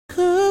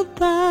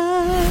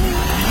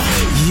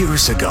bye.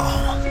 Years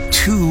ago,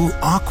 two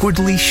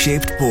awkwardly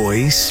shaped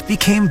boys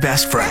became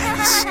best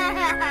friends.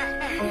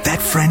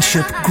 That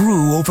friendship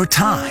grew over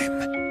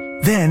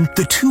time. Then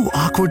the two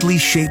awkwardly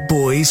shaped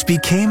boys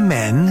became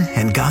men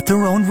and got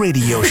their own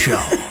radio show.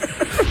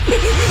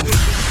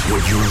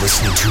 What you're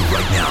listening to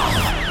right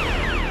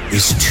now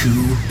is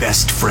Two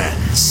Best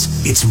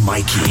Friends. It's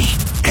Mikey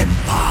and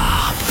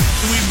Bob.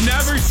 We've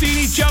never seen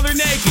each other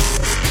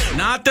naked.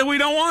 Not that we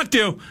don't want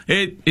to.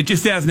 It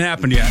just hasn't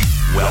happened yet.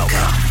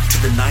 Welcome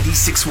to the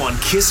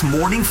 96.1 Kiss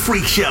Morning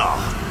Freak Show.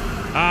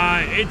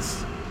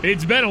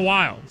 It's been a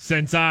while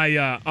since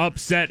I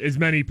upset as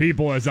many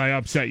people as I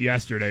upset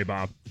yesterday,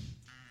 Bob.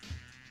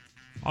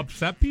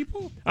 Upset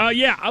people?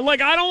 Yeah, I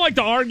don't like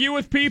to argue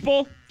with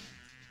people.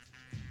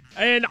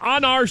 And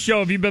on our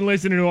show, if you've been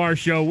listening to our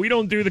show, we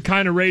don't do the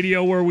kind of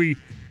radio where we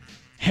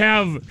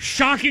have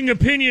shocking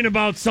opinion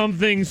about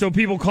something so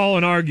people call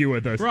and argue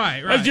with us.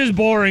 Right. That's just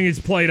boring. It's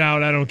played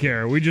out. I don't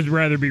care. We just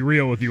rather be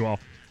real with you all.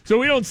 So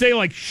we don't say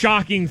like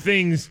shocking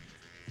things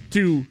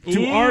to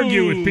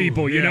argue with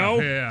people, you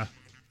know? Yeah.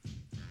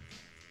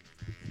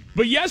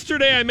 But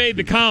yesterday I made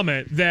the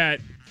comment that,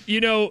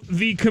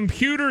 the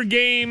computer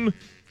game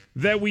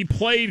that we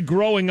played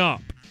growing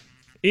up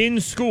in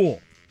school,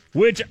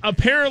 which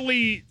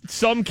apparently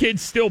some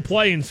kids still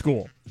play in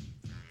school,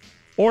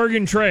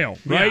 Oregon Trail,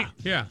 right?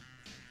 Yeah.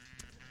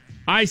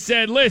 I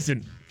said,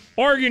 listen,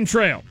 Oregon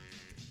Trail,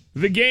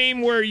 the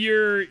game where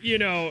you're,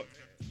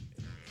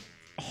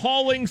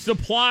 hauling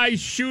supplies,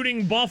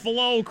 shooting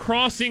buffalo,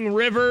 crossing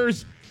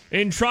rivers,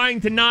 and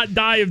trying to not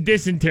die of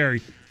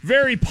dysentery.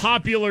 Very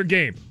popular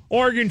game.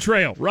 Oregon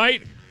Trail,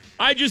 right?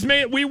 I just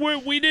made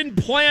we didn't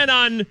plan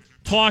on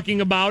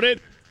talking about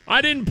it.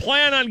 I didn't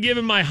plan on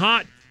giving my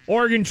hot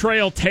Oregon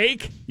Trail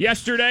take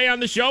yesterday on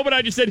the show, but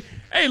I just said,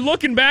 hey,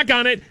 looking back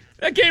on it,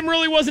 that game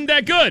really wasn't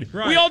that good.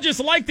 Right. We all just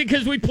liked it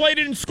because we played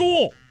it in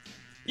school.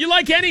 You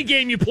like any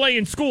game you play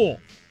in school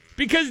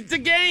because it's a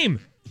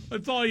game.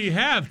 That's all you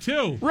have,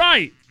 too.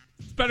 Right.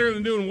 It's better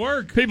than doing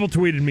work. People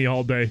tweeted me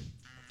all day.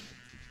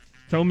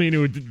 Telling me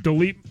to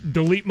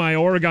delete my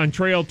Oregon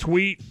Trail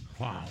tweet.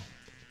 Wow.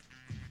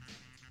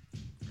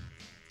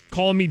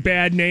 Calling me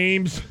bad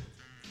names.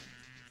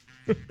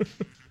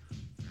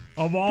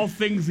 Of all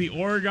things, the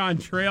Oregon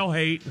Trail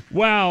hate.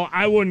 Well,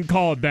 I wouldn't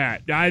call it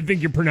that. I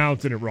think you're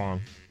pronouncing it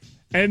wrong.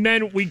 And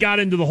then we got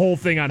into the whole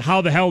thing on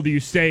how the hell do you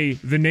say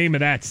the name of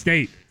that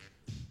state?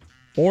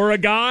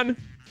 Oregon?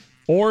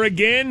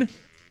 Oregon?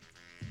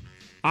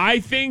 I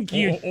think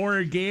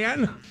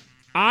Oregon?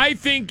 I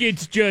think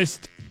it's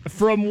just,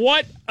 from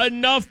what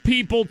enough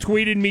people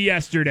tweeted me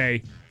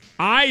yesterday,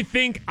 I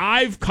think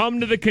I've come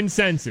to the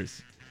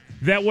consensus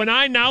that when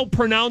I now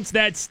pronounce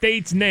that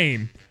state's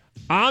name,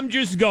 I'm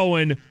just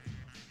going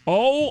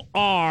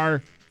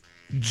Organ.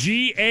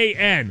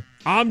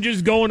 I'm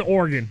just going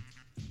Oregon.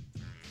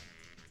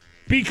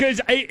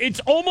 Because it's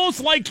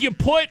almost like you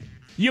put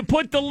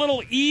the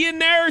little E in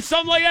there or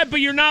something like that, but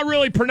you're not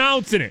really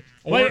pronouncing it.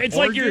 It's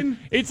Oregon?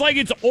 like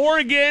it's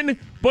Oregon,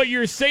 but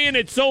you're saying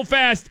it so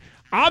fast.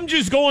 I'm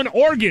just going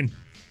Oregon.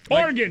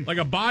 Oregon. Like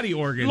a body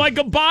organ. Like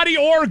a body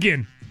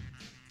organ.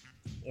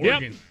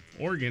 Oregon. Yep.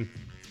 Oregon.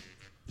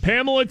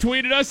 Pamela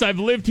tweeted us, I've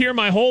lived here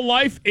my whole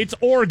life. It's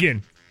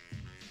Oregon.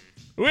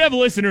 We have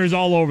listeners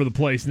all over the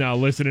place now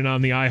listening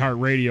on the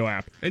iHeartRadio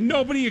app. And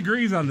nobody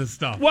agrees on this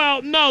stuff.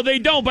 Well, no, they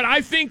don't, but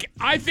I think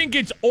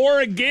it's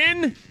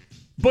Oregon,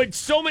 but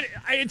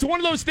it's one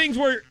of those things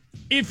where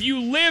if you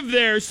live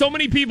there, so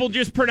many people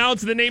just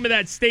pronounce the name of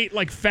that state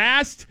like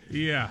fast.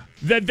 Yeah.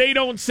 That they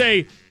don't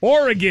say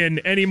Oregon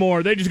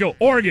anymore. They just go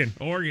Oregon.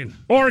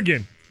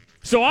 Oregon.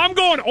 So I'm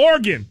going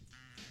Oregon.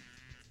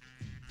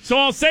 So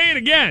I'll say it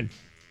again.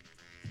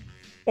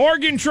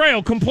 Oregon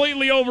Trail,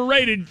 completely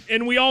overrated,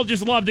 and we all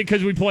just loved it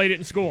because we played it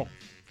in school.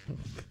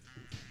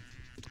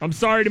 I'm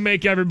sorry to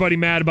make everybody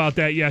mad about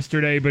that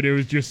yesterday, but it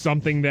was just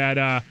something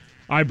that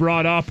I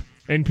brought up,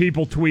 and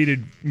people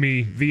tweeted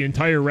me the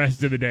entire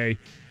rest of the day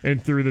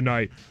and through the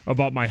night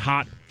about my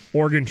hot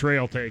Oregon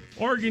Trail take.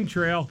 Oregon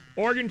Trail.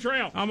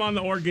 I'm on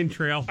the Oregon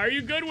Trail. Are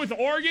you good with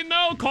Oregon,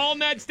 though? Calling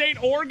that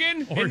state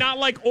Oregon and not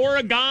like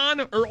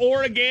Oregon or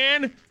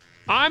Oregon?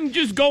 I'm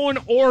just going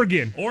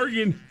Oregon.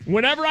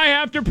 Whenever I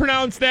have to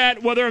pronounce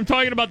that, whether I'm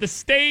talking about the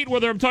state,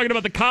 whether I'm talking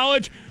about the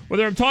college,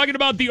 whether I'm talking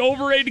about the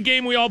overrated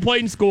game we all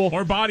played in school.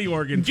 Or body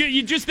organ.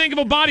 You just think of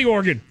a body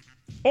organ.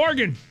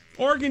 Oregon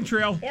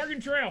Trail. All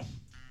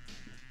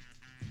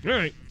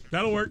right.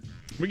 That'll work.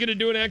 We going to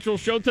do an actual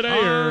show today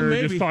or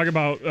maybe. just talk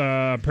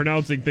about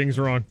pronouncing things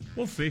wrong?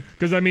 We'll see.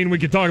 Because, we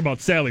could talk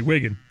about Sally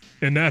Wiggin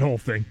and that whole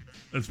thing.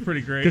 That's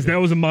pretty great. Because that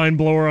was a mind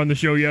blower on the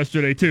show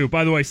yesterday, too.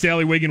 By the way,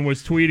 Sally Wiggin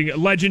was tweeting,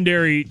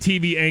 legendary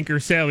TV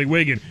anchor Sally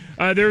Wiggin.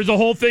 There's a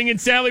whole thing in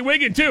Sally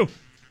Wiggin, too.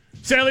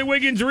 Sally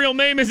Wiggin's real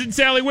name isn't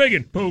Sally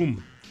Wiggin.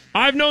 Boom.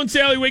 I've known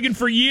Sally Wiggin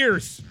for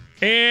years,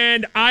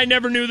 and I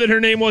never knew that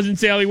her name wasn't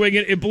Sally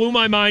Wiggin. It blew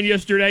my mind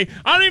yesterday.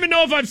 I don't even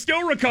know if I've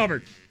still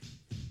recovered.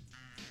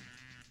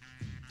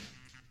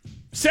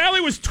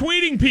 Sally was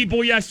tweeting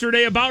people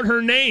yesterday about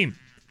her name.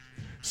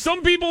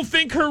 Some people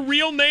think her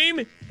real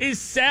name is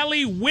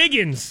Sally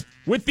Wiggins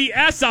with the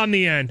S on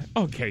the end.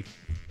 Okay.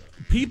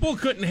 People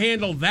couldn't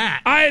handle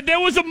that. There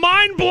was a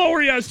mind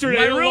blower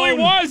yesterday. It really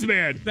was,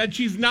 man. That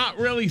she's not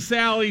really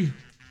Sally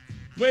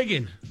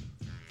Wiggin.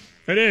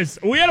 It is.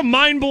 We had a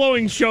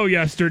mind-blowing show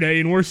yesterday,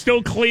 and we're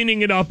still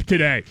cleaning it up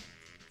today.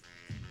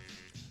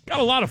 Got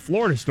a lot of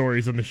Florida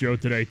stories on the show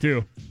today,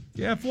 too.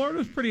 Yeah,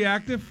 Florida's pretty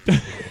active.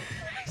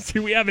 See,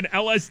 we have an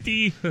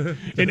LSD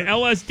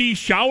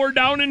shower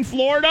down in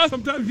Florida.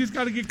 Sometimes you just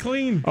got to get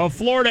clean. A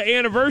Florida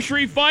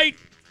anniversary fight.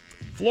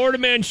 Florida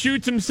man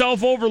shoots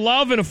himself over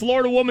love, and a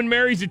Florida woman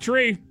marries a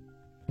tree.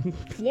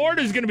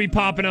 Florida's going to be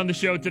popping on the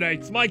show today.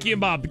 It's Mikey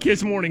and Bob, the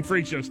Kiss Morning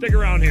Freak Show. Stick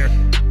around here.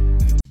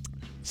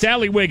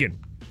 Sally Wiggin,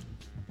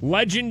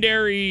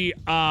 legendary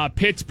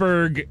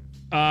Pittsburgh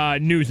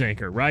news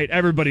anchor, right?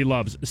 Everybody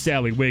loves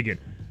Sally Wiggin.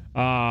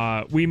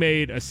 We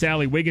made a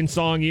Sally Wiggin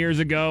song years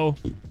ago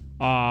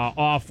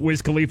off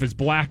Wiz Khalifa's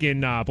Black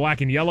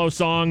and Yellow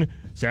song.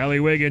 Sally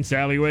Wiggin,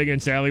 Sally Wiggin,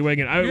 Sally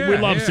Wiggin. We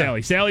love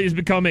Sally. Sally has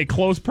become a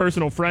close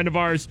personal friend of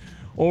ours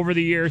over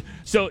the years.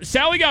 So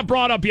Sally got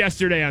brought up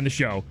yesterday on the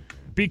show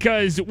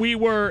because we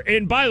were,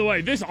 and by the way,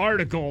 this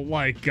article,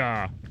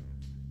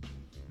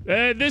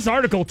 this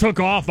article took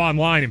off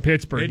online in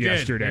Pittsburgh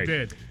yesterday. It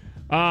did.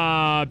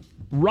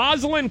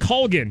 Rosalind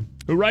Culgan,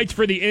 who writes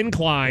for The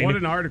Incline. What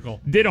an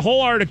article. Did a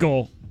whole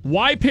article,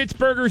 Why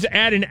Pittsburghers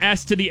Add an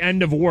S to the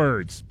End of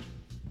Words.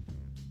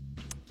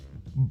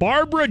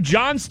 Barbara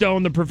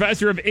Johnstone, the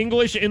professor of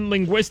English and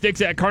linguistics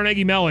at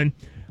Carnegie Mellon,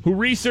 who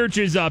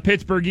researches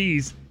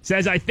Pittsburghese,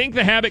 says, I think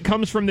the habit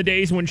comes from the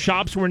days when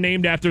shops were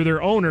named after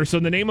their owner, so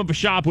the name of a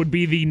shop would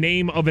be the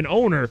name of an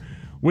owner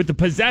with the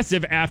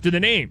possessive after the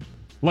name,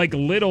 like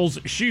Little's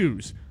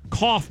Shoes,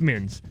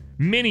 Kaufman's,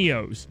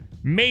 Minio's,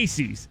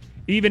 Macy's,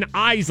 even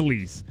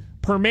Isley's,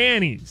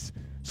 Permanis.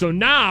 So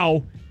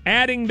now,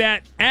 adding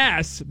that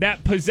S,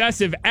 that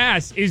possessive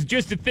S, is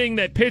just a thing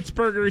that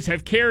Pittsburghers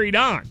have carried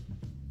on.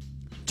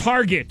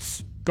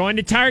 Targets. Going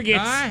to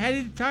Targets.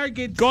 Headed to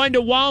Targets. Going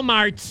to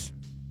Walmart's.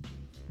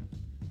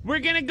 We're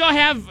going to go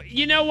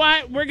you know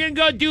what? We're going to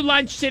go do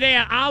lunch today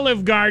at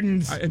Olive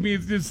Gardens. I mean,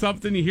 it's just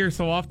something you hear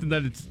so often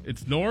that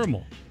it's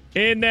normal.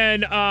 And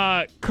then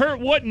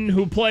Kurt Wooten,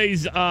 who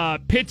plays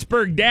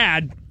Pittsburgh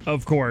Dad,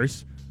 of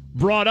course,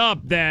 brought up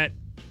that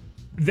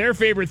their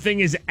favorite thing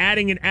is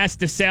adding an S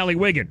to Sally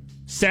Wiggin.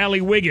 Sally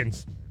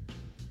Wiggins.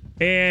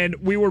 And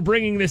we were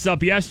bringing this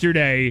up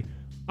yesterday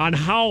on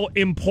how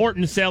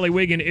important Sally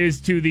Wiggin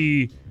is to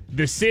the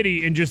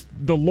city and just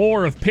the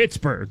lore of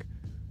Pittsburgh,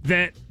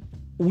 that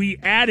we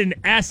add an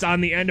S on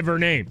the end of her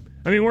name.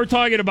 I mean, we're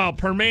talking about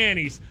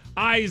Permanis,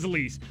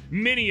 Isley's,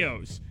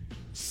 Minio's,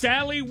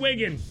 Sally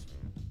Wiggins.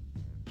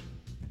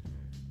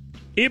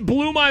 It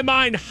blew my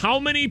mind how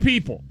many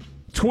people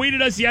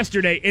tweeted us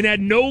yesterday and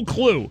had no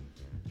clue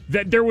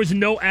that there was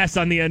no S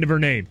on the end of her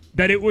name.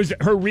 That it was,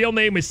 her real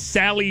name is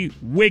Sally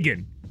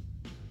Wiggin,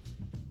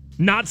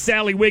 not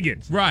Sally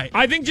Wiggins. Right.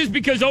 I think just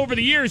because over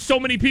the years so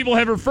many people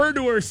have referred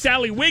to her as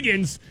Sally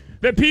Wiggins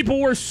that people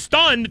were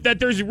stunned that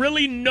there's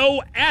really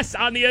no S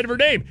on the end of her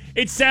name.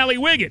 It's Sally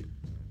Wiggin.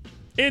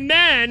 And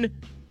then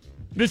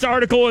this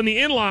article in the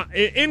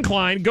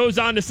Incline goes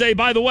on to say,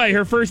 by the way,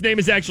 her first name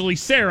is actually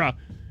Sarah.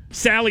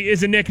 Sally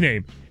is a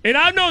nickname. And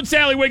I've known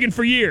Sally Wiggin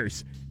for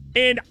years.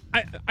 And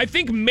I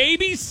think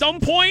maybe some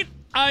point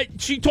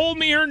she told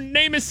me her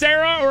name is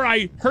Sarah, or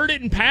I heard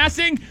it in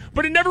passing,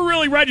 but it never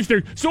really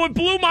registered. So it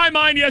blew my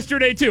mind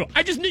yesterday, too.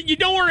 You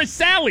know her as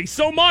Sally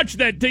so much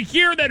that to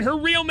hear that her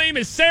real name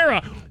is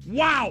Sarah,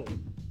 wow.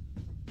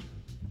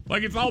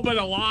 Like it's all been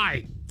a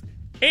lie.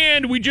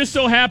 And we just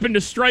so happened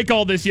to strike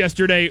all this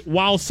yesterday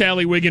while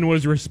Sally Wiggin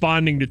was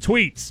responding to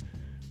tweets.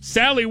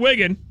 Sally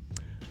Wiggin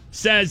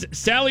says,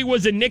 Sally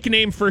was a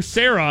nickname for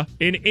Sarah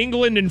in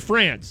England and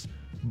France.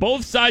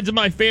 Both sides of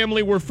my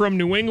family were from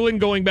New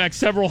England going back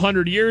several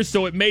hundred years,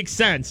 so it makes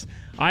sense.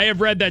 I have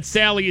read that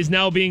Sally is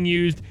now being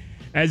used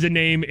as a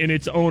name in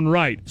its own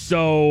right.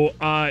 So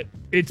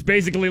it's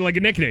basically like a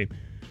nickname.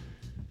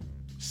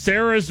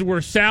 Sarah's were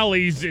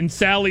Sally's and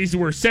Sally's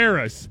were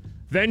Sarah's.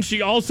 Then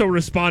she also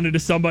responded to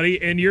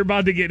somebody, and you're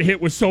about to get hit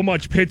with so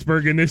much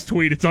Pittsburgh in this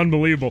tweet. It's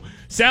unbelievable.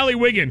 Sally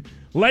Wiggin,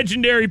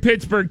 legendary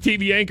Pittsburgh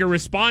TV anchor,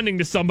 responding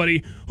to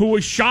somebody who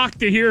was shocked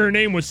to hear her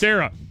name was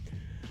Sarah.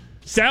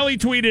 Sally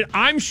tweeted,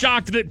 I'm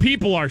shocked that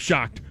people are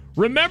shocked.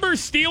 Remember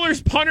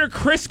Steelers punter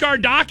Chris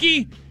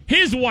Gardocki?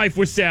 His wife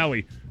was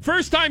Sally.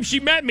 First time she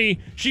met me,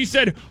 she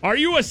said, are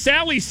you a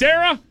Sally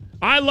Sarah?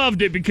 I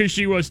loved it because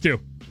she was too.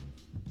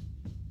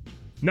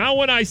 Now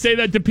when I say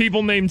that to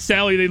people named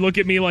Sally, they look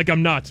at me like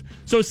I'm nuts.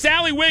 So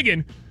Sally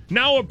Wiggin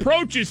now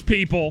approaches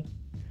people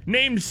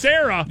named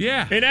Sarah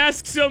and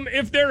asks them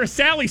if they're a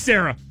Sally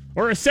Sarah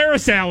or a Sarah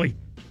Sally.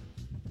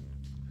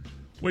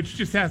 Which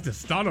just has to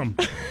stun them.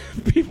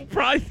 People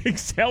probably think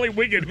Sally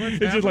Wiggin is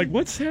just like,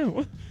 what's that?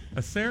 What?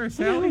 A Sarah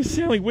Sally? Oh,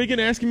 Sally Wiggin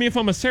asking me if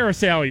I'm a Sarah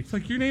Sally. It's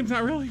like, your name's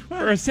not really...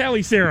 What? Or a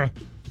Sally Sarah.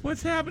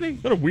 What's happening?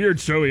 What a weird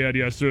show we had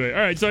yesterday. All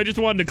right, so I just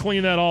wanted to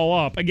clean that all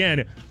up.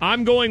 Again,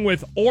 I'm going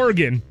with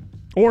Oregon.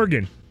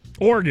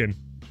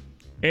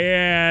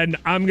 And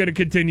I'm going to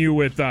continue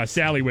with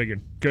Sally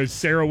Wiggin, because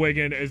Sarah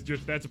Wiggin is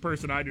that's a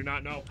person I do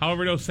not know.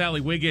 However, no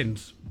Sally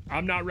Wiggins.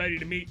 I'm not ready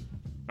to meet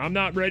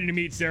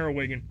Sarah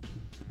Wiggin.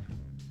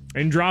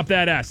 And drop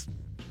that S.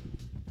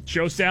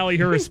 Show Sally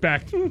her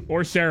respect.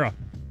 Or Sarah.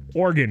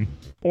 Oregon.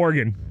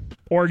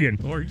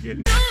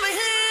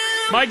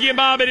 Mikey and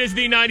Bob, it is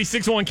the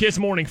 96.1 Kiss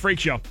Morning Freak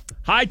Show.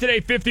 High today,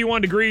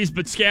 51 degrees,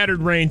 but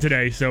scattered rain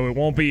today, so it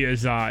won't be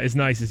as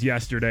nice as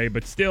yesterday.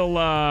 But still,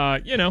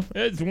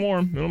 it's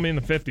warm. It'll be in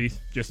the 50s.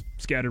 Just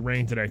scattered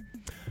rain today.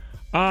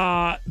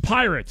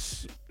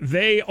 Pirates,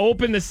 they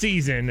open the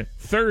season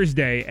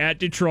Thursday at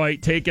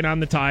Detroit, taking on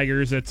the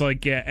Tigers. It's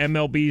like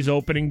MLB's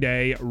opening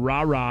day.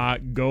 Rah-rah,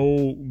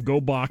 go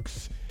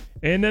Bucks.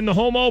 And then the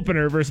home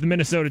opener versus the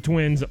Minnesota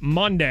Twins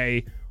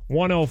Monday,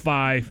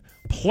 1:05.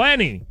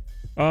 Plenty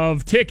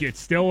of tickets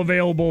still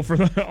available for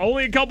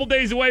only a couple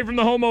days away from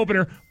the home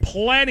opener.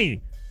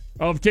 Plenty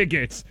of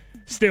tickets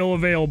still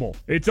available.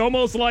 It's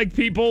almost like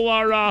people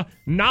are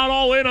not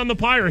all in on the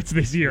Pirates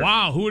this year.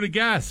 Wow, who would have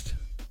guessed?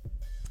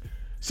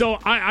 So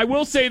I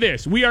will say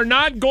this. We are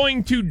not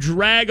going to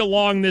drag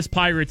along this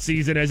Pirates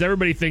season as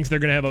everybody thinks they're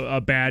going to have a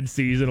bad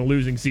season, a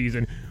losing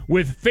season,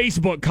 with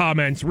Facebook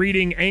comments,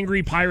 reading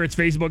angry Pirates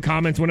Facebook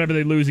comments whenever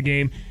they lose a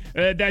game.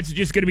 That's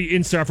just going to be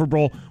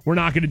insufferable. We're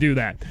not going to do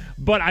that.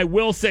 But I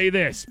will say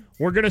this.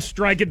 We're going to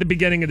strike at the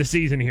beginning of the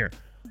season here.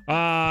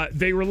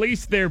 They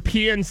released their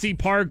PNC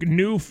Park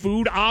new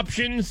food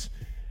options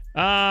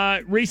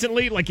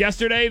recently, like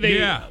yesterday. They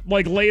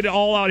laid it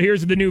all out.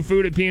 Here's the new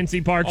food at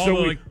PNC Park.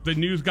 The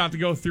news got to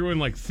go through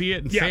and see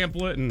it and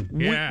sample it,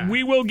 and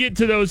we will get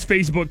to those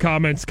Facebook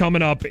comments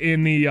coming up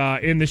in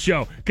the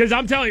show, because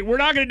I'm telling you, we're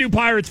not going to do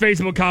Pirates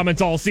Facebook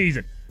comments all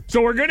season.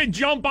 So we're going to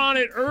jump on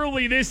it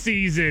early this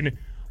season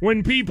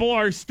when people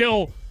are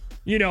still,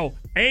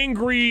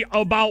 angry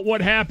about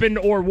what happened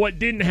or what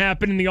didn't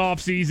happen in the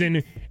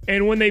offseason.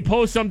 And when they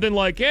post something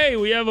like, hey,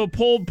 we have a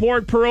pulled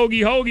pork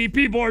pierogi hoagie,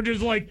 people are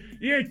just like,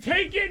 yeah,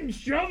 take it and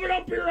shove it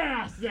up your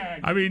ass then.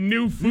 I mean,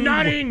 new food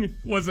Nutting.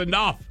 was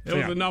enough. It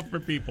was enough for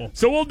people.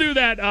 So we'll do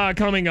that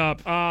coming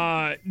up.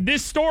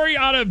 This story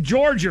out of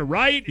Georgia,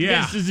 right?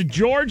 Yeah. This is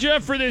Georgia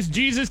for this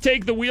Jesus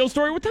Take the Wheel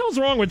story. What the hell's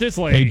wrong with this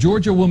lady? A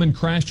Georgia woman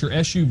crashed her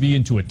SUV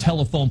into a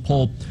telephone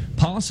pole,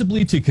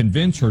 possibly to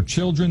convince her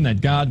children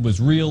that God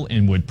was real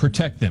and would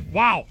protect them.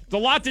 Wow. It's a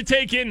lot to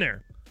take in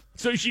there.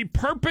 So she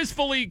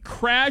purposefully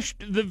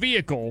crashed the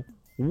vehicle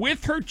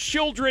with her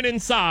children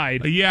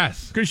inside.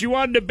 Yes. Because she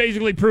wanted to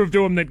basically prove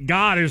to them that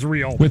God is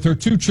real. With her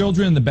two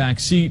children in the back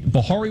seat,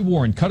 Bahari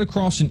Warren cut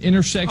across an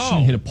intersection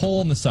and hit a pole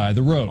on the side of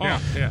the road.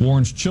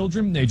 Warren's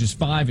children, ages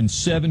 5 and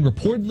 7,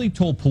 reportedly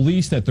told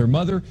police that their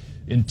mother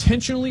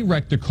intentionally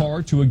wrecked the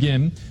car to,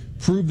 again,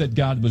 prove that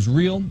God was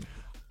real.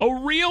 A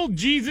real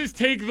Jesus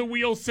Take the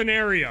Wheel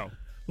scenario.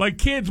 Like,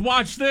 kids,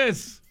 watch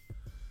this.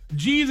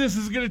 Jesus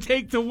is going to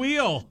take the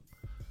wheel.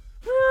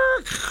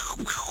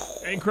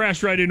 And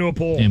crashed right into a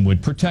pole. And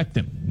would protect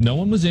them. No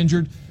one was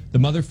injured. The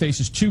mother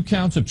faces 2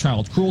 counts of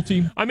child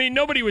cruelty. I mean,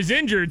 nobody was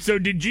injured, so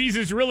did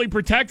Jesus really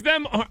protect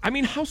them? I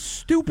mean, how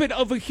stupid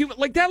of a human...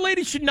 Like, that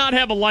lady should not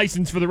have a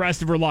license for the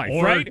rest of her life,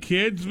 or right?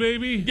 Kids,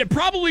 maybe? Yeah,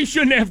 probably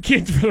shouldn't have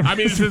kids for the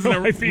rest of her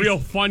life. This isn't a real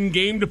fun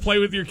game to play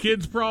with your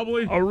kids,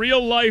 probably. A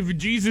real-life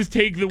Jesus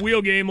Take the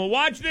Wheel game. Well,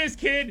 watch this,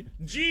 kid.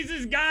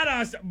 Jesus got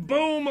us.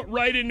 Boom,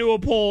 right into a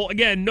pole.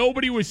 Again,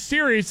 nobody was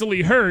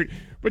seriously hurt.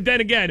 But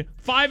then again,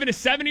 5 and a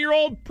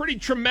 7-year-old, pretty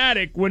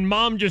traumatic when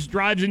mom just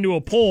drives into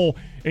a pole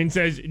and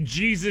says,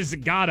 Jesus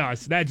got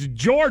us. That's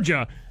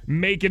Georgia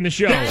making the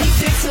show.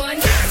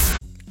 96.1.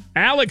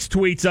 Alex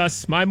tweets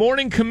us, my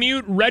morning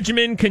commute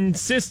regimen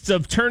consists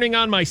of turning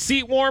on my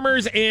seat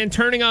warmers and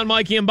turning on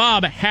Mikey and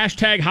Bob,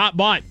 #hot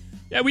butt.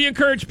 Yeah, we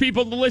encourage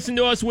people to listen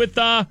to us with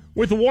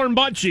warm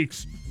butt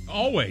cheeks.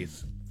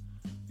 Always,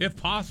 if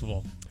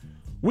possible.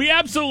 We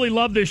absolutely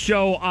love this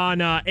show on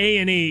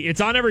A&E.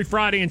 It's on every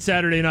Friday and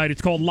Saturday night.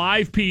 It's called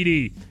Live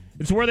PD.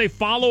 It's where they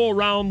follow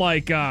around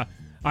like a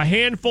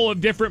handful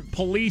of different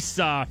police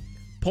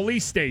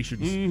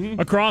stations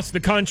across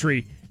the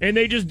country. And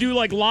they just do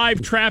like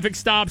live traffic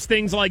stops,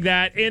 things like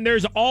that. And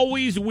there's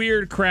always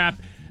weird crap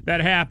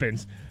that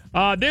happens.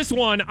 This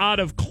one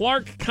out of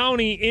Clark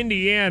County,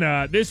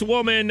 Indiana. This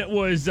woman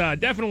was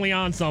definitely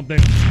on something.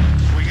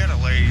 We got a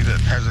lady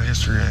that has a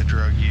history of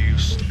drug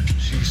use.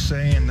 She's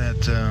saying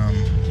that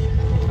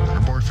her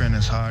boyfriend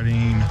is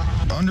hiding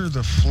under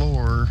the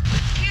floor.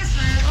 Yes,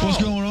 sir.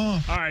 What's going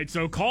on? All right,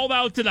 so called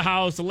out to the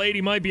house. The lady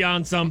might be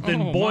on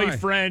something.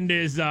 Boyfriend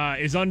is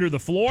under the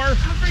floor. I'm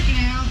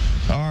freaking out.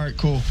 All right,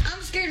 cool.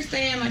 I'm scared to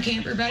stay in my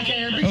camper back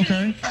there.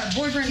 Okay.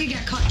 Boyfriend, he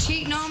got caught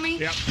cheating on me.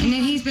 Yep. And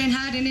then he's been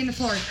hiding in the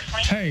floor.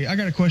 Hey, I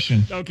got a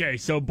question. Okay,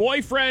 so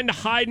boyfriend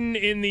hiding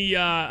in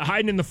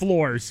the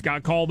floors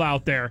got called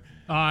out there.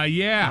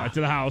 To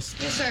the house.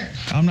 Yes, sir.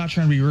 I'm not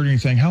trying to be rude or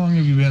anything. How long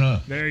have you been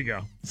up? There you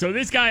go. So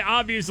this guy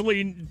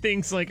obviously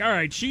thinks like, all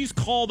right, she's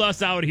called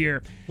us out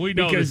here. We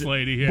know this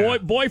lady here.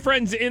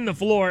 Boyfriend's in the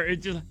floor.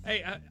 It's just,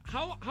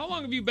 how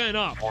long have you been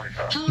up? How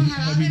long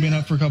Have you been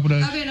up for a couple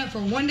days? I've been up for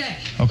 1 day.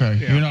 Okay.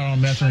 Yeah. You're not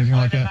on meth or anything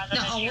like that?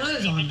 No, I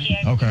was on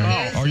it.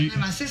 Okay. Are you? In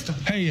my system.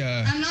 Hey,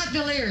 I'm not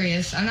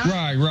delirious. I'm not.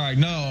 Right.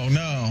 No.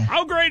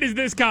 How great is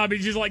this cop?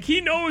 He's just like,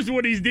 he knows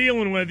what he's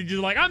dealing with. He's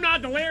just like, I'm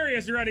not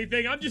delirious or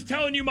anything. I'm just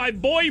telling you my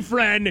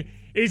boyfriend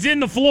is in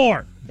the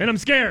floor, and I'm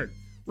scared.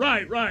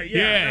 Right,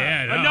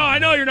 yeah. No, I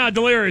know you're not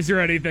delirious or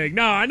anything.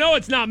 No, I know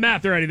it's not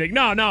meth or anything.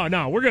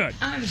 No, we're good.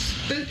 I'm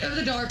spooked of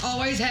the dark,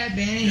 always have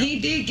been, and he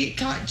did get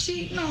caught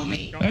cheating on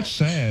me. That's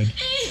sad.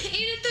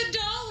 Eat at the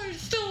dollar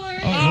store.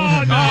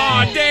 Oh,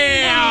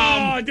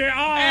 damn.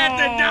 At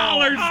the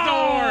dollar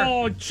store.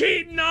 Oh,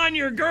 cheating on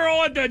your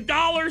girl at the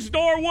dollar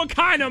store? What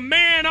kind of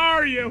man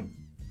are you?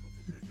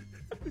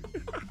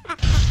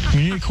 You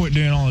need to quit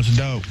doing all this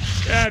dope.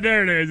 Yeah,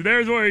 there it is.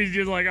 There's where he's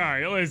just like, all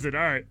right, listen,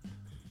 all right.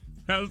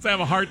 Let's have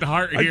a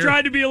heart-to-heart here. I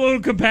tried to be a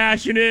little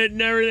compassionate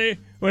and everything.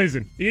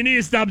 Listen, you need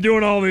to stop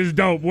doing all this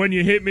dope when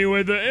you hit me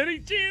with it. And he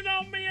cheated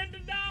on me at the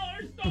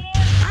dollar store.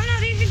 I'm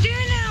not even doing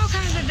all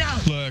kinds of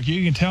dope. Look,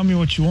 you can tell me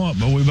what you want,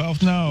 but we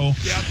both know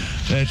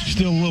that's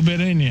still a little bit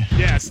in you.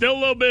 Yeah, still a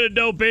little bit of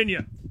dope in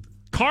you.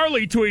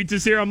 Carly tweets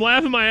us here. I'm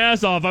laughing my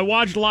ass off. I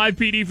watched Live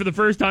PD for the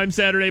first time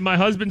Saturday. My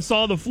husband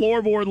saw the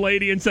floorboard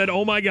lady and said,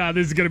 oh, my God,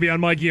 this is going to be on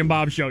Mikey and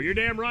Bob's show. You're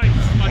damn right.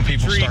 When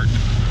people start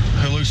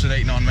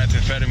hallucinating on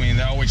methamphetamine,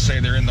 they always say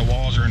they're in the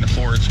walls or in the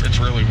floor. It's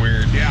really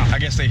weird. Yeah. I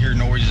guess they hear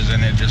noises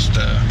and it just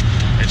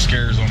it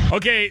scares them.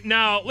 Okay,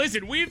 now,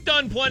 listen, we've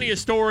done plenty of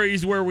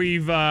stories where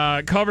we've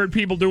covered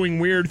people doing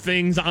weird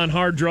things on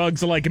hard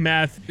drugs like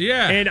meth.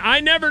 Yeah. And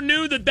I never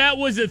knew that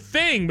was a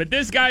thing, but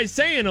this guy's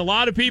saying a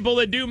lot of people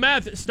that do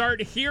meth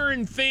start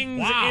hearing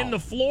things in the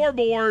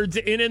floorboards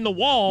and in the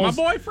walls.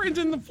 My boyfriend's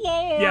in the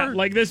floor. Yeah,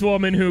 like this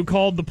woman who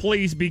called the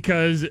police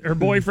because her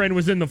boyfriend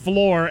was in the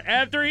floor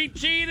after he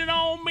cheated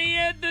on me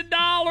at the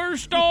dollar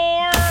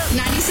store.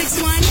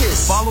 96.1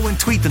 Kiss. Follow and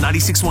tweet the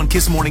 96.1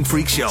 Kiss Morning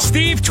Freak Show.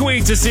 Steve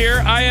tweets us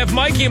here. I have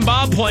Mikey and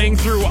Bob playing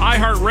through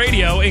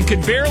iHeartRadio and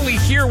could barely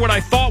hear what I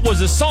thought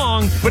was a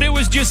song, but it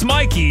was just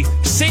Mikey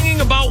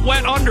singing about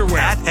wet underwear.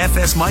 At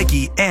FS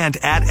Mikey and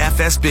at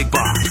FS Big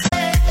Bob.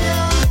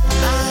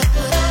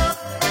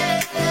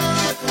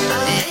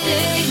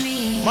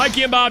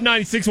 Mikey and Bob,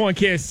 96.1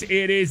 Kiss.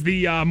 It is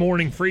the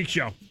Morning Freak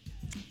Show.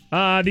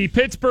 The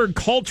Pittsburgh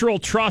Cultural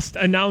Trust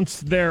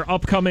announced their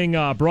upcoming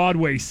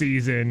Broadway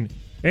season,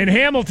 and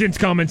Hamilton's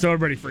coming, so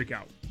everybody freak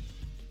out.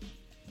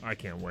 I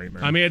can't wait,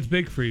 man. I mean, it's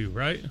big for you,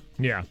 right?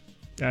 Yeah,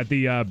 at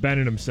the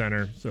Benedum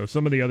Center. So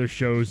some of the other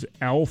shows,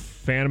 Elf,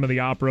 Phantom of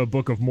the Opera,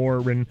 Book of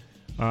Mormon,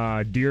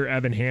 Dear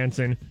Evan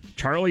Hansen,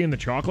 Charlie and the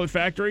Chocolate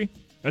Factory.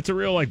 That's a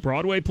real, like,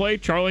 Broadway play,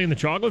 Charlie and the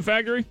Chocolate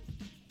Factory.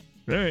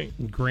 All right.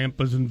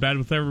 Grandpa's in bed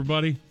with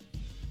everybody.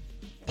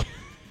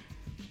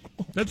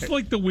 That's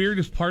like the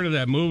weirdest part of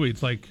that movie.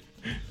 It's like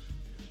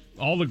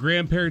all the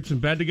grandparents in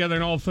bed together,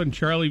 and all of a sudden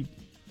Charlie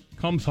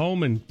comes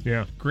home and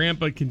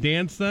Grandpa can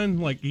dance then?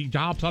 Like he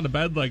hops out of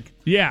bed like,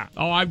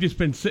 oh, I've just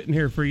been sitting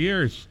here for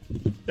years.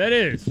 That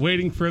is.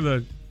 Waiting for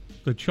the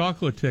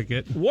chocolate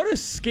ticket. What a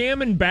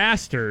scamming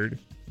bastard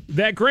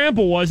that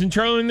Grandpa was in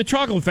Charlie and the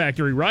Chocolate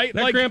Factory, right?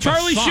 That like Grandpa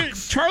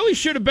sucks. Charlie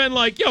should have been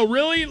like, yo,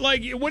 really?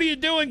 Like, what are you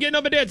doing getting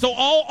up and dance? So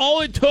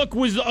all it took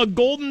was a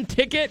golden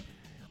ticket,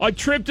 a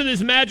trip to this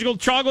magical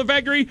chocolate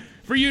factory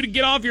for you to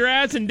get off your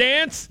ass and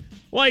dance?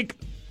 Like,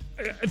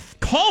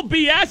 call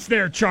BS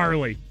there,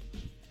 Charlie.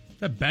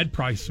 That bed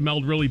probably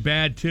smelled really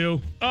bad,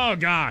 too. Oh,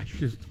 gosh.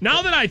 Just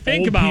now that I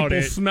think old about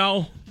it,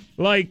 smell.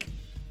 like,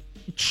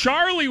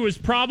 Charlie was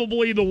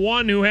probably the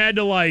one who had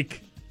to,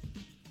 like,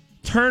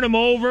 turn them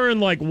over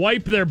and, like,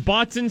 wipe their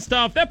butts and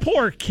stuff. That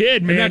poor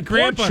kid, man. That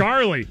Grandpa, poor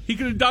Charlie. He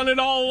could have done it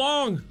all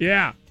along.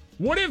 Yeah.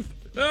 What if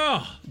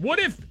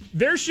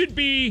there should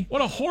be...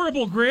 What a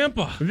horrible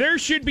grandpa. There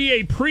should be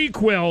a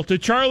prequel to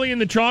Charlie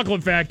and the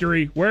Chocolate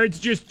Factory where it's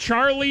just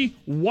Charlie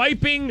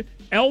wiping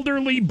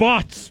elderly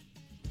butts.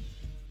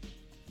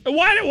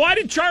 Why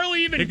did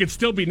Charlie even... It could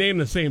still be named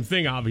the same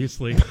thing,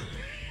 obviously.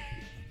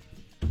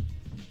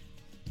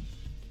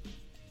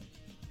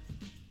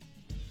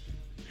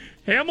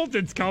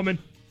 Hamilton's coming.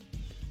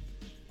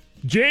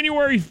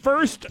 January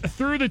 1st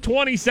through the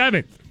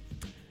 27th.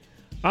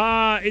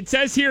 It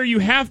says here you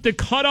have to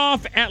cut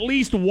off at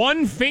least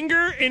one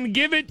finger and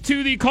give it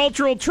to the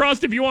Cultural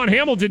Trust if you want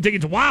Hamilton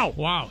tickets. Wow.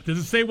 Wow. Does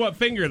it say what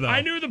finger, though?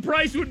 I knew the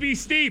price would be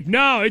steep.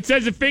 No, it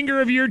says a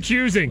finger of your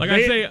choosing. Like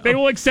they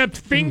will accept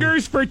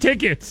fingers for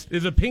tickets.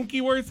 Is a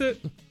pinky worth it?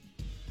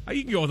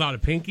 You can go without a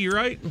pinky,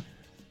 right?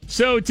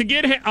 So to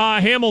get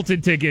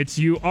Hamilton tickets,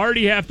 you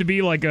already have to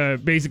be like a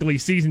basically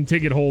season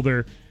ticket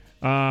holder.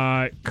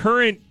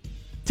 Current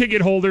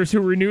ticket holders who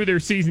renew their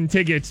season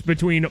tickets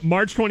between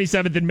March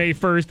 27th and May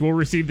 1st will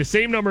receive the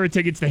same number of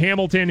tickets to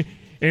Hamilton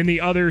and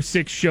the other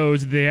 6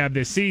 shows they have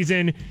this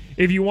season.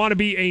 If you want to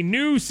be a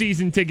new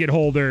season ticket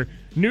holder,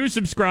 new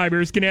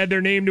subscribers can add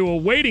their name to a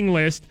waiting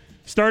list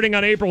starting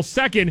on April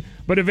 2nd,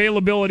 but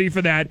availability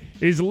for that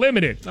is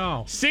limited.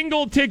 Oh.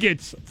 Single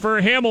tickets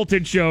for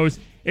Hamilton shows.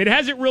 It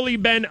hasn't really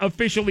been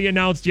officially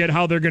announced yet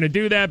how they're going to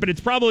do that, but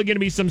it's probably going to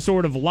be some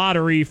sort of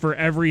lottery for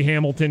every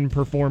Hamilton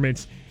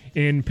performance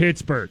in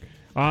Pittsburgh.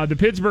 The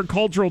Pittsburgh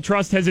Cultural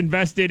Trust has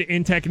invested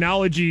in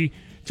technology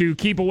to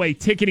keep away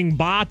ticketing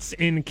bots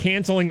and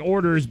canceling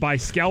orders by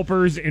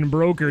scalpers and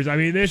brokers. I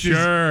mean, this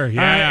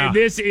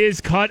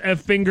is cut a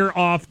finger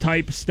off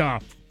type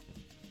stuff.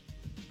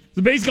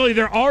 So basically,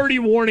 they're already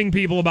warning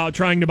people about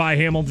trying to buy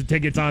Hamilton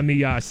tickets on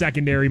the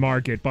secondary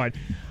market. But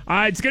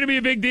it's going to be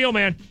a big deal,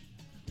 man.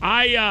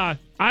 I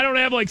don't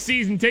have like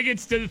season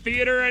tickets to the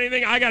theater or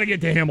anything. I got to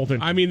get to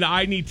Hamilton. I mean, the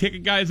I Need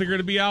Ticket guys are going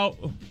to be out.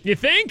 You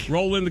think?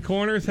 Roll in the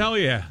corners? Hell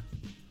yeah.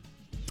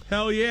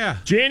 Hell yeah.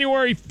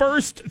 January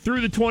 1st through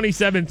the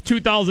 27th,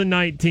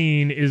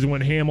 2019 is when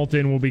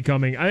Hamilton will be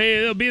coming. I mean,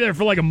 it'll be there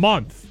for like a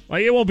month.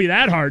 Like, it won't be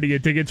that hard to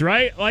get tickets,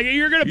 right? Like,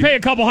 you're going to pay a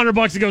couple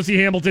 $100 to go see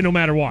Hamilton no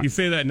matter what. You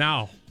say that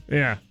now.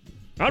 Yeah.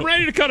 I'm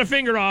ready to cut a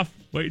finger off.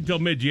 Wait until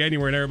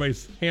mid-January and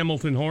everybody's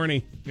Hamilton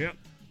horny. Yep.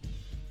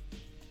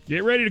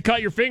 Get ready to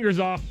cut your fingers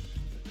off.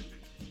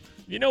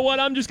 You know what?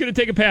 I'm just going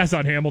to take a pass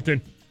on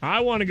Hamilton. I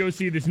want to go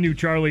see this new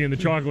Charlie and the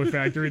Chocolate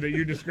Factory that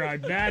you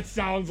described. That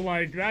sounds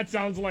like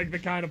the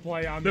kind of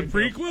play I'm The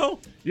prequel?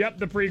 Yep,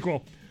 the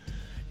prequel.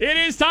 It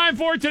is time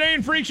for Today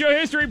in Freak Show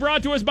History,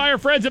 brought to us by our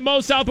friends at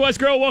Moe's Southwest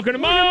Grill. Welcome to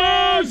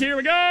Moe's. Here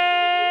we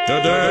go.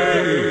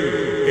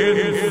 Today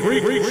in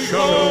Freak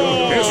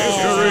Show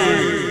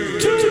History.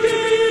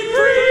 Today in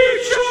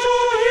Freak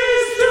Show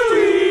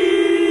History.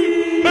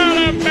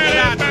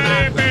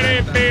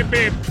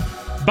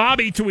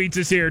 Bobby tweets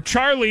us here.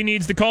 Charlie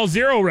needs to call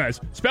Zero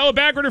Res. Spell it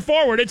backward or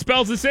forward. It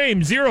spells the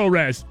same. Zero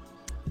Res.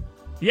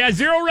 Yeah,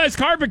 Zero Res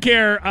Carpet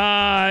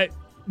Care.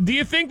 Do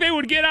you think they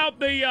would get out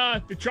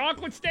the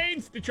chocolate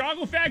stains? The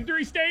Chocolate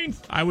Factory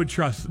stains? I would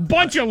trust.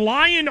 Bunch of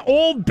lying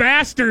old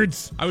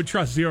bastards. I would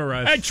trust Zero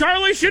Res.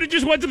 Charlie should have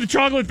just went to the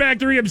Chocolate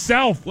Factory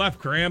himself. Left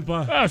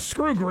Grandpa. Oh,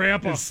 screw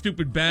Grandpa. His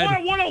stupid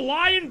bed. What a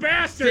lying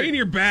bastard. Stay in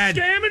your bed.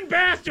 Scamming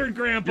bastard,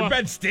 Grandpa. Your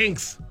bed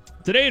stinks.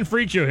 Today in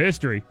Freak Show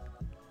History.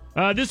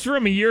 This is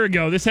from a year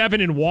ago. This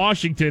happened in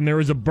Washington. There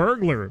was a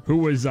burglar who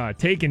was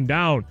taken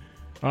down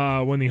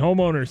when the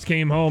homeowners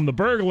came home. The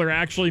burglar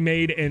actually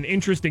made an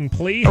interesting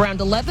plea.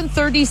 Around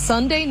 11:30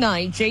 Sunday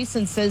night,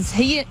 Jason says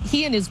he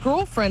and his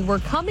girlfriend were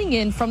coming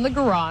in from the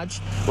garage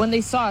when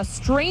they saw a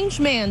strange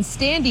man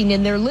standing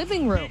in their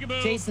living room.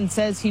 Peekaboo. Jason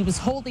says he was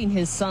holding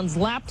his son's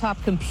laptop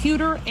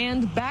computer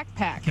and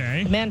backpack.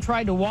 Okay. The man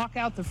tried to walk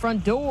out the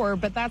front door,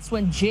 but that's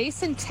when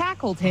Jason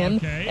tackled him,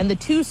 and the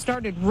two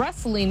started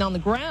wrestling on the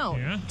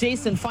ground. Yeah.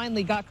 Jason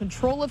finally got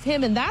control of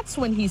him, and that's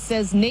when he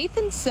says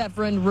Nathan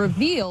Severin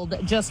revealed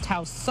just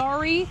how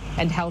sorry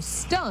and how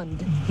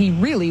stunned he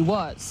really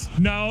was.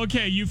 No,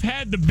 okay, you've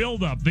had the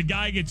buildup. The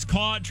guy gets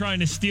caught trying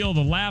to steal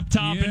the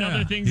laptop and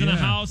other things in the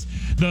house.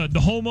 The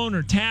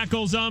homeowner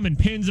tackles him and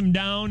pins him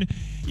down.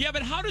 Yeah,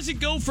 but how does it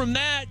go from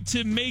that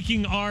to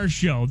making our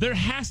show? There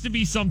has to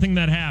be something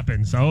that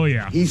happens. Oh,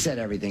 yeah. He said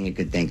everything he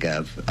could think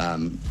of.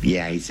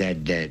 He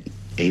said that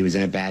he was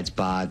in a bad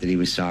spot, that he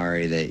was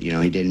sorry, that,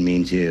 he didn't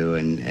mean to.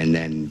 And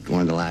then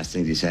one of the last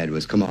things he said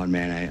was, come on,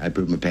 man, I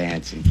pooped my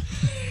pants.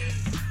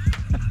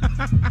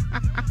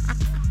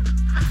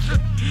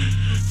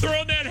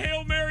 Throwing that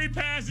Hail Mary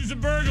pass is a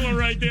burglar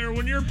right there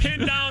when you're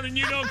pinned down and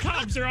you know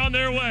cops are on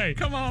their way.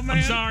 Come on, man.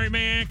 I'm sorry,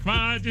 man. Come on,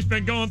 I've just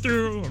been going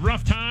through a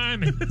rough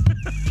time.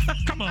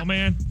 Come on,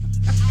 man.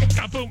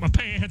 I pooped my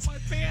pants. My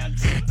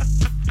pants.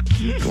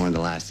 One of the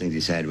last things he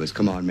said was,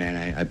 come on,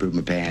 man, I pooped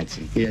my pants.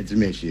 And he had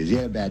some issues. He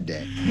had a bad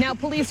day. Now,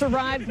 police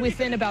arrived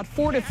within about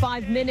 4 to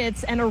 5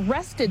 minutes and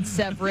arrested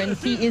Severin.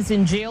 He is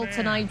in jail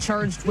tonight,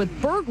 charged with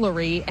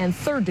burglary and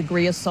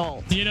third-degree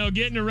assault.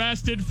 Getting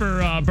arrested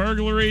for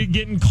burglary,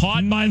 getting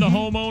caught by the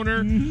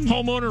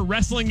homeowner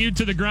wrestling you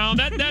to the ground,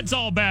 that's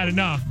all bad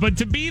enough. But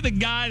to be the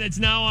guy that's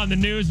now on the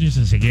news and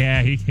just say,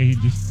 yeah, he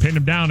just pinned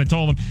him down and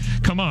told him,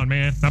 come on,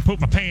 man, I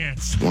pooped my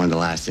pants. One of the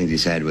last things he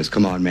said was,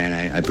 come on,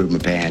 man, I pooped my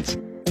pants.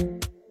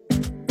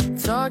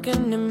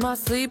 Talking in my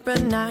sleep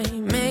at night,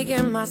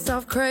 making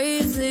myself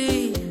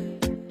crazy.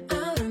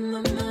 Out of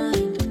my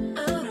mind,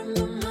 out of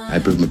my mind. I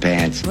pooped my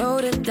pants.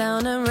 Wrote it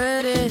down and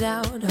read it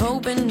out,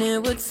 hoping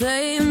it would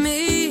save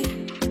me.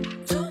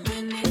 Too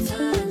many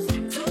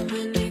times.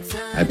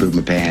 I pooped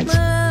my pants.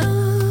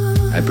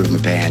 I pooped my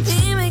pants.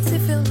 He makes it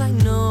feel like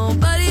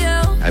nobody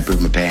else. I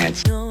pooped my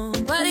pants.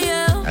 Nobody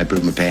else. I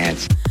pooped my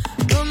pants.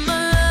 But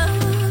my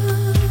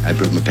love, I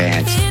pooped my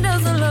pants. he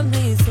doesn't love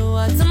me, so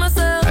I tell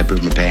myself. I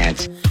pooped my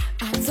pants.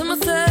 To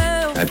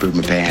myself. I pooped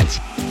my pants.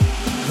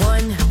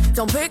 1,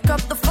 don't pick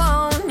up the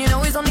phone.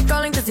 He's only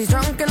calling cause he's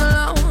drunk and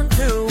alone.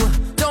 2,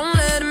 don't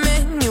let him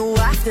in. You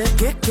have to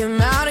kick him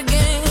out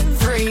again.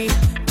 3,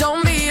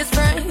 don't be his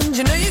friend.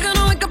 You're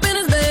gonna wake up in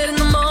his bed in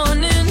the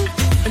morning.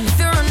 And if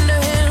you're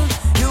under him,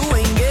 you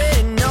ain't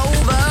getting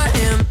over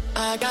him.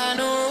 I got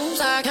no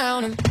rules, I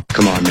count him.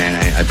 Come on, man,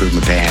 I pooped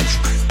my pants.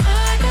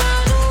 I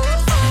got no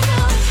rules, I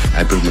count him.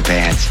 I pooped my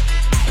pants.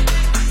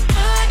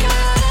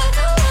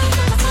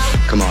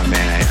 Come on,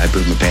 man, I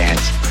pooped my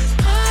pants.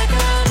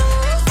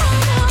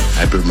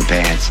 I pooped my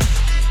pants.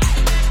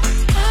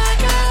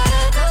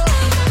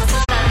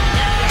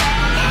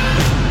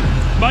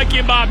 Mikey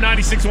and Bob,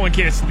 96.1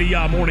 KISS, the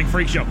Morning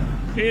Freak Show.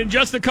 In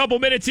just a couple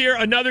minutes here,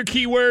 another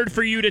keyword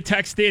for you to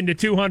text in to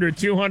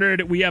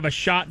 200-200. We have a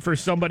shot for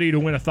somebody to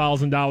win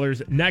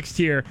 $1,000 next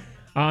here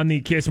on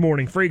the KISS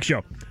Morning Freak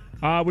Show.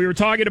 We were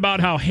talking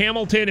about how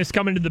Hamilton is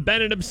coming to the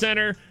Benedum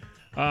Center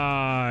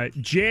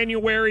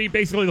January,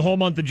 basically the whole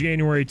month of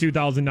January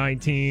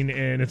 2019,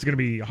 and it's going to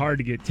be hard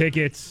to get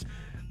tickets.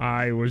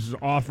 I was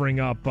offering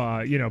up,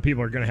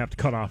 people are going to have to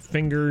cut off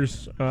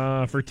fingers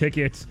for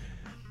tickets.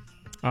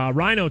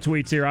 Rhino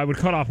tweets here, I would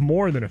cut off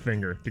more than a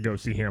finger to go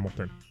see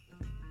Hamilton.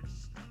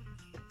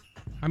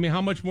 I mean,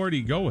 how much more do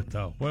you go with,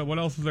 though? What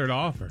else is there to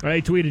offer?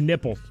 I tweeted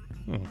nipples.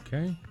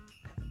 Okay.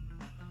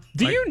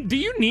 Do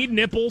you need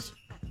nipples?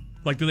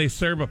 Like, do they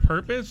serve a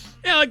purpose?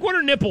 Yeah, like, what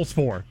are nipples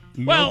for?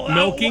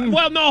 Milking?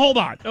 No, hold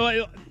on.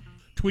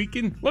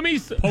 Tweaking? Let me...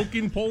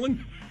 Poking,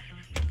 pulling?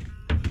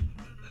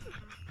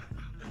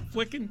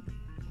 Flicking?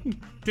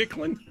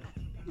 Tickling?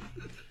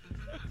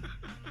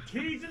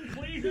 Teasing,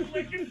 pleasing,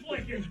 licking,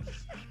 flicking.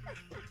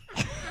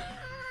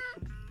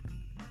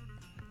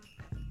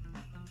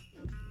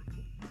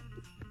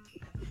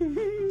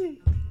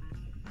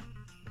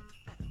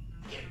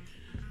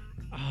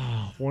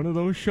 One of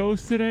those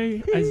shows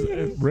today?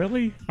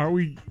 Really? Are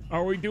we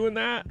doing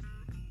that?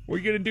 We're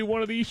going to do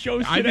one of these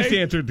shows today? I just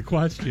answered the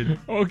question.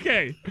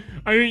 Okay.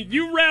 I mean,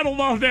 you rattled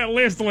off that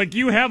list like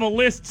you have a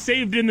list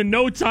saved in the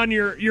notes on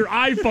your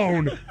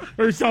iPhone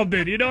or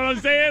something. You know what I'm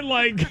saying?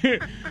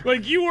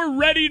 Like you were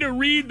ready to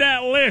read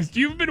that list.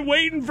 You've been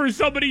waiting for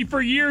somebody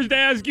for years to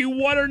ask you,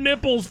 what are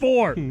nipples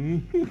for?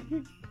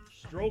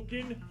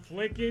 Stroking,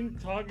 flicking,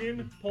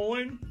 tugging,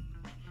 pulling.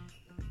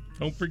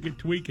 Don't forget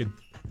tweaking.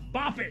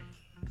 Bop it.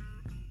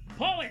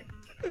 Pull it.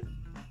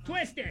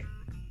 Twist it.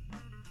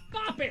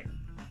 Bop it.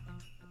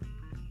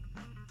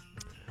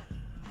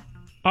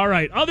 All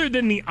right. Other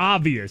than the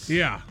obvious,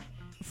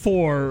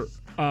 for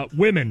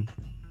women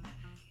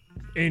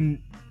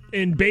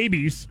and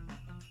babies,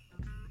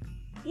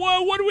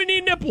 what do we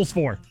need nipples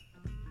for?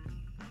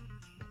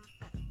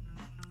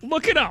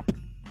 Look it up.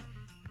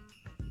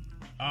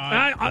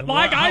 How do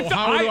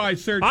I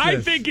search this? I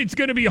think it's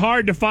going to be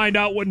hard to find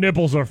out what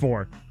nipples are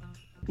for.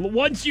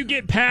 Once you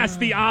get past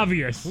the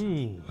obvious.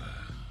 Ooh.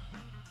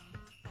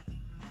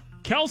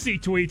 Kelsey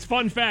tweets,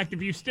 fun fact,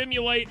 if you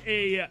stimulate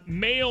a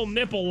male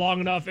nipple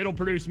long enough, it'll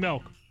produce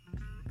milk.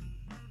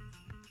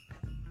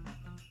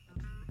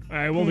 All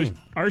right, well,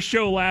 our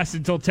show lasts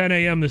until 10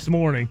 a.m. this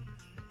morning.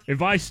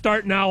 If I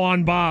start now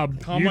on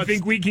Bob, you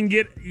think we can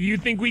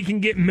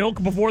get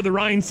milk before the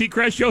Ryan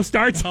Seacrest show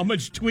starts? How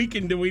much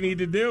tweaking do we need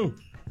to do?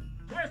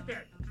 Twist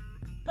it.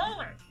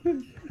 Pull it.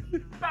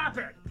 Stop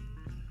it.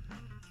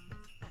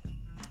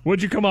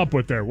 What'd you come up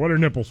with there? What are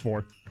nipples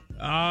for?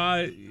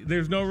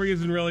 There's no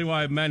reason really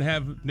why men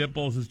have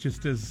nipples. It's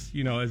just as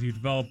you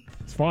develop.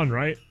 It's fun,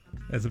 right?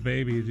 As a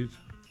baby,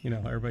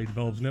 everybody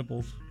develops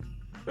nipples.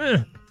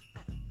 So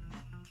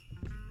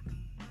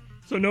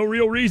no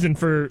real reason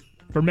for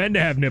men to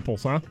have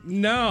nipples, huh?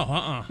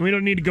 No, We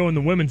don't need to go in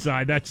the women's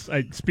side.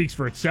 It speaks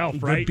for itself,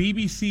 right? The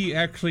BBC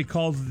actually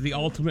calls it the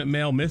ultimate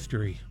male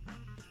mystery.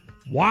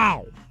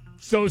 Wow.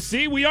 So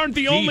see, we aren't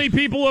the only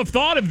people who have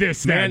thought of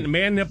this.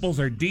 Man nipples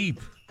are deep.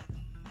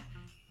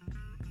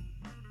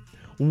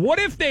 What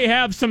if they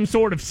have some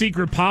sort of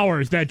secret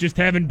powers that just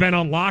haven't been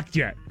unlocked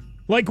yet?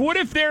 Like, what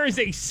if there is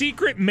a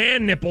secret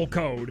man nipple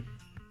code?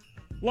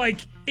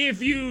 Like,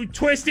 if you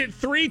twist it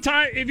 3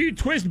 times, if you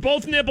twist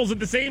both nipples at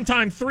the same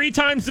time 3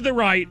 times to the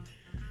right,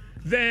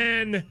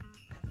 then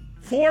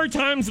 4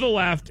 times to the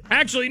left.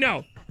 Actually,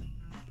 no.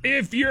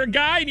 If you're a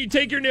guy and you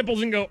take your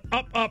nipples and go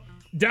up, up,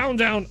 down,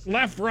 down,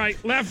 left, right,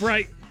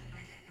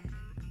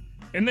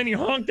 and then you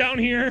honk down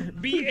here,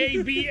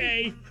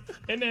 B-A-B-A,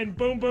 and then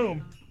boom,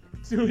 boom.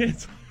 2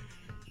 hits.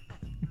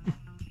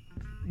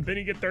 Then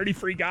you get 30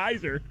 free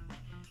guys, or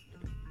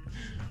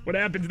what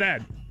happens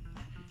then?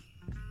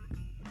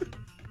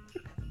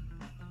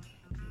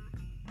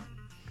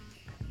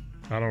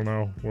 I don't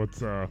know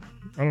what's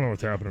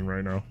happening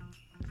right now.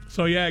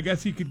 So yeah, I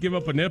guess you could give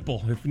up a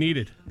nipple if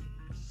needed.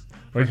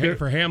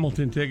 For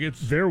Hamilton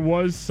tickets. There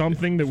was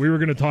something that we were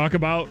going to talk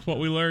about. That's what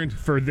we learned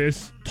for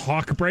this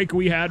talk break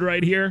we had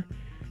right here.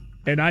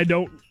 And I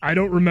don't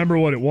remember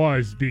what it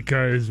was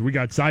because we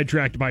got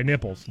sidetracked by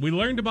nipples. We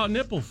learned about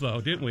nipples,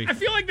 though, didn't we? I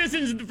feel like this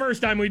isn't the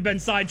first time we've been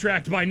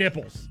sidetracked by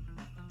nipples.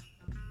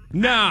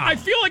 No. I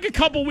feel like a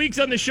couple weeks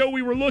on the show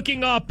we were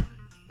looking up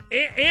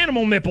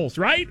animal nipples,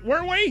 right?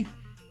 Weren't we?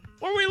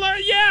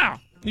 Yeah.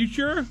 You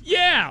sure?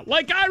 Yeah.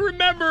 Like, I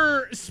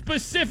remember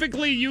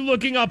specifically you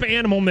looking up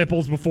animal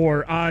nipples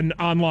before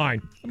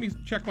online. Let me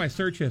check my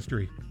search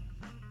history.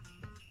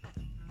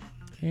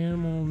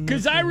 Animal nipples.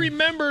 Because I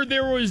remember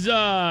there was,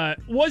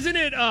 wasn't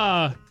it,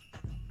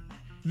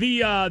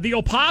 the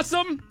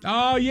opossum?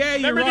 Oh, yeah,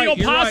 you're Remember right.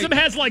 the opossum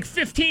has like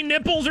 15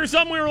 nipples or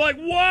something? We were like,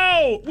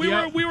 whoa!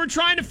 We were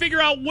trying to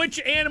figure out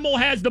which animal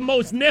has the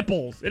most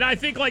nipples. And I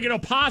think like an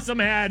opossum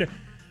had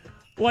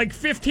like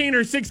 15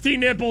 or 16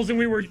 nipples, and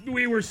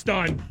we were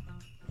stunned.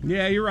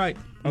 Yeah, you're right.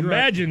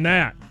 Imagine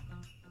that.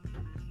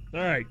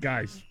 All right,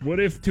 guys. What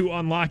if to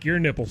unlock your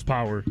nipples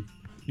power,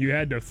 you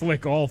had to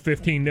flick all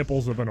 15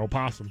 nipples of an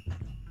opossum.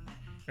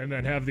 And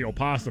then have the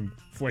opossum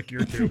flick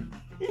your two.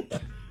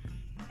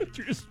 Did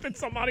you just spit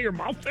something out of your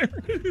mouth there?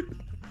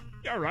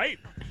 You all right?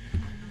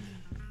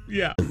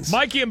 Yeah.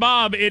 Mikey and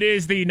Bob, it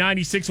is the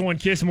 96.1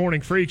 Kiss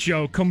Morning Freak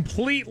Show.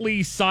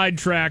 Completely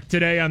sidetracked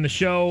today on the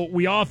show.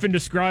 We often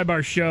describe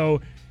our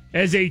show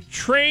as a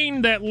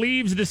train that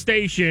leaves the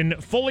station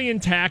fully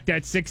intact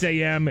at 6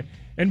 a.m.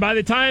 And by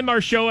the time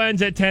our show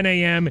ends at 10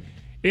 a.m.,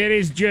 it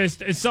is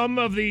just some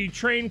of the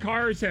train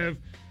cars have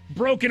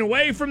broken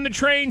away from the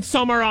train.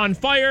 Some are on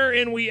fire,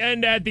 and we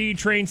end at the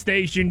train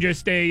station.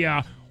 Just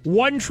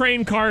one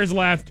train car is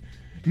left.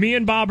 Me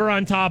and Bob are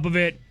on top of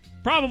it,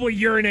 probably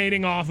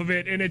urinating off of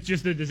it, and it's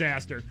just a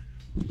disaster.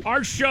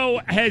 Our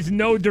show has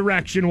no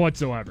direction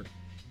whatsoever.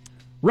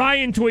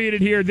 Ryan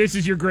tweeted here, "This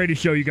is your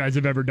greatest show you guys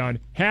have ever done.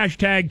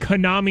 Hashtag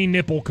Konami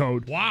nipple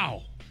code."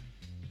 Wow.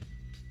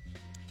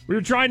 We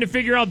were trying to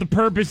figure out the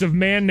purpose of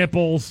man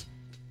nipples,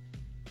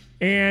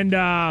 and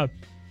I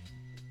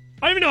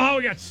don't even know how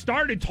we got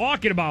started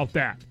talking about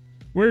that.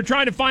 We were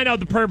trying to find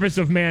out the purpose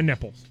of man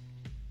nipples.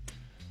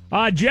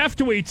 Jeff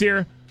tweets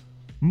here,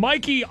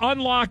 Mikey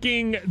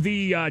unlocking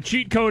the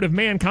cheat code of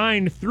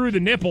mankind through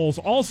the nipples.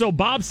 Also,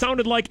 Bob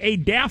sounded like a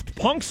Daft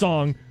Punk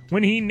song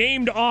when he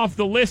named off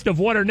the list of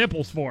what are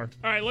nipples for.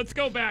 All right, let's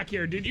go back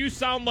here. Did you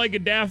sound like a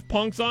Daft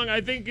Punk song? I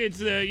think it's,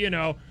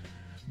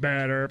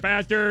 better,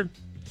 faster,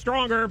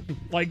 stronger,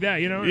 like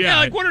that, Yeah,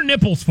 like what are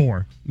nipples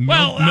for?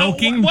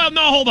 Milking? No,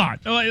 hold on.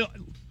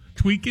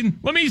 Tweaking?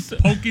 Let me...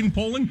 Poking,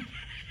 pulling?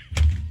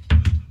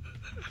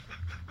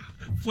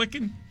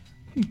 Flicking?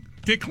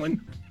 Tickling?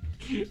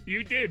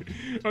 You did.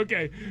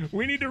 Okay,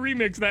 we need to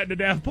remix that into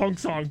Daft Punk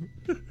song.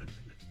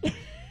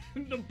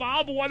 The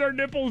Bob, what are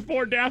nipples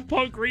for Daft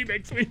Punk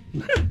remix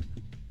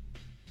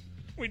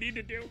we need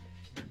to do.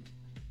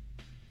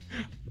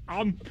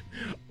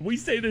 We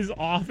say this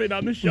often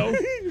on the show.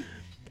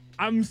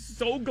 I'm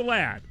so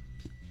glad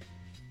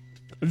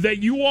that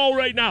you all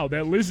right now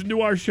that listen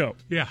to our show.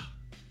 Yeah.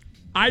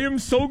 I am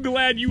so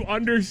glad you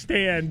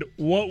understand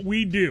what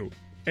we do.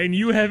 And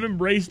you have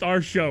embraced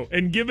our show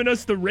and given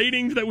us the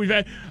ratings that we've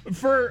had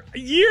for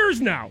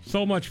years now.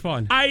 So much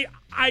fun.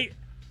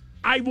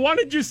 I want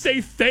to just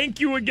say thank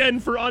you again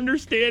for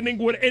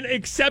understanding and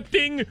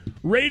accepting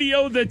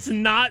radio that's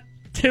not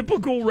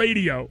typical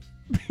radio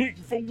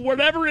for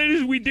whatever it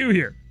is we do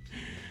here.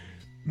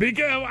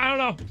 Because, I don't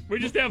know, we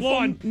just have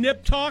fun.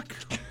 Nip talk.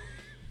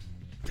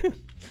 All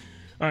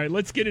right,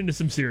 let's get into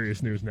some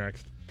serious news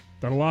next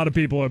that a lot of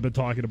people have been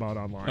talking about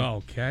online.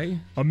 Okay.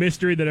 A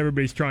mystery that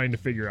everybody's trying to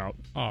figure out.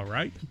 All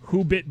right.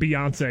 Who bit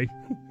Beyonce?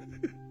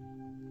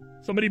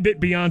 Somebody bit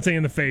Beyonce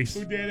in the face.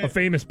 Who did it? A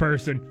famous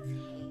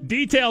person.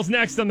 Details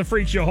next on the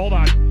Freak Show. Hold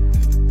on.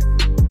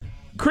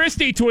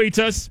 Christy tweets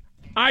us,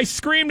 I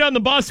screamed on the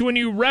bus when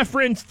you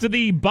referenced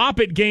the Bop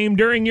It game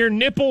during your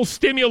nipple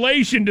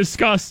stimulation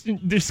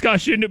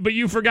discussion, but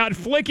you forgot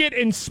Flick It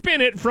and Spin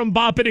It from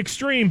Bop It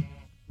Extreme.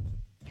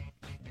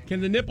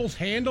 Can the nipples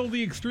handle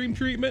the extreme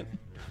treatment?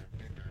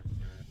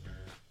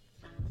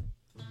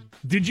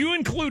 Did you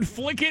include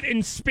Flick It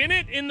and Spin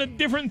It in the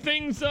different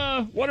things?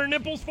 What are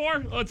nipples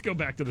for? Let's go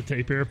back to the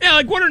tape here. Yeah,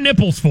 like what are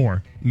nipples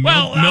for?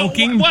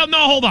 Milking? No,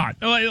 hold on.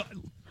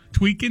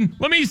 Tweaking?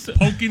 Let me...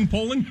 Poking,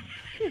 pulling?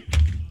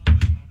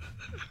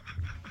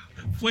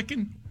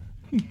 Flicking?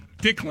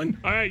 Tickling?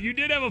 All right, you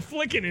did have a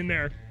flicking in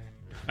there.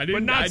 I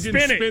didn't, but not spin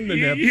it. Spin the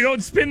nips. You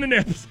don't spin the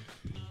nips.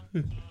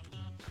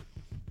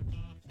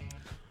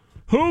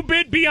 Who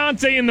bit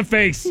Beyonce in the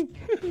face?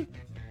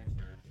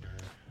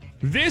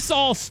 This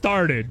all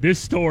started, this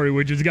story,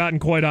 which has gotten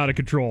quite out of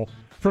control,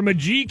 from a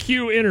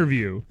GQ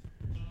interview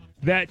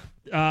that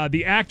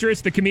the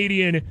actress, the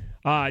comedian,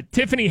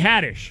 Tiffany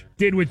Haddish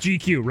did with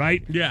GQ,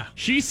 right? Yeah.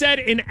 She said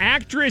an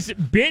actress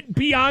bit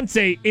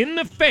Beyonce in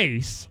the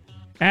face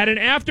at an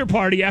after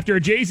party after a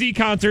Jay-Z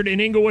concert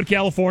in Inglewood,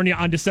 California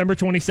on December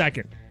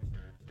 22nd.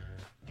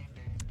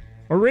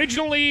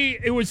 Originally,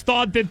 it was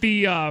thought that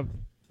the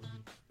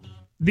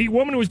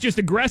woman was just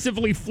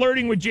aggressively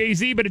flirting with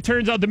Jay-Z, but it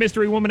turns out the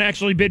mystery woman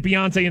actually bit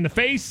Beyonce in the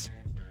face.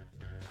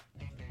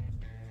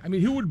 I mean,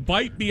 who would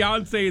bite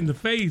Beyonce in the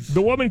face?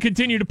 The woman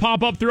continued to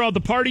pop up throughout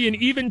the party and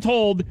even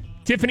told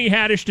Tiffany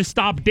Haddish to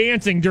stop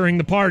dancing during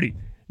the party.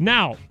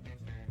 Now,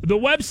 the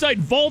website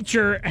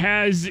Vulture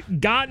has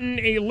gotten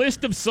a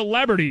list of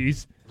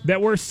celebrities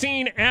that were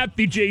seen at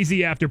the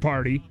Jay-Z after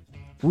party.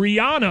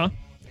 Rihanna,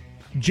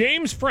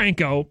 James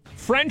Franco,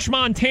 French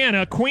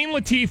Montana, Queen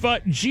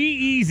Latifah,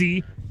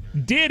 G-Eazy,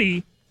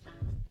 Diddy,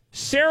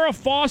 Sarah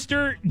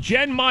Foster,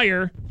 Jen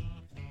Meyer,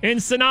 and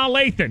Sanaa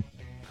Lathan.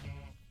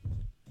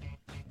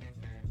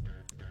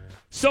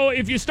 So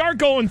if you start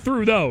going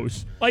through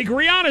those, like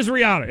Rihanna's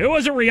Rihanna. It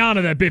wasn't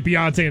Rihanna that bit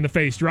Beyonce in the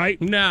face,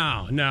 right?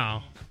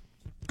 No.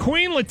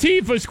 Queen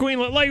Latifah's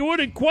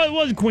what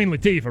wasn't Queen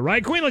Latifah,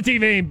 right? Queen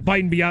Latifah ain't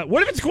biting Beyonce.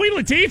 What if it's Queen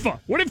Latifah?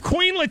 What if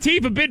Queen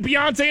Latifah bit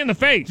Beyonce in the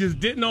face? Just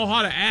didn't know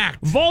how to act.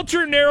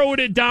 Vulture narrowed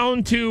it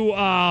down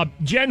to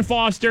Jen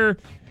Foster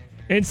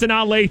and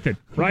Sanaa Lathan,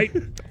 right?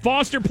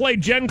 Foster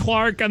played Jen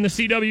Clark on the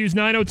CW's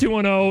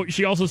 90210.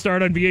 She also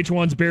starred on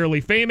VH1's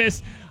Barely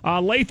Famous.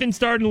 Lathan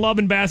starred in Love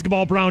and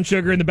Basketball, Brown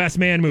Sugar, and the Best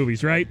Man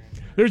movies, right?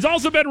 There's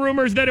also been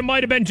rumors that it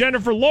might have been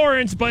Jennifer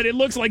Lawrence, but it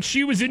looks like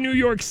she was in New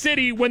York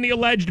City when the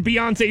alleged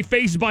Beyonce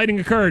face biting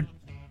occurred.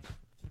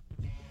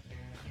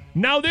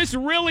 Now, this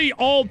really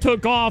all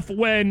took off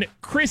when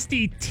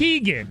Chrissy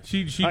Teigen...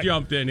 She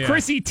jumped in, yeah.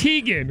 Chrissy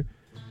Teigen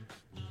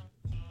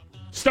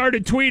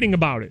started tweeting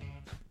about it.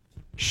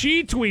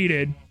 She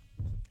tweeted,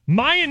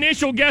 "My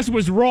initial guess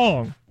was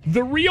wrong.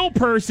 The real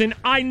person,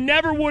 I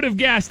never would have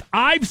guessed.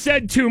 I've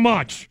said too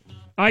much.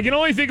 I can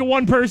only think of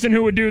one person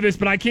who would do this,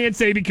 but I can't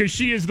say because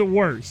she is the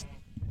worst."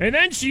 And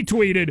then she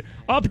tweeted,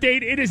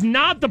 "Update, it is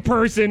not the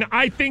person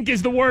I think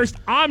is the worst.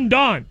 I'm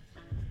done."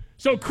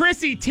 So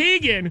Chrissy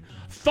Teigen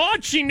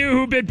thought she knew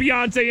who bit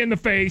Beyonce in the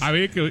face. I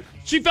mean,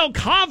 she felt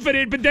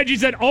confident, but then she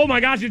said, "Oh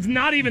my gosh, it's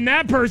not even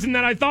that person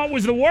that I thought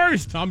was the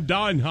worst. I'm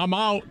done. I'm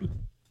out."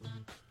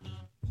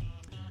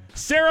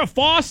 Sarah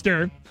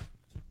Foster,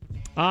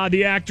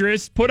 the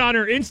actress, put on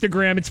her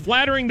Instagram, "It's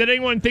flattering that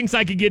anyone thinks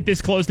I could get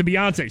this close to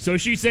Beyonce." So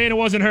she's saying it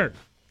wasn't her.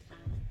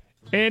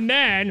 And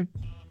then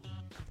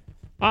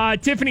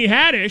Tiffany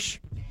Haddish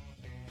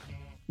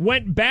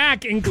went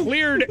back and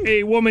cleared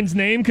a woman's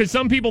name because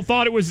some people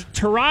thought it was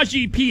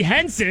Taraji P.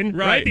 Henson,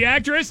 right? The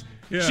actress.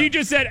 Yeah. She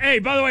just said, "Hey,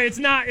 by the way, it's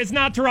not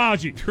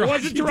Taraji. It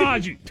wasn't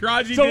Taraji."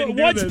 Taraji. So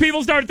once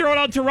people started throwing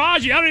out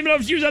Taraji, I don't even know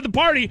if she was at the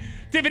party.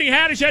 Tiffany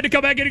Haddish had to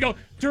come back in and go,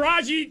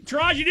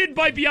 Taraji didn't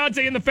bite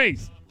Beyonce in the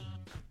face.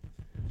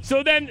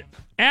 So then,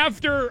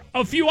 after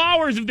a few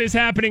hours of this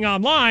happening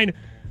online,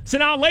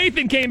 Sanaa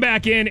Lathan came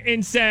back in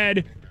and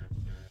said,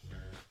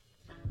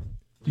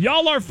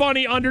 "Y'all are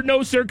funny. Under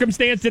no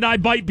circumstance did I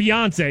bite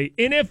Beyonce.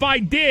 And if I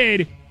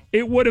did,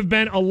 it would have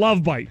been a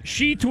love bite."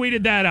 She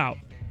tweeted that out.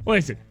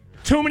 Listen,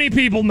 too many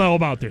people know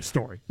about this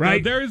story,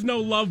 right? No, there is no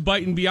love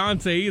biting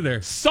Beyonce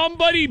either.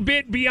 Somebody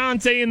bit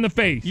Beyonce in the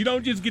face. You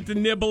don't just get to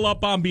nibble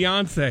up on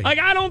Beyonce. Like,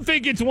 I don't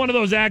think it's one of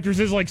those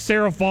actresses like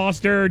Sarah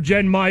Foster,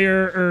 Jen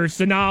Meyer, or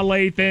Sanaa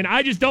Lathan.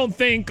 I just don't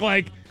think,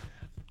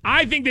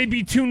 I think they'd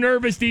be too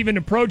nervous to even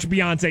approach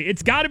Beyonce.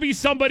 It's got to be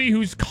somebody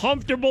who's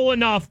comfortable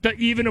enough to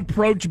even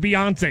approach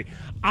Beyonce.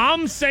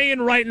 I'm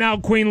saying right now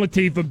Queen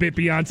Latifah bit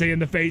Beyonce in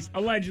the face,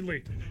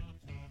 allegedly.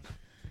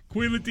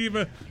 Queen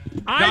Latifah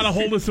got a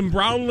hold of some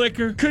brown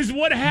liquor. Because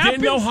what happens...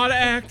 Didn't know how to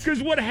act. Because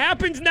what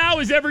happens now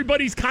is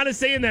everybody's kind of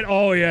saying that,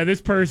 "Oh, yeah,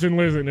 this person,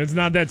 listen, it's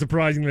not that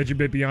surprising that you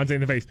bit Beyonce in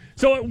the face."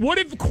 So what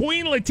if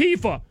Queen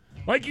Latifah,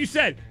 like you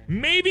said,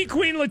 maybe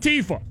Queen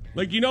Latifah...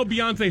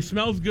 Beyonce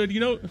smells good.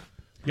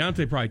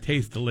 Beyonce probably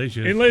tastes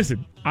delicious. And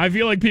listen, I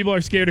feel like people are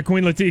scared of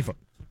Queen Latifah.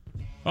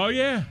 Oh,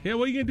 yeah. Yeah,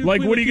 what are you going to do?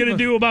 What are you going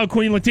to do about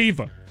Queen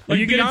Latifah? Are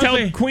you going to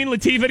tell Queen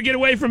Latifah to get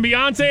away from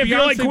Beyonce? If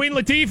you're like Queen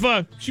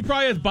Latifah... She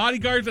probably has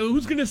bodyguards.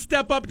 Who's going to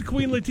step up to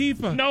Queen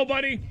Latifah?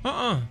 Nobody.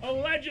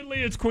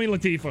 Allegedly, it's Queen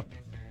Latifah.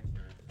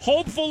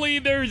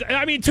 Hopefully,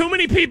 too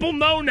many people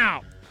know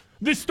now.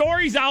 The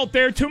story's out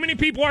there. Too many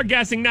people are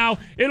guessing now.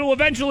 It'll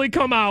eventually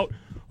come out.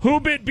 Who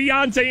bit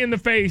Beyonce in the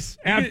face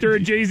after a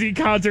Jay-Z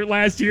concert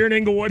last year in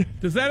Inglewood?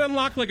 Does that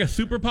unlock, a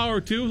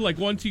superpower, too?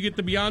 Once you get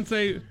the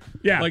Beyonce,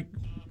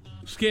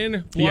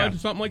 skin, blood,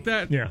 something like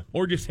that? Yeah.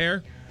 Or just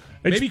hair?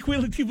 Maybe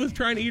Queen Latifah was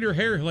trying to eat her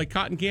hair like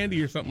cotton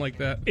candy or something like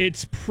that.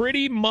 It's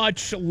pretty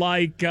much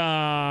like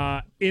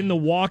in The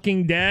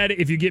Walking Dead.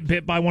 If you get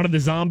bit by one of the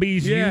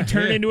zombies, you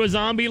turn into a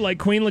zombie. Like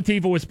Queen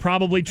Latifah was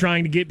probably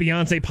trying to get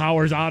Beyonce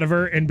powers out of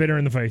her and bit her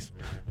in the face.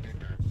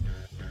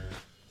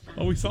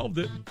 Oh, we solved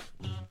it.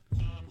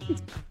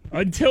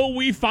 Until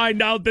we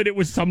find out that it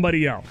was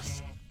somebody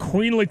else.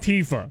 Queen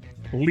Latifah,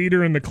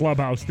 leader in the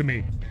clubhouse to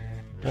me.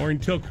 Or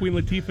until Queen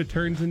Latifah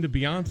turns into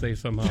Beyonce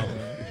somehow.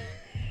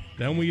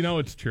 Then we know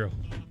it's true.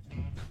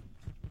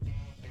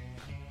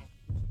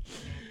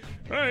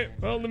 All right,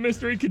 well, the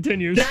mystery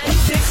continues.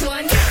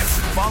 96.1 Kiss.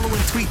 Follow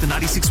and tweet the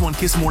 96.1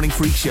 Kiss Morning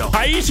Freak Show.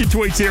 Aisha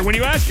tweets here, "When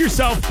you ask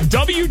yourself,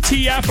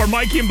 WTF are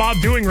Mikey and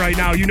Bob doing right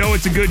now, you know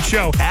it's a good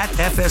show." At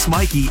FS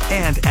Mikey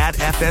and at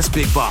FS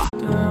Big Bob.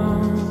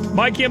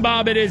 Mikey and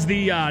Bob, it is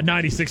the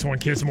 96.1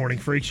 Kiss Morning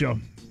Freak Show.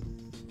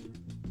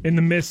 In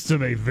the midst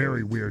of a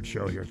very weird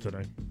show here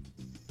today.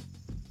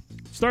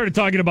 Started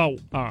talking about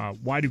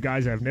why do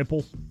guys have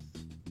nipples.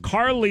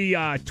 Carly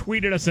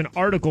tweeted us an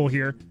article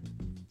here.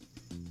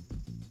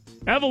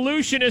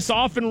 Evolutionists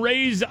often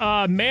raise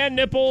man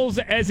nipples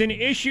as an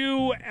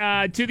issue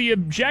to the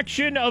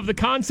objection of the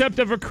concept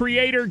of a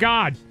creator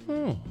god.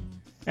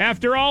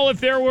 After all, if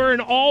there were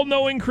an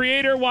all-knowing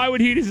creator, why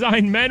would he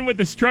design men with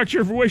a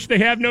structure for which they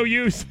have no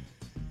use?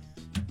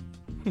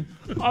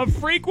 A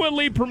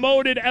frequently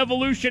promoted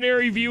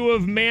evolutionary view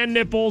of man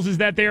nipples is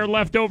that they are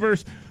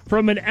leftovers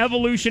from an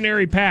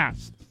evolutionary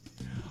past.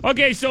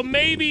 Okay, so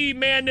maybe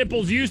man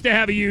nipples used to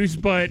have a use,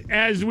 but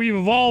as we've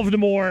evolved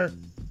more,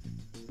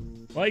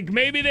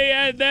 maybe they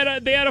had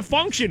a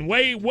function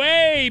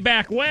way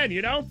back when,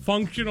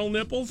 Functional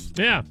nipples?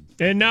 Yeah,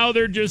 and now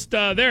they're just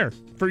there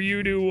for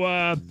you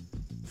to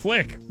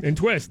flick and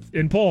twist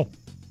and pull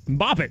and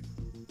bop it.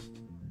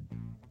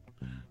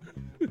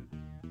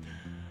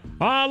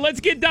 Let's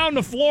get down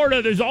to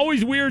Florida. There's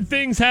always weird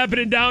things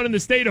happening down in the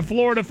state of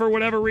Florida for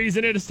whatever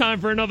reason. It is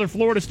time for another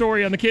Florida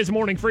story on the Kiss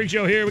Morning Freak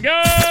Show. Here we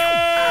go!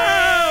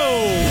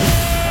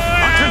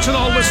 Attention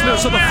all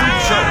listeners of the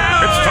Freak Show.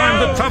 It's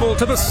time to travel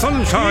to the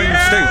Sunshine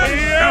State.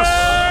 Yes,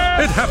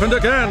 it happened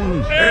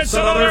again. It's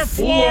another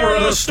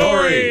Florida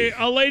story.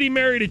 A lady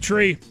married a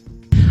tree.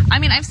 I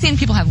mean, I've seen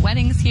people have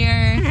weddings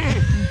here,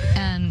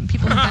 and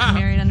people have gotten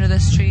married under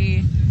this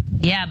tree.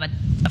 Yeah, but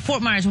a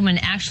Fort Myers woman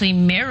actually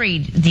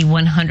married the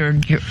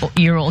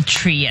 100-year-old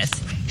tree, yes.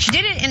 She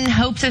did it in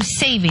hopes of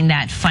saving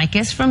that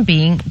ficus from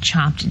being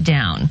chopped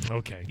down.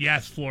 Okay.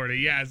 Yes, Florida,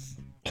 yes.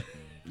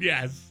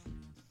 Yes.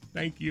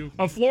 Thank you.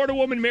 A Florida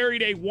woman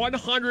married a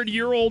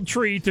 100-year-old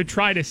tree to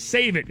try to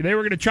save it. They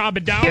were going to chop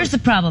it down. Here's the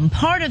problem.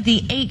 Part of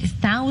the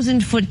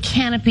 8,000-foot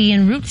canopy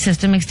and root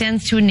system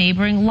extends to a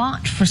neighboring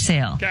lot for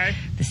sale. Okay.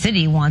 The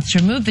city wants to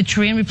remove the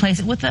tree and replace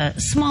it with a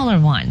smaller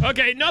one.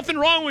 Okay, nothing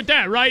wrong with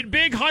that, right?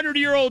 Big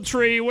 100-year-old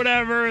tree,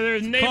 whatever.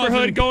 There's a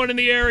neighborhood going in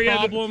the area.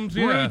 Problems,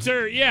 the roots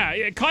are,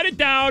 cut it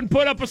down,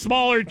 put up a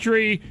smaller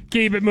tree,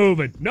 keep it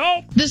moving.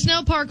 Nope. The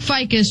Snow Park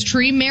ficus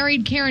tree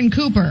married Karen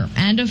Cooper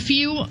and a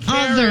few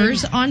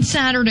others on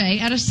Saturday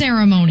at a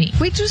ceremony.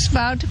 We just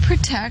vowed to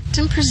protect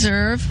and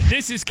preserve.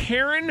 This is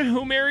Karen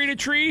who married a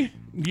tree?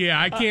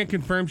 Yeah, I can't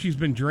confirm she's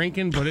been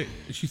drinking, but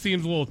she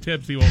seems a little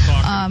tipsy while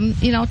talking.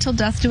 Till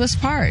death do us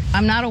part.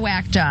 I'm not a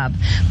whack job,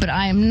 but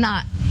I'm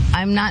not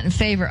in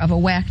favor of a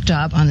whack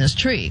job on this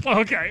tree.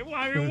 Okay, well,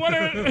 I mean, what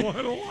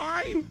a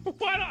line.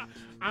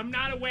 I'm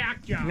not a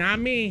whack job. Not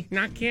me,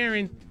 not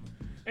Karen.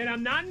 And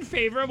I'm not in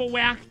favor of a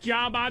whack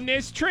job on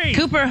this tree.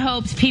 Cooper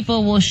hopes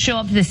people will show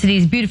up to the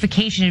city's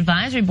beautification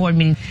advisory board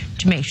meeting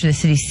to make sure the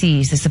city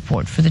sees the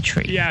support for the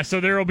tree. Yeah, so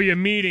there will be a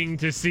meeting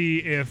to see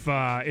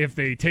if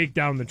they take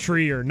down the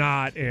tree or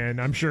not, and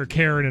I'm sure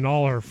Karen and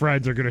all her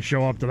friends are going to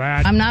show up to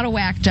that. I'm not a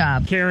whack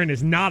job. Karen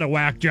is not a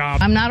whack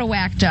job. I'm not a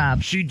whack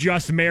job. She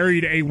just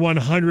married a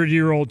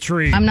 100-year-old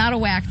tree. I'm not a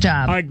whack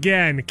job.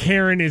 Again,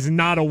 Karen is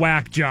not a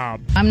whack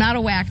job. I'm not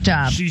a whack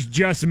job. She's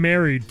just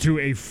married to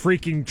a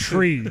freaking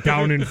tree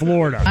down in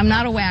Florida. I'm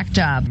not a whack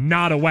job.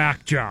 Not a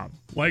whack job.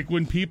 Like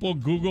when people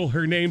Google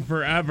her name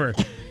forever,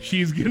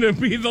 she's going to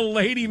be the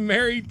lady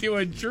married to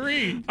a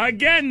tree.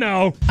 Again,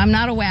 though. I'm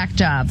not a whack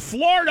job.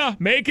 Florida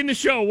making the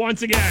show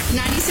once again.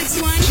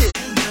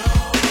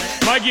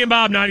 96.1. Mikey and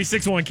Bob,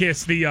 96.1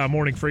 Kiss, the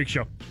Morning Freak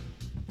Show.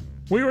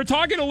 We were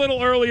talking a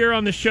little earlier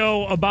on the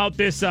show about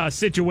this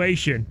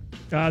situation.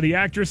 The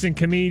actress and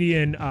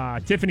comedian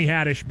Tiffany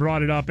Haddish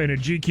brought it up in a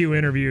GQ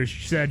interview.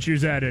 She said she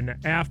was at an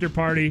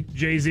after-party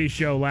Jay-Z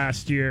show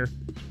last year.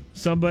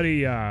 Some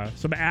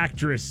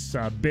actress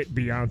bit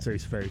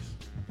Beyonce's face.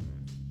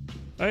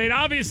 I mean,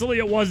 obviously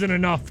it wasn't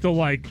enough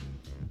to,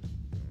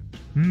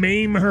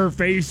 maim her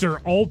face or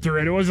alter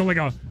it. It wasn't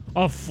like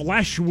a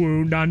flesh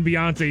wound on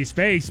Beyonce's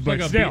face, but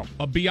like still.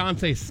 A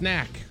Beyonce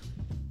snack.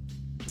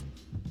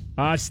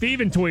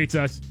 Steven tweets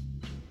us,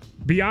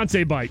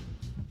 Beyonce bite.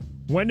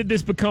 When did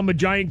this become a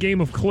giant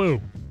game of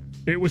Clue?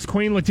 It was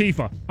Queen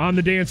Latifah on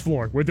the dance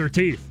floor with her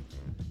teeth.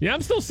 Yeah,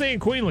 I'm still saying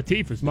Queen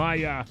Latifah's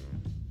my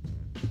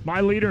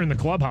leader in the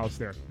clubhouse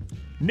there.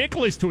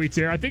 Nicholas tweets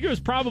here, I think it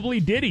was probably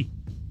Diddy.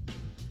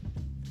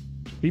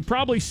 He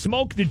probably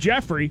smoked a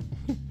Jeffrey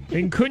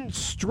and couldn't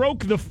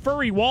stroke the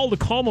furry wall to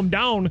calm him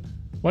down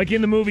like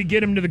in the movie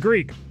Get Him to the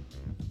Greek.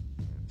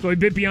 So he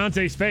bit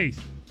Beyonce's face.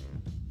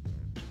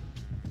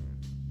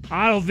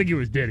 I don't think it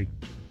was Diddy.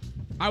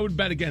 I would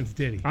bet against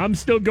Diddy. I'm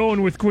still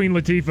going with Queen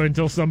Latifah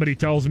until somebody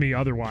tells me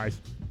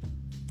otherwise.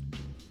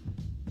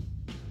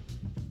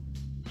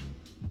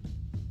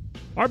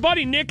 Our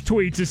buddy Nick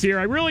tweets us here.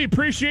 I really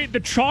appreciate the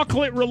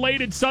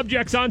chocolate-related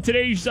subjects on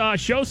today's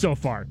show so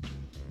far.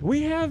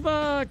 We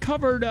have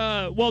covered,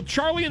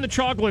 Charlie and the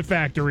Chocolate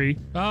Factory.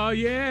 Oh,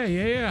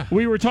 yeah.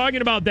 We were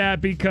talking about that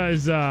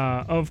because,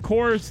 of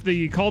course,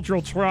 the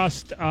Cultural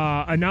Trust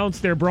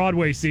announced their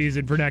Broadway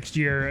season for next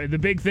year. The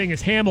big thing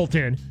is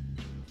Hamilton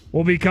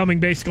will be coming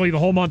basically the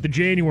whole month of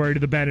January to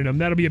the Benningham.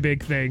 That'll be a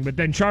big thing. But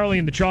then Charlie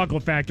and the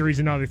Chocolate Factory is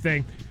another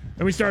thing.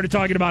 And we started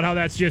talking about how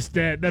that's just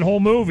that whole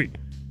movie.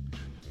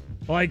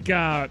 Like,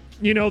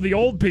 the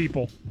old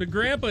people. The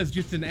grandpa is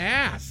just an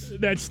ass.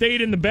 That stayed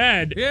in the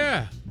bed.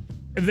 Yeah.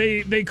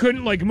 They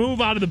couldn't,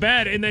 move out of the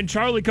bed, and then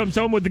Charlie comes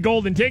home with the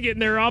golden ticket,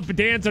 and they're up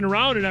dancing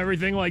around and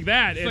everything like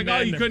that.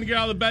 It's you couldn't get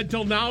out of the bed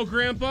till now,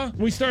 Grandpa?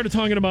 We started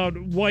talking about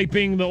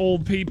wiping the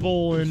old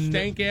people and...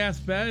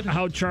 Stank-ass bed?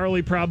 How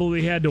Charlie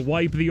probably had to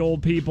wipe the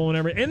old people and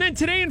everything. And then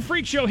today in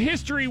Freak Show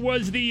history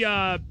was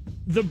the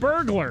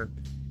burglar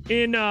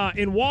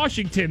in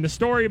Washington. The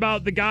story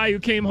about the guy who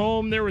came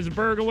home, there was a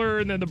burglar,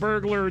 and then the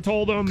burglar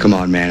told him... Come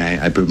on, man,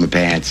 I pooped my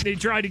pants. He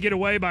tried to get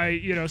away by,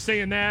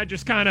 saying that,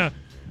 just kind of...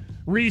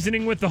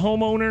 reasoning with the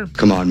homeowner.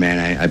 Come on,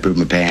 man, I pooped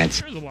my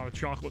pants. There's a lot of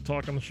chocolate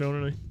talk on the show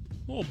today.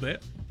 A little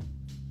bit.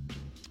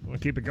 Want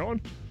to keep it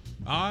going?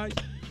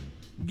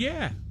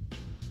 Yeah.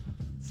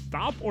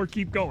 Stop or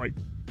keep going?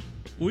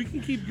 We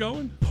can keep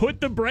going.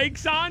 Put the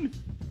brakes on?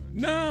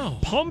 No.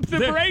 Pump the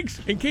brakes?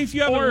 In case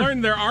you haven't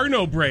learned, there are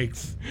no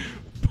brakes.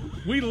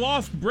 We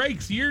lost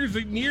brakes years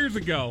and years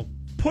ago.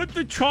 put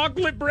the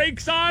chocolate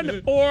brakes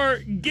on or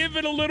give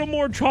it a little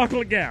more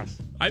chocolate gas?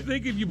 I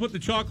think if you put the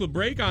chocolate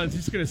brake on, it's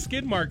just going to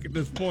skid mark at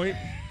this point.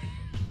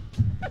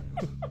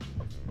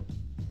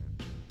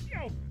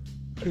 Yo.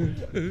 You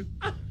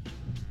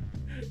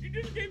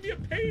just gave me a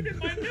pain in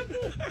my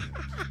nipple.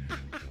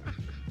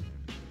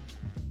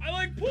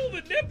 I pull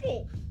the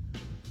nipple.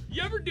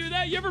 You ever do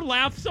that? You ever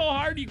laugh so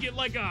hard you get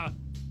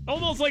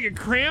almost like a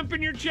cramp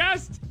in your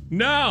chest?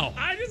 No.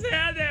 I just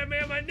had that,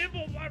 man. My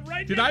nipple, my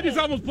right Did nipple. I just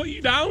almost put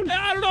you down?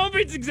 I don't know if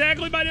it's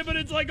exactly my nipple, but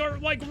it's like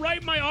right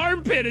in my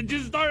armpit. It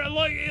just started,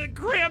 it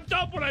cramped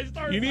up when I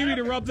started. You need me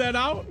to rub that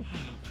out? Oh,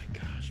 my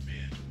gosh,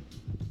 man.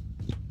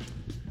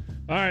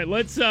 All right,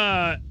 let's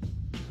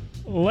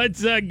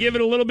give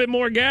it a little bit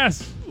more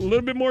gas. A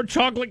little bit more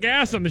chocolate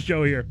gas on the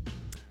show here.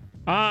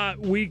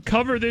 We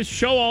cover this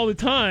show all the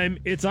time.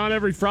 It's on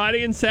every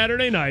Friday and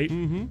Saturday night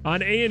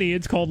on A&E.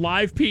 It's called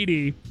Live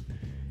PD.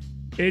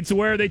 It's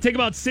where they take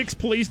about 6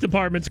 police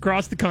departments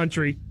across the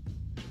country.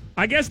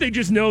 I guess they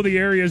just know the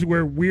areas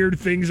where weird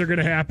things are going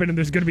to happen, and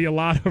there's going to be a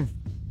lot of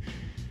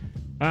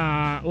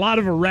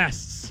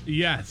arrests.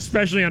 Yes,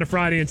 especially on a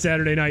Friday and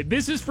Saturday night.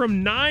 This is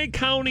from Nye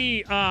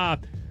County,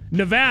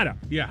 Nevada.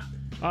 Yeah.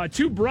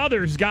 2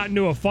 brothers got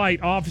into a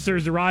fight.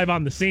 Officers arrive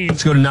on the scene.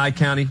 Let's go to Nye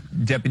County.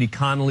 Deputy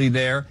Connolly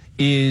there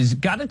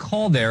got a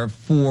call there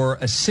for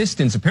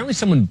assistance. Apparently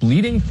someone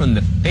bleeding from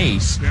the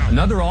face. Yeah.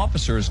 Another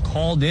officer is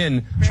called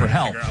in for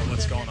help. Figure out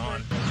what's going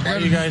on. Why are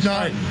you guys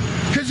fighting?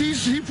 Because he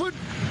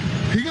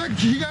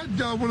got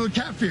one of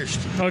the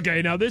catfished.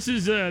 Okay, now this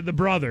is the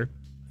brother.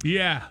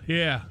 Yeah.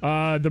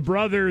 The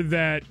brother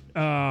that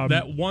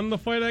won the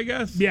fight, I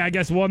guess? Yeah, I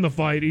guess won the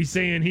fight. He's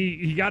saying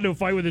he got into a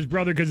fight with his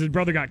brother because his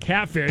brother got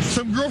catfished.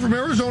 Some girl from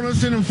Arizona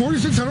sent him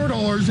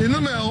 $4,600 in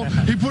the mail.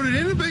 He put it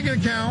in a banking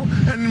account,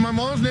 and my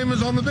mom's name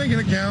is on the banking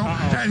account.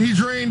 And he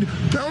drained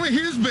not only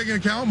his banking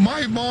account,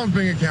 my mom's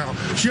banking account.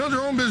 She owns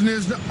her own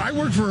business. I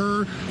work for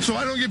her, so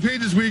I don't get paid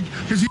this week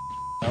because he.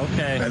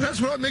 Okay. And that's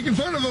what I'm making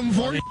fun of him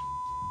for. I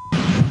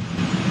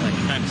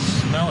can kind of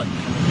smell it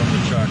coming from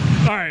the truck.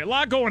 All right, a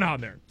lot going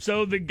on there.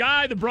 So the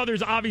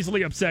brother's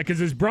obviously upset because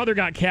his brother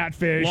got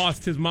catfished.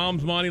 Lost his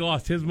mom's money,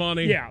 lost his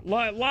money. Yeah,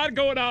 a lot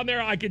going on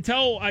there. I could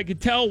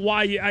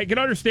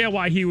understand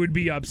why he would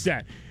be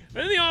upset.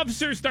 And then the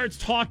officer starts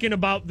talking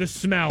about the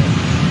smell.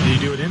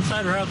 Did you do it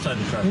inside or outside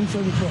the truck?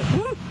 Inside the truck.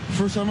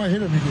 First time I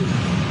hit him, he did.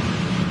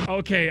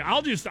 Okay,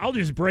 I'll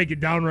just break it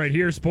down right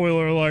here.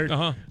 Spoiler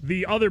alert.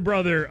 The other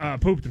brother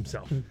pooped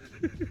himself.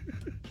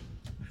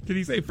 Did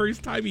he say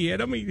first time he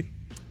hit him?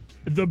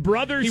 The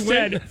brother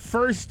said,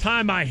 first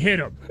time I hit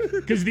him.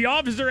 Because the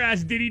officer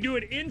asked, did he do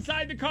it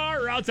inside the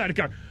car or outside the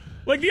car?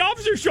 Like, the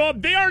officers show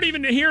up, they aren't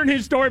even hearing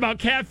his story about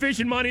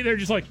catfish and money. They're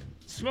just like,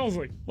 smells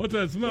like. What's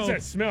that smell? What's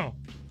that smell?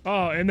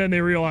 Oh, and then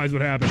they realize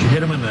what happened. Did you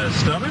hit him in the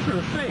stomach or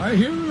the face? I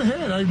hit him in the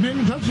head. I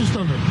didn't touch his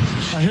stomach.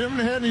 I hit him in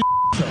the head and he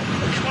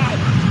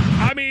Wow.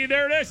 I mean,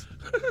 there it is.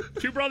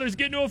 2 brothers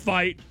get into a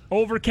fight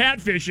over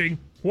catfishing.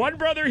 One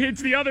brother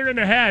hits the other in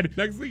the head.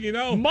 Next thing you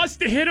know.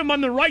 Must have hit him on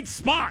the right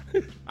spot.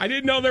 I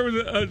didn't know there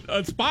was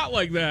a spot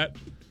like that.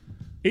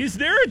 Is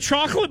there a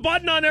chocolate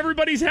button on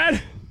everybody's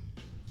head?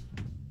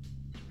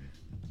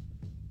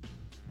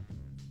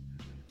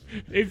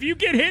 If you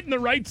get hit in the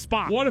right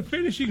spot. What a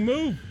finishing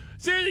move.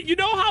 Seriously, you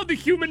know how the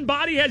human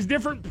body has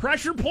different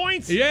pressure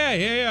points?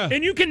 Yeah.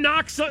 And you can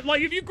knock,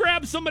 if you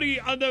grab somebody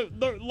on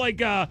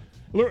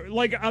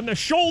like on the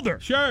shoulder.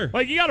 Sure.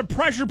 Like you got a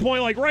pressure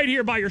point like right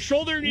here by your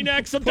shoulder and your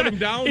neck. Sometimes put him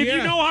down, if you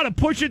know how to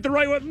push it the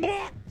right way,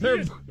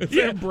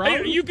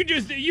 you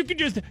could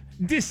just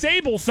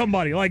disable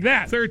somebody like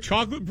that. Is there a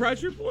chocolate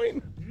pressure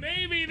point?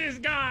 Maybe this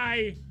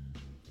guy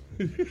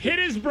hit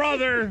his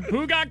brother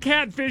who got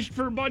catfished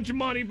for a bunch of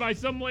money by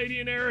some lady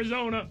in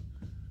Arizona.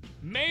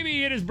 Maybe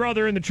he hit his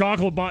brother in the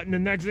chocolate button,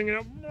 and next thing you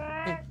know,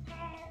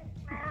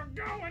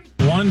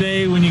 one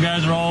day when you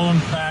guys are old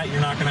and fat,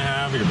 you're not going to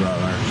have your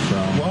brother.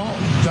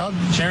 So,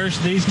 cherish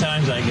these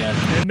times, I guess.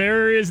 And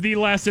there is the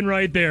lesson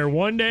right there.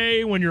 One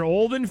day when you're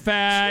old and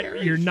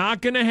fat, you're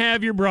not going to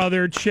have your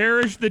brother.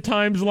 Cherish the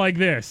times like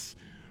this.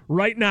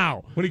 Right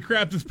now. When he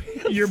crapped his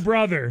pants. Your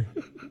brother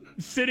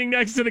sitting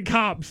next to the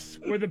cops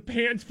with a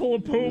pants full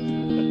of poop.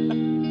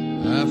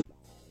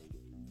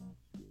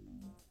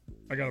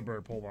 I got a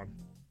burp. Hold on.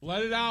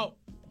 Let it out.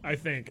 I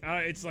think.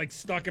 It's like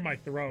stuck in my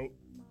throat.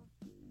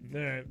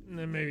 Then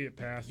maybe it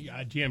passed. You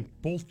gotta jam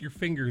both your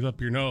fingers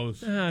up your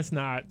nose. It's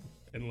not.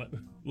 And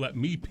let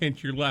me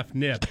pinch your left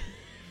nip.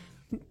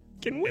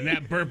 And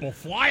that burp will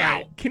fly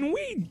out. Can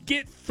we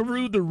get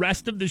through the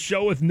rest of the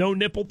show with no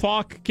nipple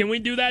talk? Can we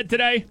do that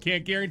today?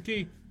 Can't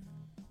guarantee.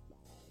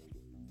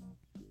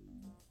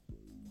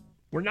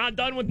 We're not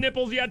done with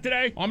nipples yet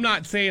today? I'm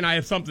not saying I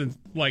have something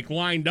like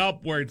lined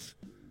up where it's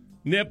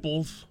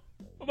nipples.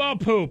 What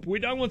about poop? We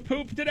done with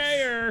poop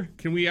today, or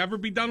can we ever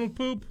be done with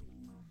poop?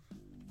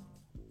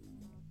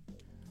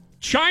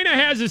 China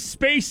has a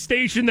space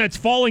station that's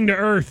falling to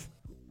Earth.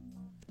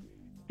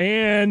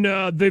 And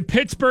the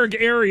Pittsburgh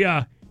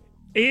area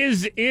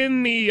is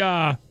in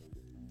the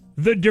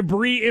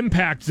debris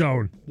impact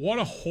zone. What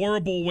a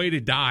horrible way to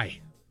die.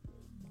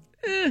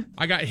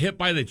 I got hit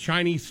by the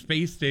Chinese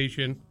space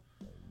station.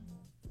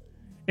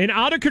 An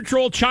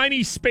out-of-control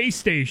Chinese space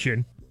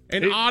station.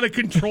 An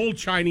out-of-control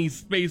Chinese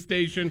space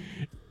station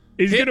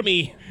is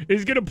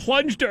gonna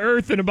plunge to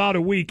Earth in about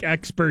a week,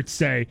 experts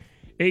say.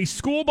 A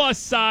school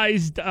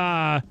bus-sized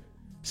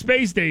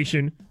space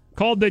station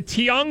called the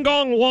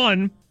Tiangong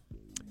 1.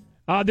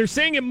 They're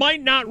saying it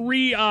might not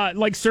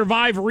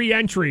survive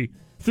re-entry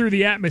through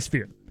the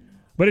atmosphere.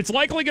 But it's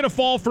likely going to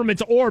fall from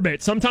its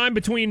orbit sometime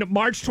between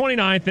March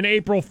 29th and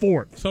April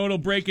 4th. So it'll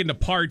break into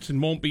parts and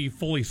won't be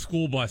fully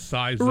school bus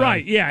sized.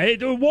 Right, yeah.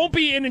 It won't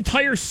be an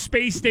entire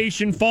space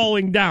station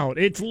falling down.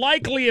 It's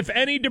likely if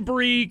any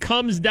debris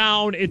comes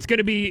down, it's going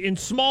to be in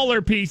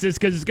smaller pieces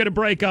because it's going to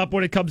break up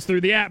when it comes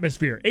through the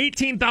atmosphere.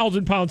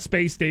 18,000-pound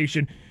space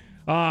station.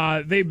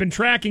 They've been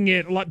tracking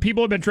it.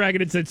 People have been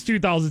tracking it since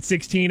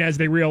 2016 as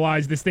they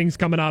realize this thing's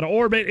coming out of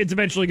orbit. It's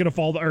eventually going to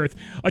fall to Earth.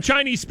 A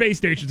Chinese space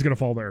station is going to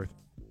fall to Earth.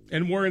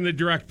 And we're in the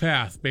direct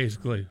path,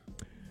 basically.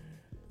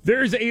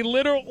 There's a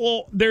little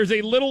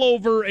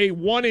over a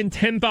 1 in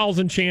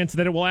 10,000 chance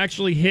that it will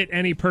actually hit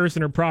any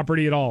person or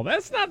property at all.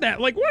 That's not that,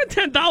 1 in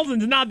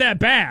 10,000 is not that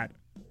bad.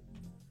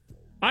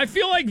 I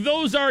feel like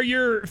those are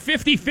your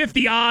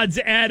 50-50 odds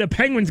at a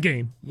Penguins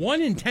game.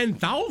 1 in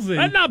 10,000?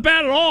 That's not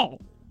bad at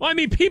all. Well, I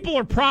mean, people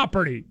are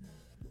property.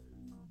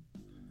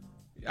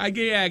 I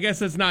guess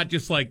that's not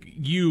just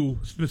you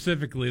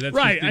specifically. That's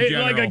right. Just in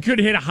general. I could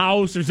hit a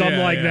house or something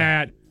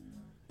that.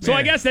 So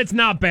I guess that's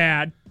not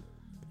bad.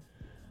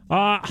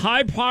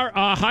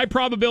 High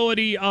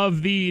probability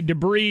of the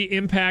debris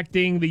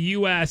impacting the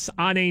U.S.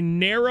 on a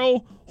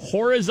narrow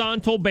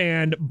horizontal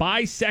band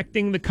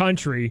bisecting the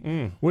country,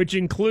 which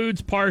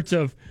includes parts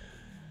of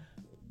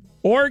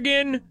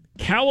Oregon,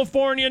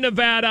 California,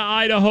 Nevada,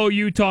 Idaho,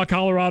 Utah,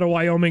 Colorado,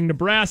 Wyoming,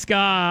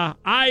 Nebraska,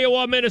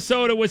 Iowa,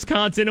 Minnesota,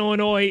 Wisconsin,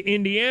 Illinois,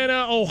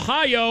 Indiana,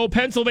 Ohio,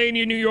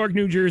 Pennsylvania, New York,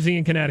 New Jersey,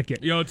 and Connecticut.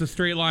 It's a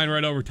straight line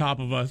right over top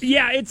of us.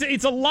 Yeah,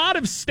 it's a lot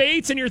of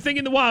states, and you're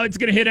thinking, wow, it's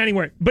going to hit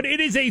anywhere. But it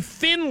is a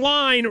thin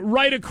line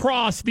right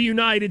across the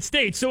United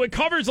States. So it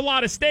covers a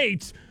lot of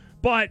states,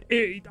 but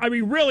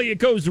really it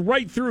goes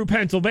right through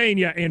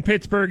Pennsylvania, and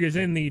Pittsburgh is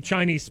in the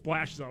Chinese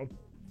splash zone.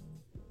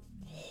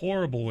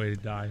 Horrible way to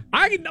die.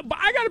 I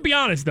got to be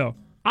honest, though.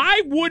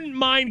 I wouldn't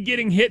mind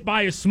getting hit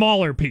by a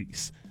smaller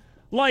piece.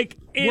 Where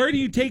do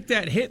you take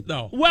that hit,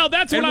 though? Well,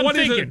 that's what I'm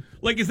thinking.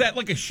 Is that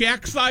like a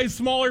shack-sized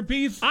smaller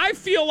piece? I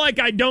feel like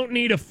I don't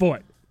need a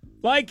foot.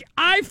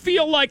 I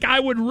feel like I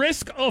would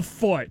risk a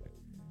foot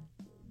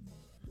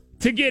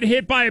to get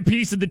hit by a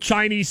piece of the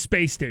Chinese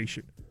space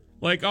station.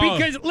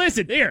 Because,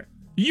 listen, here.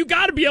 You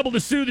got to be able to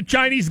sue the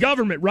Chinese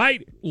government,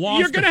 right?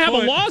 You're going to have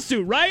a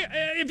lawsuit, right?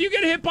 If you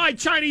get hit by a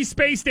Chinese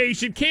space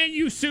station, can't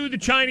you sue the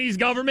Chinese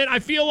government? I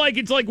feel like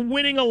it's like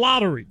winning a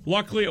lottery.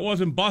 Luckily, it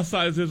wasn't bus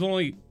size. There's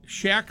only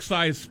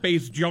shack-sized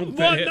space junk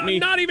that hit me.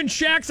 Not even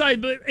shack-sized,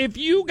 but if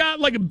you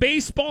got a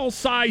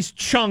baseball-sized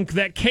chunk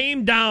that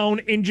came down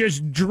and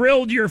just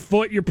drilled your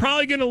foot, you're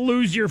probably going to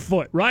lose your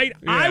foot, right?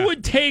 Yeah. I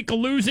would take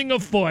losing a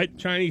foot.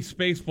 Chinese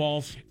space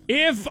balls.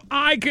 If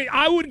I could,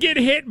 I would get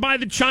hit by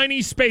the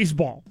Chinese space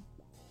ball.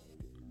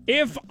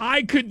 If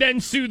I could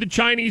then sue the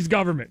Chinese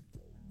government.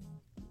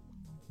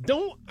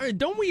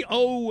 Don't we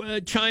owe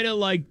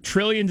China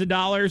trillions of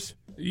dollars?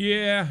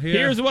 Yeah.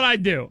 Here's what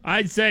I'd do.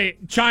 I'd say,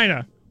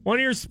 China, one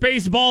of your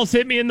space balls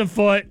hit me in the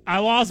foot. I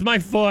lost my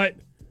foot.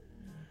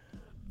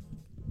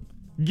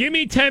 Give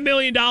me $10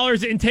 million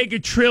and take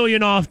 $1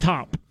 trillion off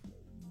top.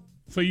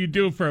 So you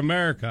do it for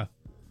America.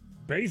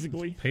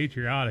 Basically.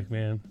 Patriotic,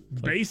 man.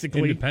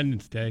 Basically.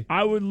 Independence Day.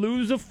 I would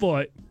lose a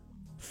foot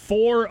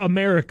for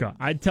America.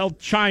 I'd tell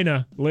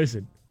China,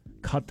 listen,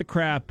 cut the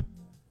crap.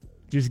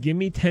 Just give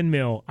me 10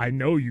 mil. I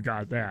know you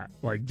got that.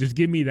 Just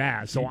give me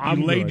that. So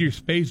I'm laid your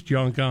space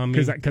junk on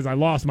me. Because I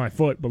lost my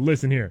foot. But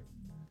listen here.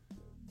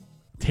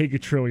 Take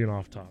 $1 trillion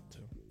off top, too.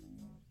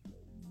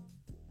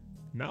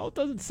 Now it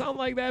doesn't sound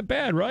like that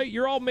bad, right?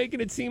 You're all making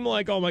it seem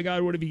like, oh my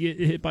God, what if you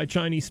get hit by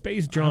Chinese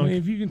space junk?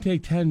 If you can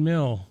take 10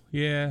 mil,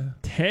 yeah.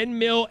 10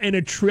 mil and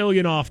 $1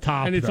 trillion off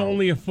top, and it's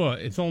only a foot.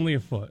 It's only a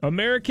foot.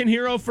 American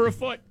hero for a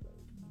foot.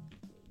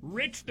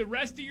 Rich the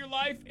rest of your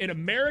life, an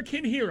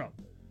American hero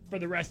for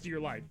the rest of your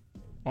life.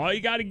 All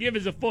you got to give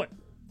is a foot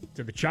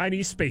to the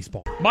Chinese space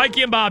ball.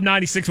 Mikey and Bob,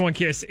 96.1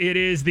 KISS. It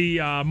is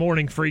the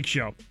Morning Freak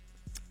Show.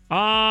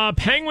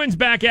 Penguins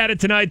back at it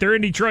tonight. They're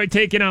in Detroit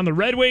taking on the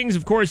Red Wings.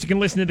 Of course, you can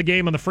listen to the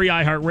game on the free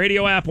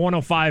iHeartRadio app,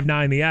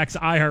 105.9 The X,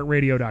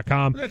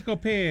 iHeartRadio.com. Let's go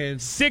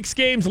Pens. 6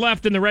 games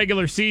left in the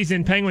regular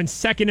season. Penguins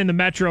second in the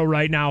Metro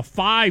right now,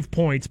 5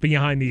 points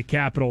behind the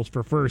Capitals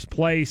for first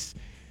place.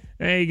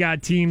 You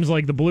got teams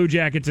like the Blue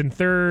Jackets in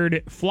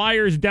third,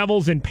 Flyers,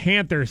 Devils, and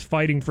Panthers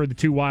fighting for the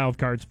 2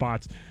 wildcard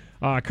spots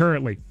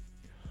currently.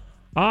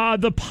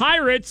 The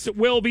Pirates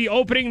will be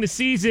opening the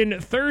season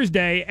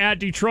Thursday at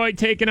Detroit,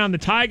 taking on the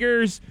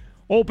Tigers.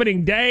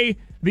 Opening day,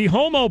 the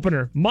home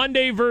opener,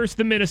 Monday versus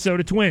the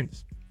Minnesota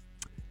Twins.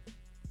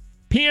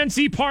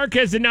 PNC Park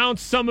has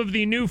announced some of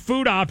the new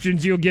food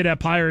options you'll get at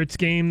Pirates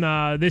game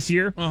this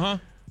year. Uh-huh.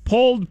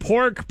 Pulled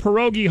pork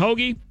pierogi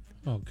hoagie,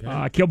 Okay.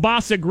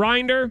 Kielbasa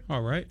Grinder.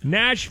 All right.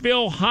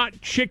 Nashville Hot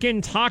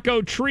Chicken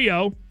Taco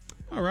Trio.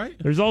 All right.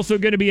 There's also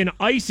going to be an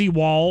icy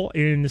wall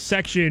in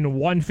section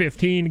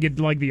 115 to get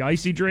like the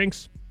icy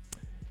drinks.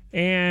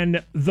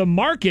 And the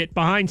market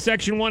behind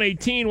section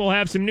 118 will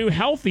have some new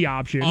healthy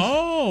options.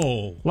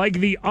 Oh. Like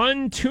the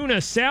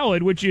untuna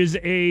salad, which is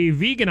a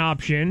vegan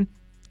option,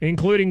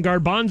 including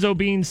garbanzo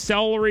beans,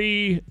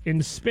 celery,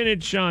 and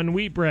spinach on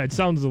wheat bread.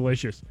 Sounds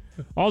delicious.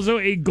 Also,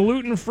 a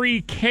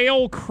gluten-free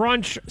kale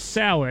crunch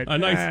salad. A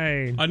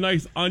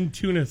nice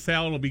untuna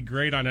salad will be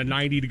great on a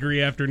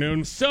 90-degree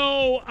afternoon.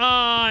 So,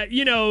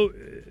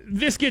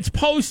 this gets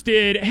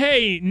posted,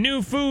 hey,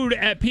 new food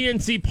at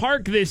PNC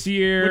Park this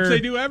year. Which they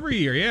do every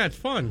year. Yeah, it's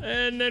fun.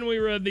 And then we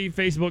read the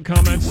Facebook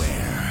comments.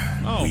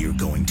 We are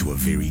going to a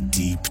very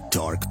deep,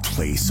 dark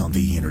place on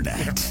the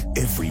internet.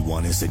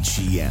 Everyone is a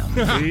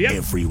GM. Yep.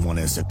 Everyone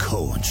is a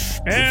coach.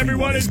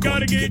 Everyone is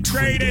going to get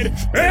traded.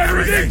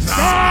 Everything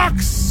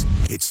sucks.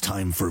 It's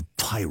time for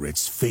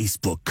Pirates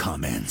Facebook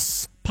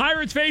comments.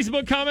 Pirates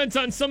Facebook comments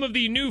on some of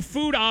the new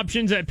food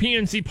options at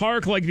PNC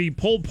Park, like the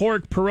pulled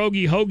pork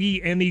pierogi hoagie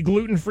and the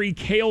gluten-free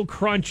kale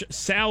crunch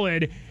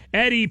salad.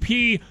 Eddie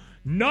P.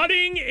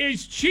 Nutting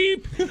is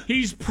cheap.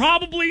 He's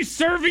probably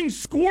serving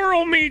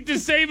squirrel meat to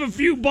save a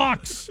few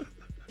bucks.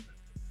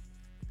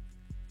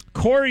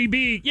 Corey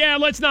B. Yeah,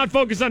 let's not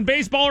focus on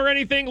baseball or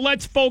anything.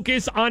 Let's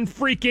focus on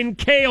freaking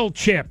kale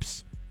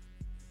chips.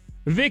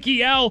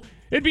 Vicky L.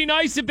 It'd be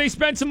nice if they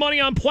spent some money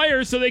on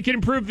players so they can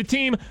improve the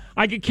team.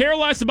 I could care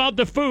less about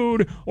the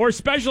food or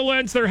special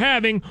events they're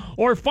having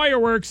or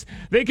fireworks.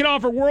 They can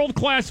offer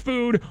world-class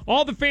food,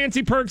 all the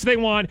fancy perks they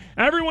want.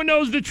 Everyone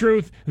knows the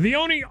truth. The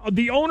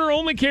owner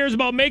only cares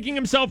about making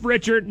himself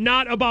richer,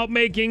 not about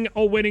making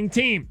a winning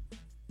team.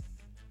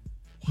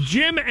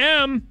 Jim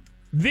M.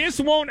 This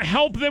won't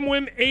help them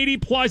win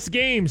 80-plus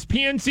games.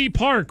 PNC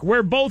Park,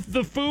 where both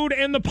the food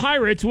and the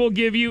Pirates will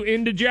give you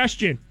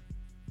indigestion.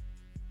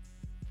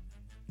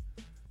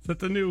 Is that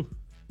the new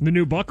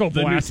Bucko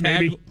Blast,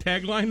 maybe?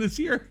 Tagline this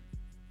year?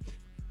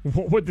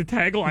 What would the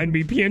tagline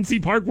be?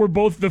 PNC Park, where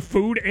both the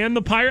food and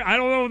the pirate? I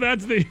don't know if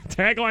that's the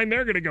tagline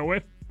they're going to go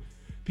with.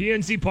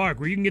 PNC Park,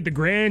 where you can get the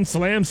Grand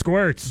Slam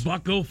squirts.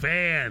 Bucko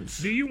fans.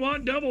 Do you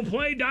want double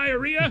play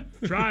diarrhea?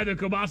 Try the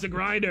Kielbasa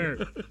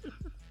Grinder.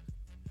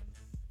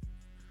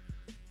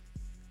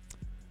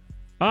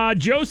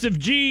 Joseph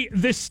G.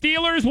 The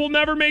Steelers will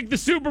never make the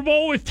Super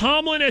Bowl with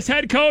Tomlin as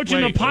head coach,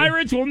 and the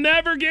Pirates will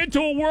never get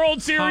to a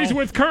World Series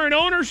with current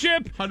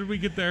ownership. How did we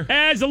get there?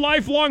 As a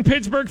lifelong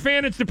Pittsburgh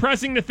fan, it's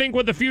depressing to think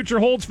what the future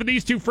holds for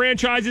these two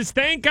franchises.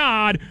 Thank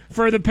God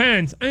for the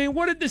Pens. I mean,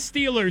 what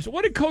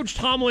did Coach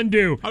Tomlin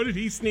do? How did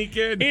he sneak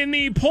in? In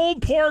the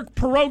pulled pork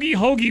pierogi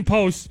hoagie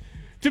post.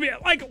 To be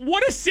like,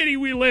 what a city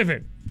we live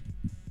in.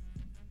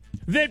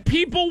 That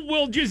people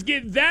will just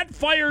get that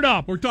fired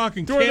up. We're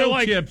talking kale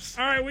chips.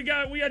 All right, we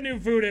got new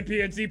food at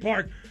PNC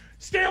Park.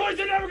 Steelers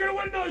are never going to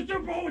win another Super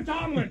Bowl with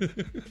Tomlin.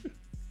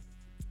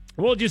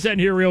 We'll just end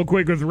here real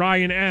quick with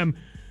Ryan M.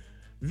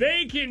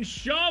 They can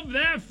shove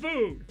that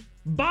food,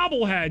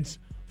 bobbleheads,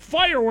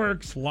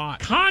 fireworks,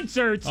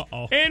 concerts,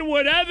 and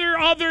whatever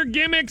other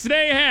gimmicks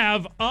they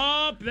have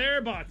up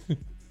their butts.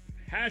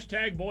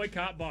 Hashtag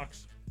boycott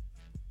Bucks.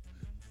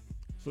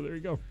 So there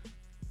you go.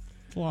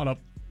 It's a lot up.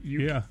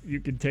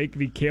 You can take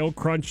the kale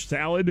crunch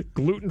salad,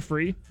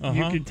 gluten-free. You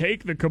can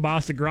take the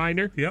Kielbasa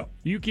Grinder. Yep.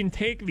 You can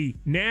take the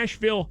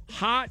Nashville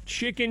Hot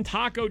Chicken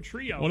Taco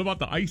Trio. What about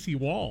the icy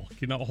wall?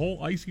 Can a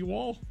whole icy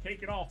wall?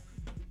 Take it all.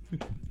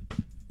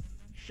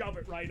 Shove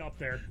it right up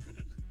there.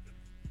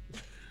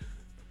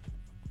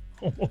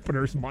 Home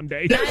openers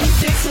Monday.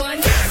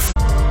 96.1.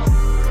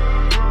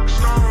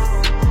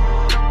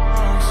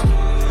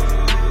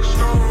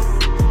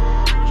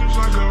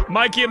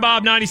 Mikey and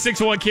Bob,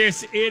 96.1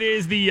 KISS. It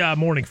is the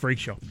Morning Freak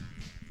Show.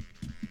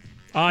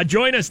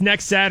 Join us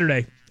next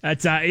Saturday.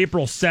 That's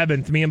April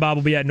 7th. Me and Bob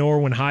will be at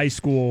Norwin High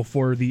School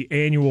for the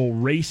annual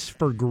Race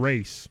for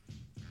Grace.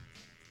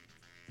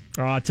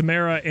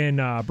 Tamara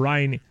and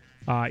Brian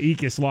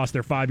Ekis lost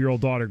their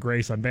 5-year-old daughter,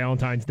 Grace, on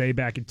Valentine's Day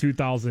back in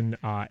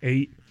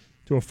 2008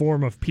 to a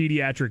form of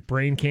pediatric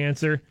brain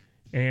cancer.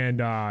 And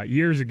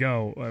years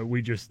ago,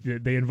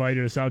 they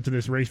invited us out to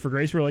this Race for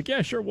Grace. We're like,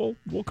 yeah, sure,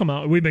 we'll come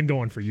out. We've been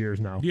going for years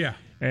now. Yeah.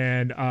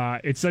 And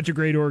it's such a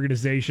great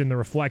organization, the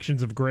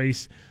Reflections of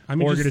Grace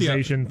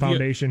organization,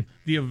 foundation.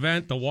 The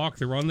event, the walk,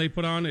 the run they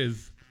put on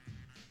it's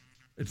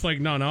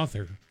like none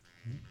other.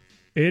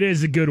 It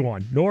is a good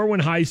one. Norwin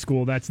High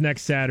School, that's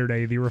next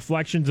Saturday. The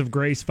Reflections of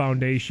Grace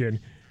Foundation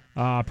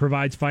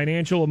provides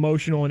financial,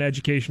 emotional, and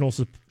educational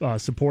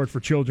support for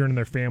children and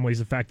their families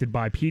affected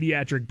by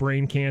pediatric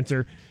brain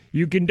cancer.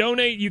 You can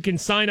donate. You can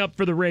sign up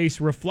for the race,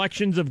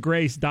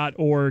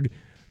 reflectionsofgrace.org.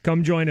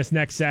 Come join us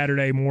next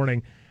Saturday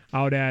morning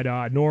out at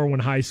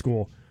Norwin High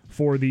School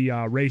for the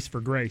Race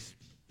for Grace.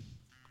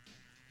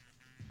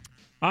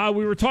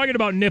 We were talking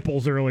about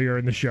nipples earlier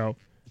in the show.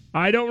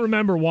 I don't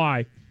remember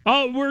why.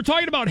 Oh, we were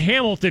talking about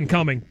Hamilton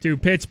coming to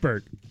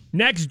Pittsburgh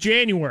next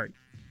January.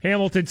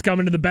 Hamilton's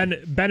coming to the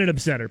Benedum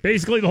Center,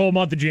 basically the whole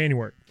month of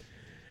January.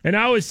 And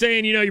I was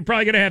saying, you're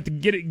probably going to have to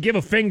give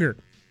a finger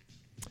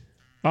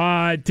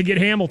to get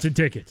Hamilton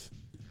tickets.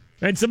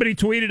 And somebody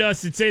tweeted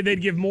us and said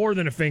they'd give more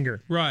than a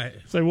finger. Right.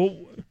 Say, well,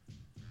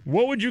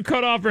 what would you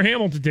cut off for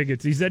Hamilton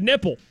tickets? He said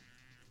nipple.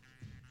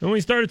 Then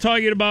we started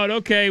talking about,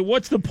 okay,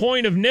 what's the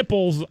point of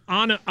nipples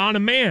on a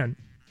man?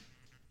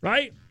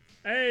 Right?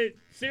 Hey,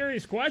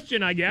 serious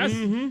question, I guess.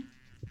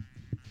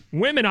 Mm-hmm.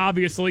 Women,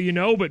 obviously,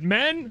 but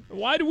men,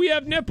 why do we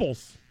have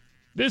nipples?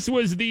 This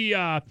was the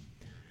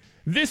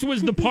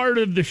part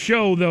of the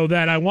show, though,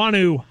 that I want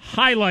to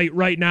highlight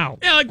right now.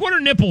 Yeah, like, what are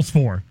nipples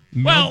for?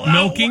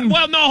 Milking?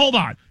 Well, no, hold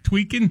on.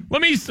 Tweaking?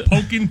 Let me...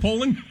 Poking,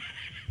 pulling?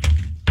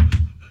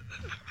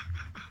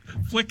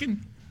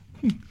 Flicking?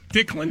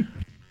 Tickling?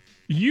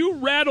 You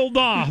rattled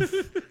off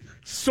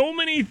so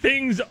many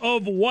things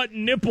of what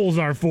nipples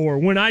are for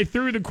when I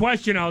threw the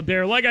question out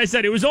there. Like I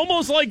said, it was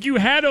almost like you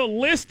had a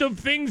list of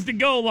things to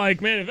go.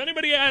 Like, man, if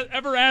anybody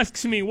ever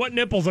asks me what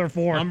nipples are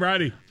for, I'm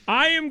ready.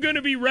 I am going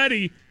to be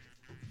ready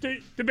to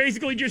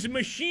basically just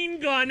machine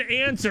gun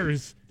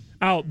answers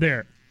out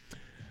there.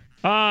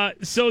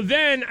 So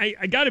then,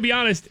 I got to be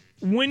honest,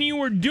 when you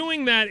were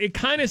doing that, it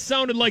kind of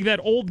sounded like that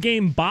old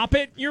game Bop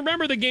It. You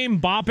remember the game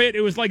Bop It?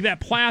 It was like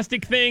that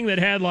plastic thing that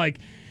had like,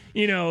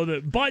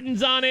 the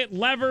buttons on it,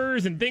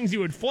 levers, and things you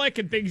would flick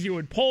and things you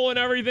would pull and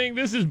everything.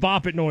 This is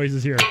Bop It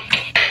noises here.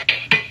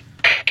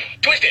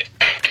 Twist it.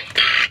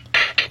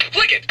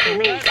 Flick it.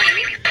 Spin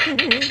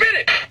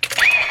it.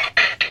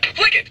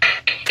 Flick it.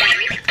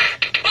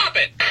 Bop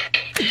it.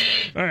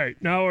 All right,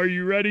 now are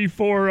you ready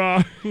for...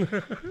 Are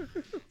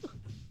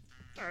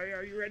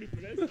you ready for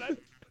this?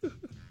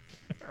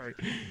 All right.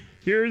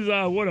 Here's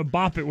what a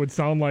Bop It would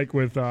sound like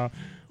with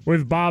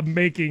Bob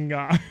making...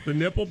 the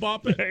nipple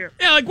Bop It?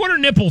 Yeah, like, what are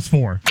nipples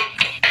for?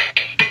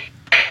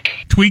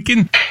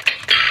 Tweaking?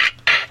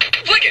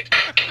 Flick it.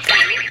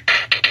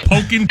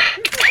 Poking?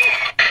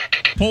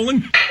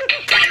 Pulling?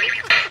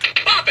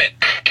 Bop it.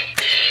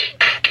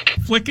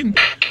 Flicking?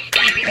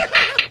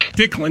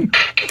 Tickling?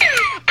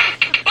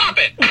 Bop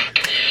it.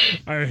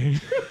 All right.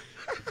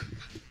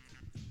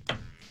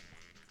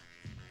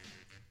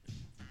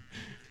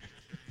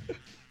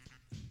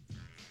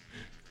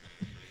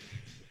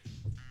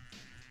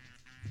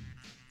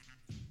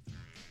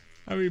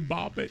 I mean,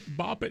 bop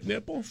it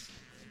nipples.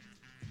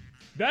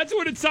 That's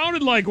what it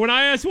sounded like when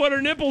I asked what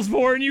are nipples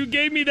for, and you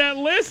gave me that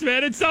list,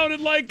 man. It sounded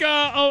like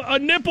a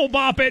nipple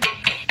bop it.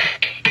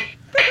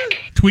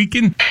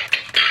 Tweaking?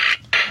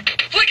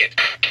 Flick it.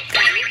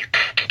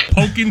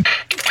 Poking?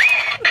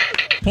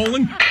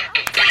 Pulling?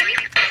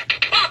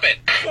 Bop it.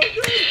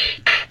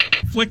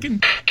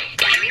 Flicking?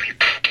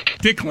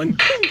 Tickling?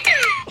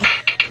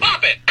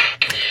 Bop it.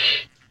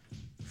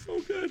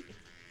 So good.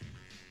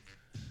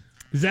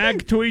 Zach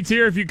tweets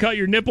here, if you cut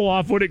your nipple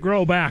off, would it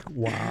grow back?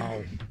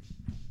 Wow.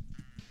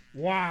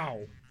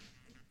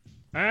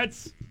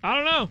 That's, I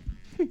don't know.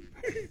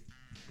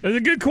 That's a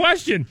good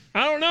question.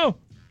 I don't know.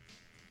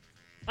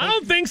 I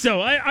don't think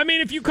so. I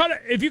mean, if you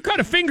cut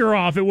a finger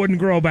off, it wouldn't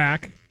grow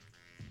back.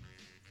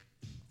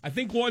 I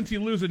think once you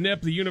lose a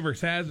nip, the universe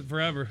has it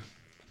forever.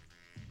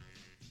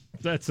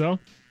 Is that so?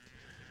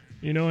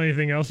 You know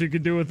anything else you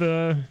could do with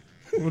a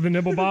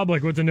nipple, Bob?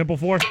 Like, what's a nipple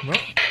for? Well.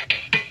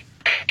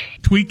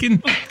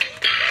 Tweaking?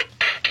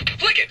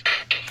 Flick it.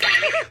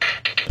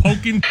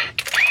 Poking?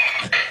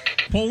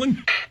 Pulling?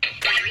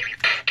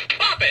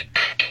 Bop it.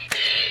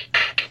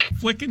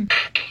 Flicking?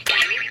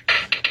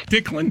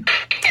 Tickling?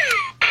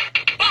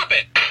 Bop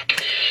it.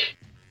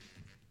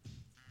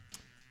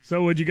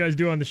 So what'd you guys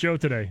do on the show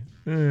today?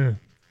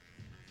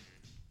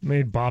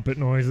 Made bop it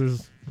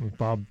noises with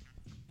Bob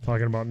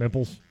talking about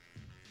nipples.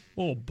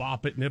 Oh,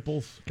 bop it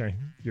nipples. Okay.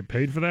 You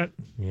paid for that?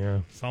 Yeah.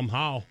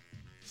 Somehow.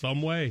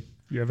 Some way.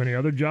 You have any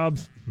other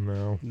jobs?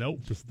 No. Nope.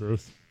 Just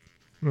this.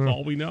 That's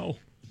all we know.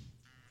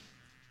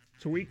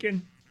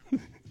 Tweaking,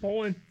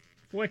 pulling,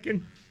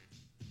 flicking,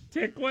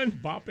 tickling.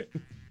 Bop it.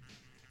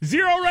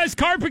 Zero Res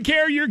Carpet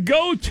Care, your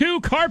go-to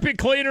carpet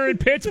cleaner in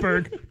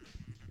Pittsburgh.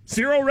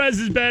 Zero Res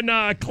has been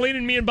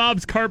cleaning me and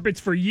Bob's carpets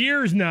for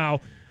years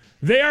now.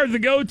 They are the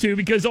go-to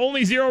because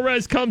only Zero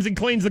Res comes and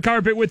cleans the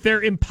carpet with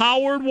their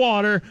empowered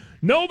water.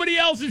 Nobody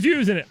else is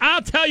using it.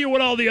 I'll tell you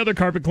what all the other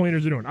carpet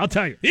cleaners are doing. I'll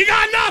tell you. You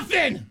got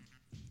nothing.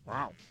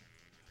 Wow.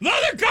 The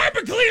other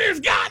carpet cleaners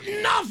got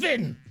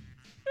nothing.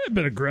 A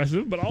bit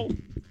aggressive, but I'll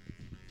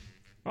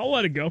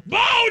let it go.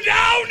 Bow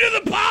down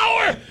to the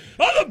power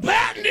of the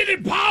patented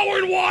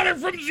empowered water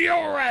from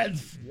Zero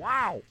Res.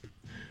 Wow.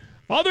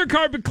 Other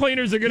carpet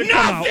cleaners are going to come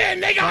out. Nothing.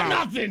 They got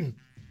nothing.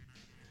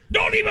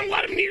 Don't even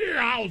let them near your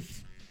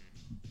house.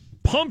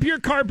 Pump your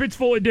carpets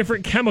full of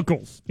different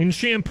chemicals and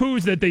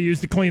shampoos that they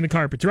use to clean the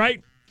carpets,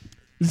 right?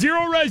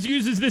 Zero Res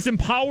uses this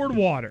empowered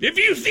water. If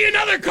you see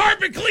another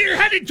carpet cleaner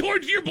headed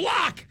towards your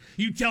block,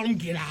 you tell them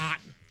get hot.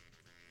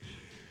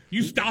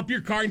 You stop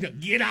your car and tell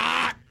get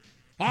hot.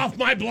 Off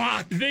my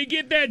block. They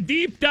get that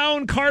deep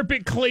down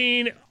carpet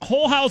clean.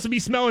 Whole house will be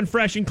smelling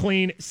fresh and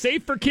clean.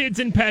 Safe for kids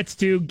and pets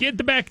too. Get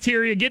the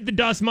bacteria, get the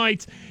dust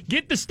mites,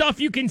 get the stuff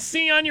you can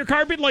see on your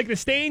carpet like the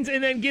stains,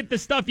 and then get the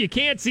stuff you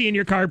can't see in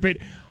your carpet.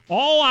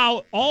 All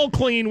out, all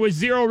clean with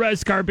Zero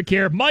Res Carpet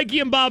Care. Mikey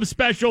and Bob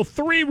special,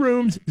 3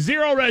 rooms,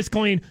 Zero Res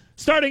clean.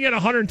 starting at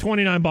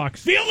 $129.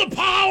 Feel the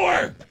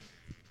power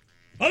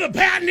of the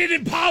patented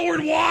and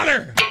powered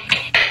water.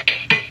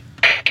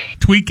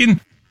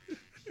 Tweaking.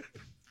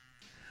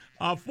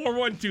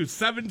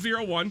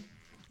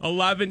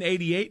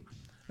 412-701-1188.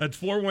 That's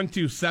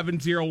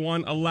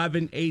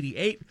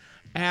 412-701-1188.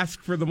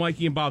 Ask for the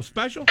Mikey and Bob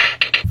special.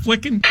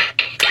 Flicking.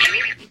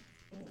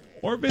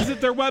 Or visit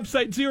their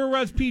website,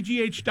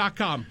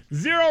 ZeroResPGH.com.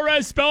 Zero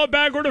Res, spell it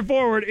backward or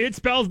forward. It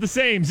spells the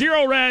same.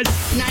 Zero Res.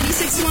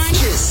 96.1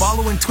 Kiss.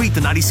 Follow and tweet the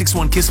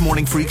 96.1 Kiss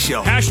Morning Freak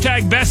Show.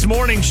 Hashtag Best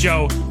Morning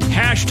Show.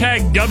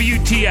 Hashtag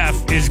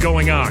WTF is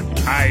going on.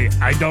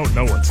 I don't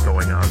know what's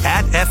going on.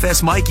 At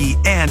FS Mikey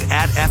and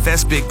at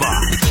FS Big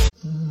Bob.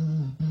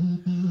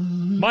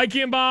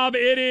 Mikey and Bob,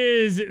 it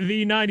is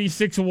the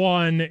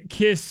 96.1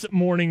 Kiss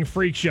Morning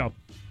Freak Show.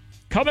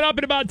 Coming up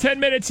in about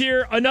 10 minutes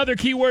here, another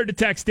keyword to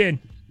text in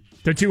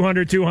to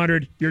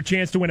 200-200. Your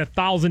chance to win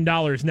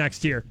 $1,000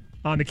 next year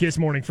on the Kiss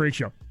Morning Freak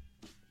Show.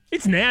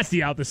 It's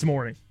nasty out this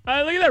morning. Look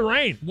at that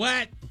rain.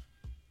 What?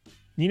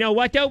 You know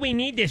what, though? We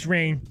need this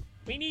rain.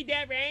 We need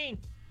that rain.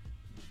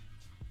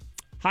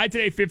 High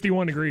today,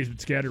 51 degrees, but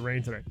scattered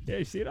rain today. Yeah,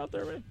 you see it out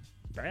there, man?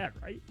 Bad,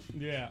 right?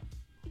 Yeah.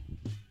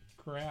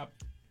 Crap.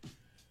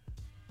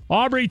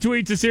 Aubrey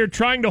tweets us here,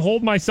 trying to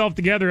hold myself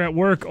together at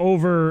work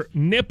over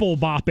nipple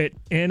bop it,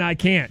 and I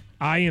can't.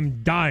 I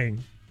am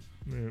dying.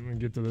 Let me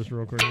get to this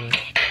real quick.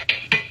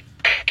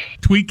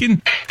 Tweaking.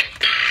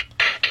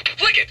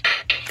 Flick it.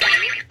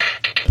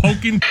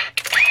 Poking.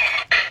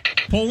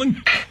 Pulling.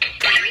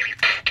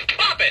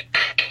 Pop it.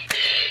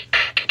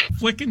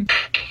 Flicking.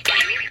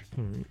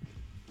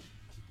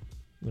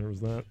 There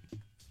was that.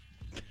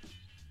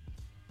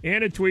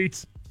 Anna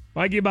tweets,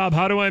 Mikey Bob,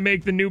 how do I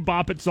make the new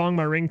Bop It song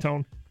my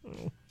ringtone?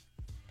 Oh.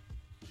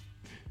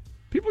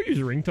 People use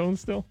ringtones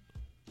still?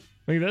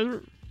 Like, that's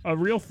a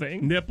real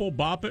thing? Nipple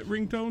Bop It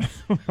ringtone?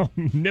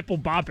 Nipple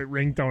Bop It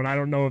ringtone. I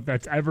don't know if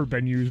that's ever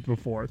been used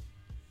before.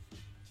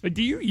 But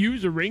do you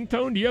use a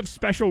ringtone? Do you have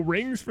special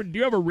rings for? Do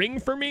you have a ring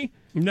for me?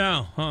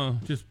 No,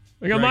 just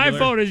like on my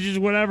phone, it's just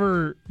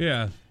whatever.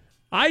 Yeah.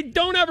 I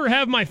don't ever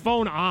have my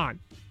phone on.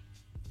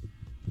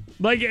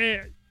 Like,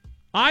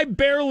 I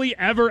barely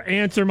ever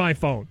answer my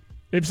phone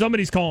if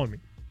somebody's calling me.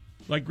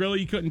 Like,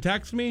 really, you couldn't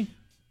text me?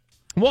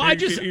 Well,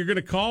 You're going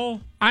to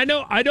call? I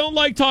know. I don't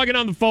like talking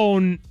on the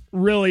phone,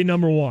 really,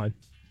 number one.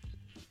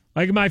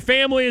 Like, my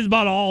family is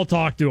about all I'll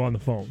talk to on the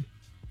phone.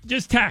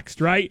 Just text,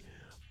 right?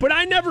 But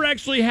I never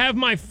actually have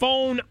my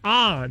phone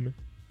on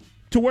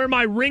to where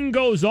my ring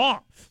goes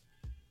off.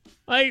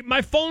 Like,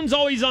 my phone's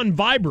always on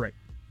vibrate.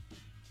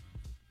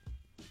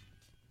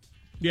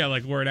 Yeah,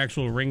 like where an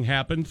actual ring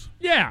happens?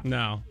 Yeah.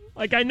 No.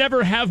 Like, I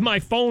never have my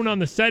phone on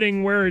the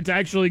setting where it's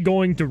actually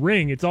going to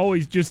ring. It's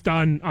always just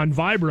on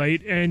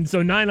vibrate. And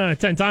so 9 out of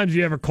 10 times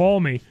you ever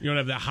call me, you don't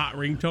have that hot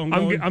ringtone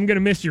going? I'm going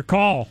to miss your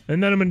call.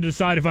 And then I'm going to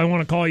decide if I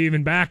want to call you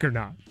even back or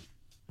not.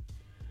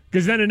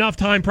 Because then enough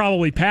time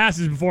probably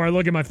passes before I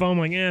look at my phone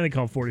like, they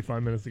called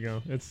 45 minutes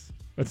ago. That's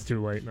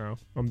too late now.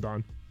 I'm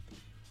done.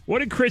 What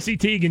did Chrissy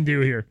Teigen do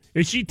here?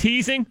 Is she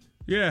teasing?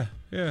 Yeah.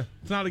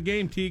 It's not a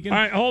game, Teigen. All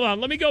right, hold on.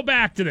 Let me go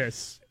back to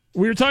this.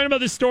 We were talking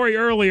about this story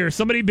earlier.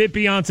 Somebody bit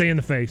Beyonce in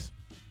the face.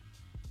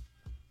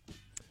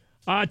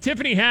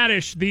 Tiffany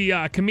Haddish,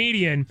 the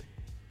comedian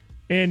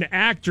and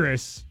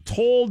actress,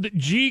 told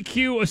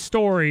GQ a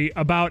story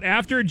about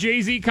after a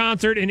Jay-Z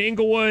concert in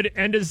Inglewood,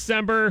 end of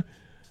December,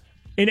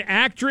 an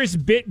actress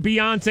bit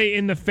Beyonce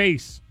in the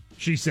face,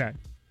 she said.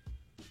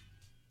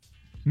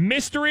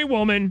 Mystery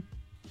woman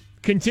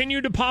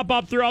continued to pop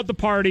up throughout the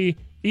party.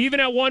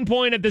 Even at one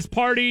point at this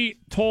party,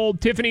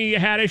 told Tiffany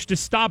Haddish to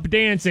stop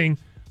dancing.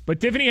 But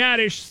Tiffany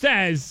Haddish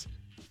says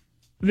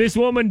this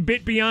woman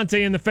bit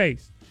Beyonce in the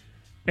face.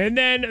 And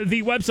then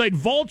the website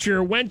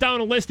Vulture went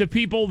down a list of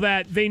people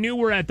that they knew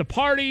were at the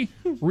party.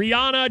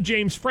 Rihanna,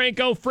 James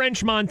Franco,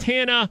 French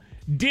Montana,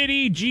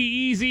 Diddy,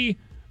 G-Eazy,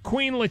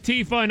 Queen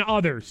Latifah, and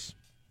others.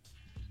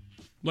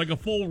 Like a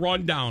full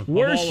rundown of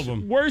all of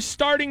them. We're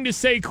starting to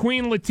say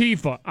Queen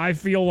Latifah, I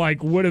feel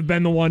like, would have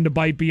been the one to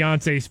bite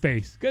Beyonce's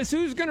face. Because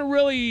who's going to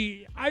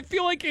really... I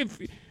feel like if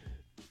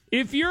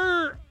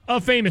you're a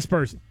famous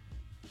person,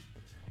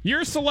 you're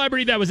a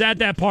celebrity that was at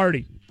that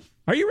party,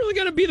 are you really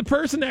going to be the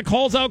person that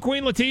calls out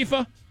Queen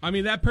Latifah? I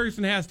mean, that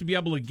person has to be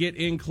able to get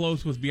in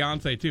close with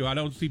Beyonce, too. I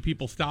don't see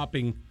people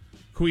stopping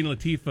Queen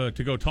Latifah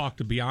to go talk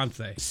to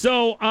Beyonce.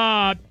 So,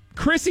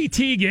 Chrissy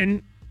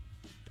Teigen...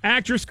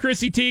 Actress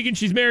Chrissy Teigen,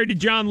 she's married to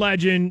John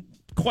Legend,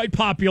 quite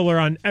popular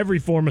on every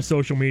form of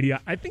social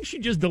media. I think she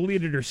just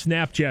deleted her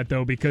Snapchat,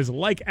 though, because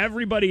like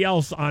everybody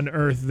else on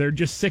Earth, they're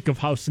just sick of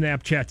how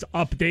Snapchats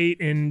update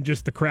and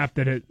just the crap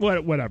that it...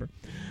 Whatever.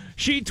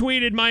 She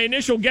tweeted, my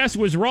initial guess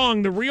was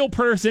wrong. The real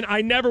person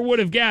I never would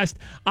have guessed.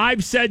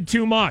 I've said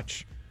too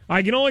much.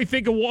 I can only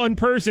think of one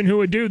person who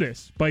would do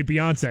this, bite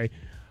Beyonce.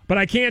 But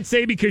I can't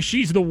say because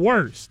she's the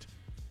worst.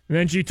 And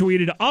then she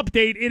tweeted,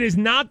 update, it is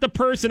not the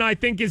person I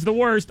think is the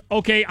worst.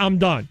 Okay, I'm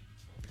done.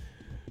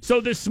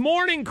 So this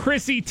morning,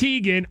 Chrissy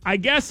Teigen, I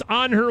guess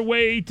on her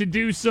way to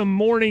do some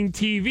morning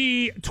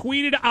TV,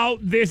 tweeted out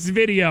this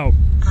video.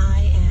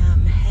 I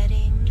am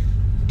heading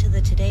to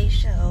the Today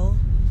Show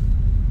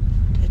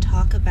to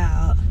talk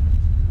about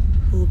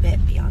who bit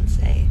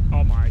Beyonce.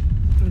 Oh, my.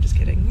 I'm just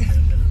kidding.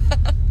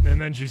 And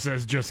then she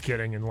says, just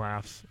kidding, and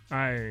laughs.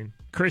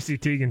 Chrissy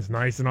Teigen's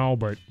nice and all,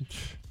 but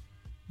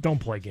don't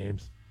play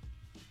games.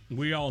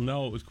 We all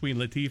know it was Queen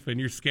Latifah, and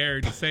you're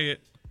scared to say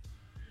it.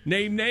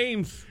 Name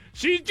names.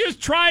 She's just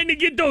trying to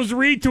get those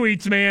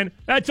retweets, man.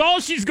 That's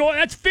all she's going.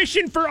 That's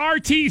fishing for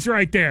RTs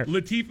right there.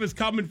 Latifah's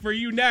coming for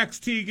you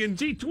next, Tegan.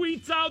 She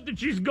tweets out that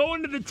she's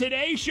going to the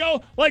Today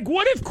Show. Like,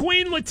 what if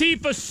Queen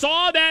Latifah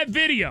saw that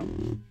video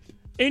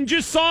and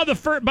just saw the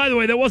fart? By the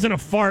way, that wasn't a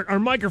fart. Our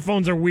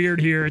microphones are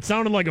weird here. It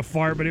sounded like a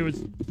fart, but it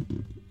was.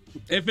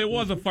 If it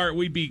was a fart,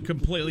 we'd be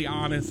completely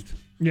honest.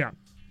 Yeah.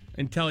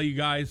 And tell you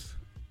guys.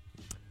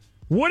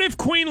 What if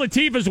Queen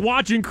Latifah's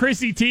watching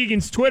Chrissy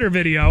Teigen's Twitter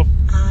video?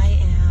 I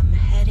am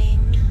heading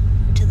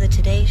to the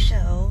Today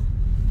Show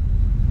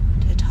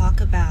to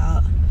talk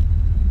about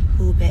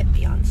who bit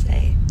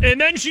Beyonce. And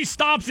then she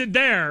stops it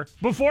there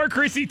before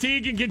Chrissy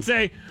Teigen can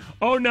say,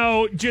 oh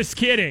no, just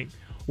kidding.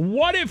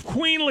 What if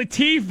Queen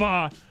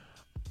Latifah,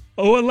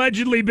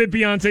 allegedly bit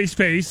Beyonce's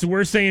face?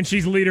 We're saying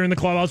she's a leader in the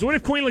clubhouse. What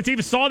if Queen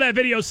Latifah saw that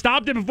video,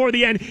 stopped it before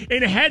the end,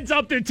 and heads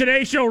up to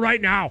Today Show right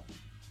now?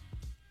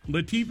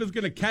 Latifah's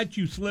going to catch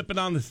you slipping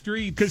on the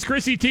street. Because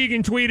Chrissy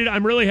Teigen tweeted,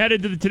 I'm really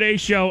headed to the Today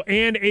Show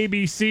and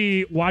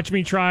ABC. Watch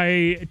me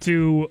try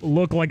to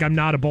look like I'm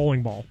not a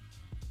bowling ball.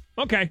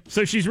 Okay,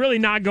 so she's really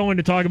not going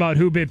to talk about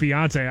who bit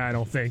Beyonce, I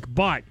don't think.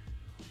 But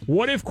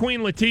what if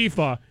Queen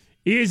Latifah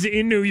is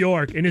in New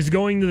York and is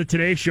going to the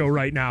Today Show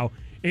right now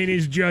and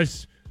is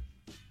just,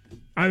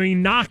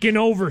 knocking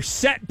over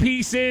set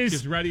pieces.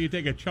 Just ready to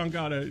take a chunk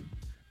out of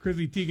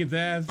Chrissy Teigen's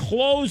ass.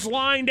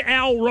 Clotheslined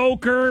Al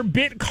Roker,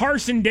 bit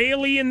Carson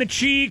Daly in the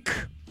cheek.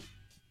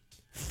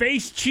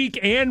 Face cheek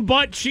and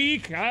butt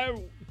cheek.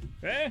 Does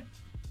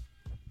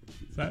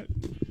that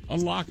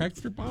unlock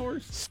extra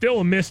powers? Still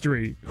a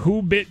mystery.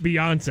 Who bit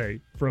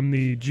Beyonce from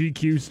the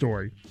GQ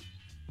story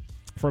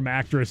from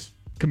actress,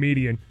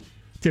 comedian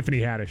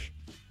Tiffany Haddish.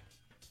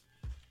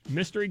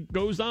 Mystery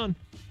goes on.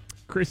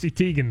 Chrissy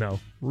Teigen, though,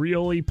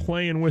 really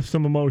playing with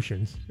some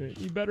emotions.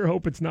 You better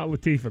hope it's not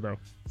Latifah, though.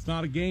 It's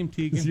not a game,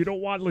 Teigen. You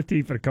don't want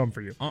Latifah to come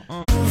for you.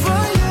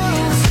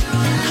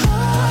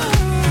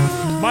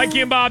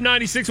 Mikey and Bob,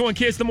 96.1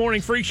 Kiss the Morning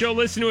Freak Show.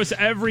 Listen to us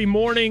every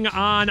morning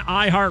on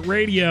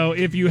iHeartRadio.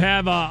 If you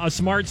have a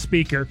smart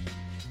speaker,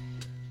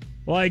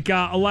 like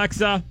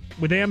Alexa,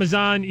 with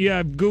Amazon, you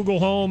have Google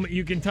Home.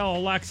 You can tell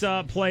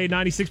Alexa, play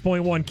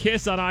 96.1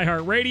 Kiss on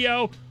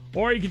iHeartRadio.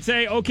 Or you can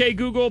say, okay,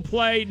 Google,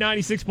 play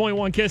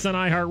 96.1 Kiss on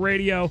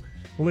iHeartRadio.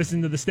 Listen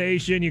to the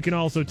station. You can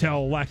also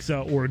tell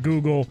Alexa or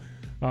Google,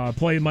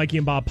 play Mikey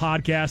and Bob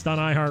podcast on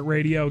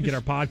iHeartRadio. Get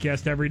our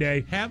podcast every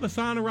day. Have us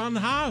on around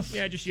the house.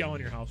 Yeah, just yell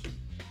in your house.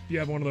 You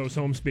have one of those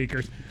home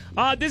speakers.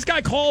 This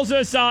guy calls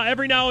us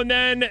every now and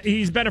then.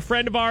 He's been a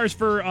friend of ours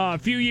for a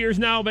few years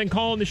now, been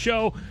calling the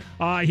show.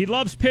 He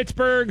loves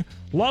Pittsburgh,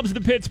 loves the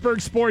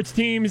Pittsburgh sports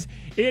teams.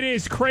 It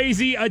is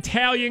Crazy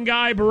Italian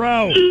Guy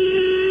Bro.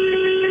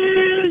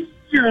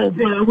 Yo,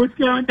 bro, what's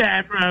going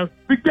down, bro?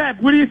 Big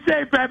Bab, what do you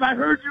say, Bab? I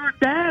heard you were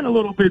down a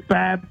little bit,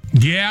 Bab.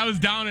 Yeah, I was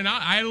down and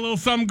out. I had a little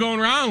something going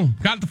wrong.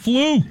 Got the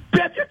flu.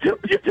 Bab,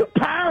 you're too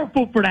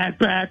powerful for that,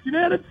 Bab. You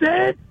know what I'm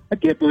saying? I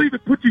can't believe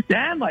it put you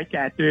down like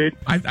that, dude.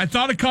 I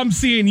thought I'd come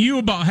seeing you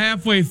about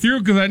halfway through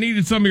because I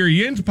needed some of your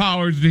yin's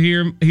powers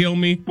to heal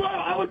me. Bro,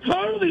 I would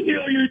totally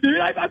heal you, dude.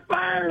 I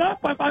fired up.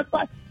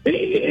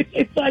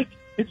 It's like,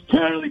 it's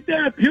totally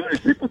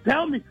therapeutic. People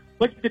tell me.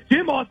 Like the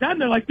gym all done,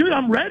 they're like, dude,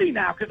 I'm ready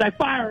now because I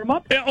fire him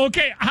up.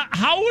 Okay,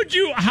 how would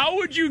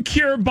you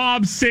cure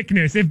Bob's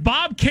sickness? If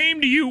Bob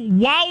came to you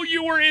while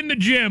you were in the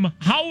gym,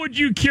 how would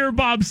you cure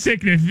Bob's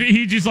sickness?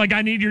 He's just like,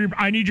 I need your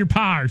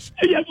powers.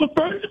 Yeah, well,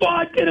 first of all,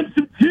 I'd get him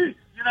some juice.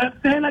 You know what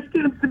I'm saying? I'd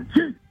get him some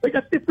juice. They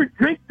got different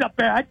drinks up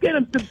there. I'd get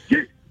him some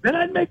juice. Then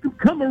I'd make him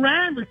come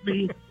around with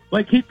me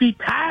like he'd be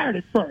tired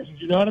at first.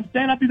 You know what I'm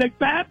saying? I'd be like,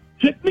 Bab,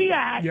 check me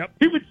out. Yep.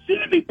 He would see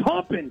me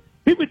pumping.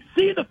 He would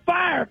see the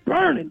fire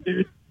burning,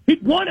 dude.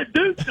 He'd want to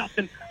do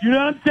something. You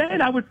know what I'm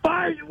saying? I would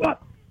fire you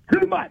up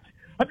too much.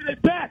 I'd be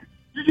like, Bab,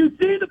 did you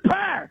see the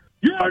fire?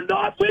 You are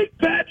not weak,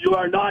 Bab. You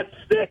are not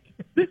sick.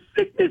 This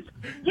sickness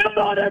will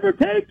not ever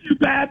take you,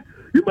 Bab.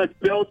 You must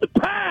build the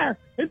power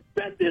and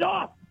fend it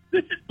off.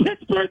 This is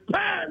Pittsburgh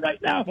power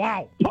right now.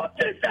 Wow. Pump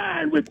this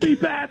iron with me,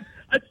 Bab.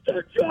 I'd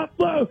start you off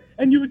low,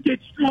 and you would get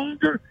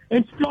stronger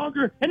and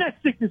stronger, and that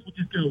sickness would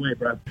just go away,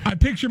 bro. I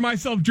picture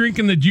myself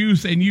drinking the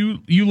juice, and you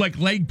like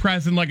leg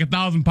pressing like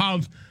 1,000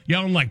 pounds,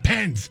 yelling like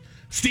Pens,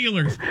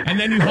 Steelers, and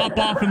then you hop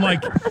off and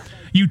like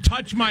you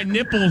touch my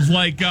nipples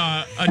like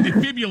a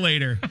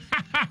defibrillator,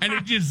 and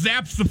it just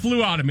zaps the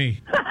flu out of me.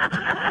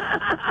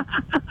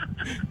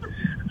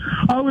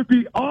 I would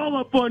be all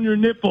up on your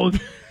nipples.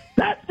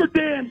 That's for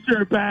damn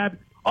sure, Bab.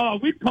 Oh,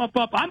 we'd pump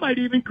up. I might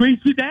even grease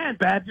you down,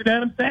 Bab. You know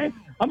what I'm saying?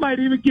 I might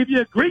even give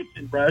you a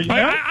greasing, bro. You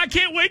know? I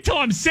can't wait till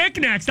I'm sick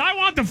next. I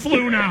want the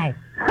flu now.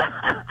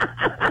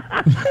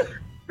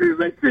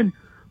 Listen,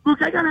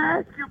 look, I got to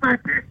ask you about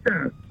this,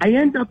 though. I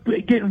end up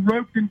getting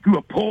roped into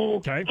a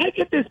pole. Okay. I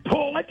get this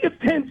pole. I give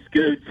 10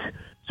 scoots.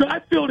 So I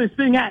fill this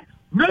thing out.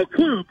 No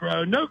clue,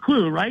 bro. No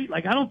clue, right?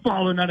 Like, I don't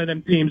follow none of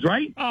them teams,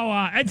 right?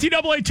 Oh,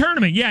 NCAA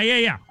tournament.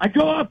 Yeah. I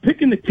go out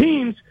picking the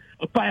teams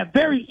by a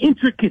very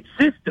intricate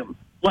system.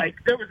 Like,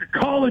 there was a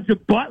College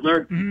of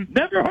Butler. Mm-hmm.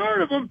 Never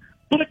heard of them,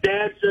 but a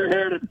damn sure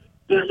heard of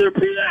Butler,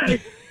 PA.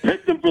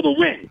 Picked them for the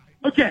win.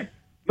 Okay,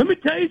 let me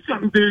tell you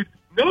something, dude.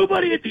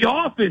 Nobody at the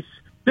office,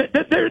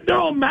 they're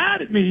all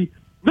mad at me.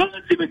 No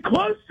one's even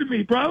close to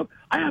me, bro.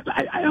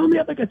 I only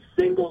have like a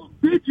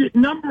single-digit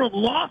number of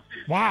losses.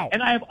 Wow.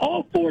 And I have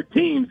all 4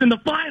 teams in the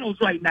finals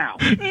right now.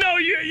 No,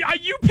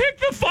 you picked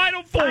the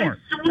Final Four. I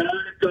swear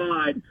to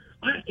God,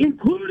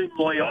 including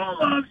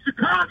Loyola of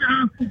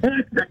Chicago, and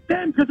I picked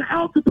them because of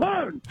Al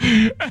Capone.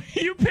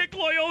 You picked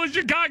Loyola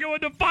Chicago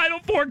in the Final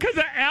Four because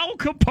of Al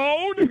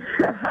Capone?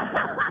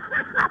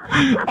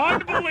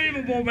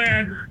 Unbelievable,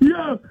 man.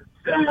 Yeah,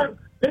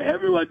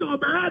 everyone's all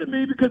mad at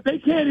me because they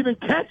can't even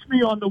catch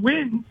me on the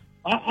wins.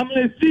 I'm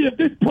going to see if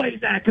this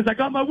plays out because I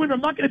got my winner. I'm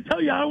not going to tell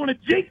you. I don't want to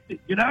jinx it,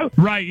 you know?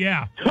 Right,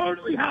 yeah.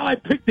 Totally how I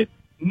picked it.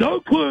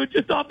 No clue,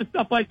 just off the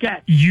stuff like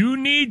that. You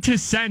need to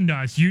send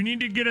us. You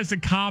need to get us a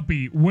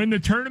copy. When the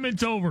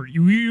tournament's over,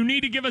 you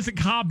need to give us a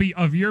copy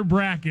of your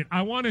bracket.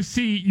 I want to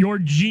see your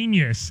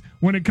genius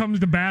when it comes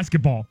to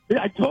basketball.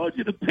 Yeah, I told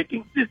you the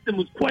picking system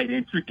was quite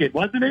intricate,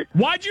 wasn't it?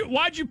 Why'd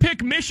you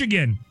pick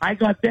Michigan? I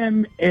got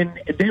them, and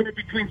they were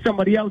between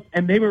somebody else,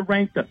 and they were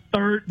ranked the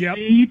 3rd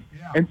seed.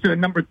 Yeah. And so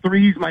number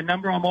 3 is my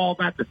number. I'm all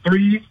about the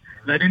 3s.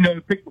 And I didn't know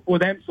who picked before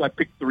them, so I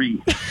picked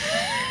 3.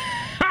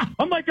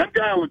 I'm like, I'm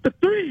going with the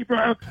 3,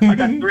 bro. I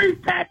got 3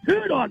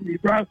 tattooed on me,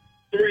 bro.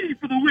 3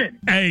 for the win.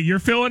 Hey, you're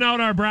filling out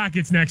our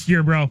brackets next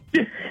year, bro.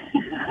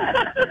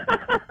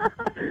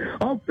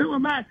 I'll fill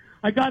them out.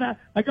 I gotta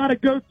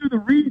go through the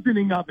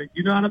reasoning of it.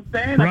 You know what I'm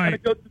saying? Right. I gotta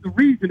go through the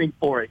reasoning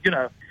for it, you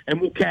know. And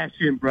we'll cash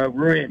in, bro.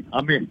 We're in.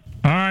 I'm in.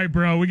 All right,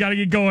 bro. We got to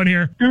get going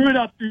here. Do it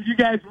up, dude. You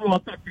guys rule. I'll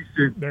talk to you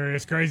soon. There he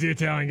is. Crazy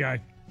Italian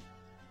guy.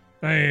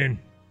 Man.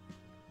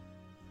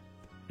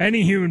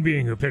 Any human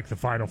being who picked the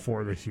Final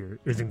Four this year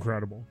is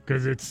incredible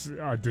because it's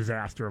a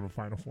disaster of a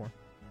Final Four.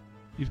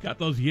 He's got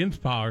those Yins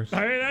powers.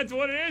 Hey, that's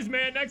what it is,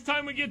 man. Next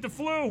time we get the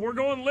flu, we're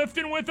going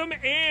lifting with him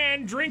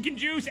and drinking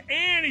juice,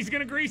 and he's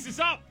going to grease us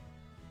up.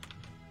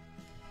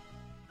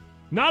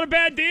 Not a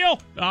bad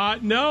deal.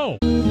 No.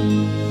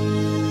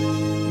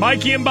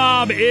 Mikey and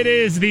Bob, it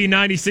is the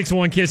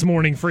 96.1 Kiss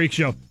Morning Freak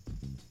Show.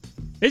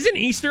 Isn't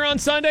Easter on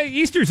Sunday?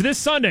 Easter's this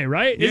Sunday,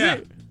 right? Yeah.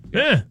 Is it?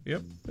 Yeah.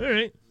 Yep. All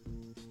right.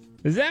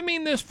 Does that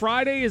mean this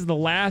Friday is the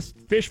last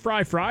Fish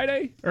Fry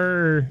Friday?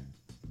 Or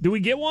do we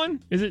get one?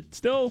 Is it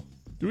still...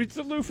 Do we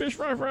still do Fish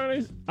Fry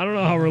Fridays? I don't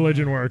know how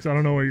religion works. I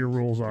don't know what your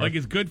rules are. Like,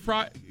 is Good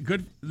Friday...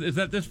 Is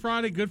that this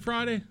Friday? Good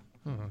Friday?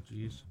 Oh,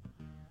 jeez.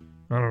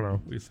 I don't know.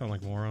 We sound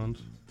like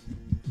morons.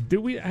 Do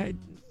we...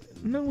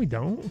 No, we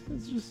don't.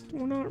 It's just...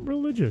 We're not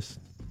religious.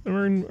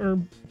 Or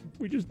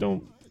we just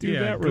don't do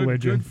that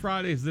religion. Good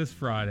Friday is this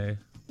Friday.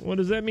 Well,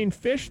 does that mean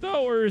fish,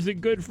 though? Or is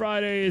it Good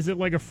Friday? Is it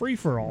like a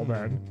free-for-all,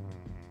 then?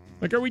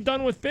 Like, are we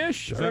done with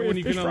fish? Is that when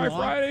you Fish can Fry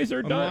Fridays are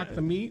unlock done?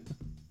 the meat?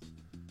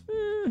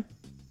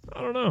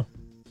 I don't know.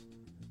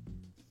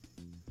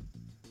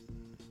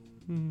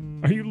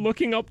 Are you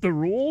looking up the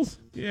rules?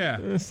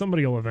 Yeah.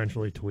 Somebody will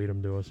eventually tweet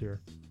them to us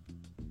here.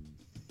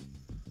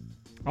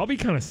 I'll be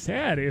kind of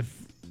sad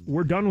if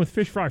we're done with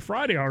Fish Fry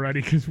Friday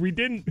already because we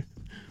didn't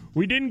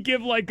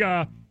give like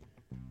a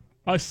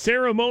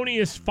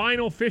ceremonious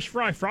final Fish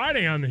Fry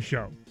Friday on the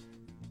show.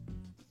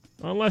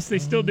 Unless they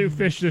still do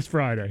fish this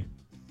Friday.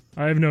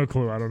 I have no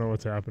clue. I don't know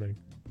what's happening.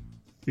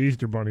 The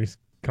Easter Bunny's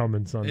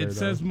coming Sunday. It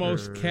says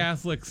most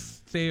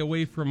Catholics stay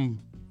away from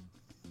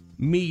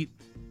meat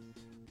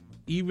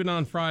even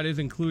on Fridays,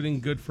 including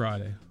Good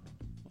Friday.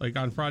 Like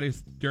on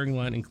Fridays during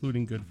Lent,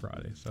 including Good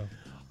Friday. So.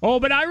 Oh,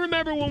 but I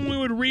remember when we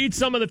would read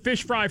some of the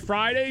Fish Fry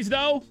Fridays,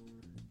 though.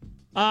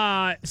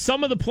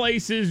 Some of the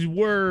places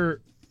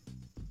were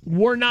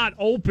not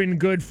open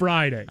Good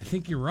Friday. I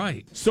think you're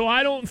right. So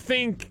I don't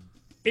think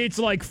it's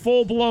like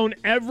full-blown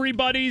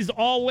everybody's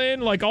all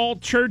in, like all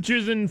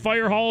churches and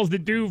fire halls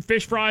that do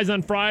fish fries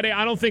on Friday.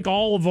 I don't think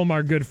all of them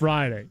are Good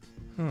Friday.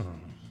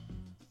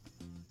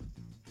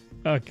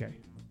 Okay.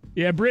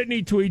 Yeah,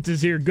 Brittany tweets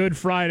us here, Good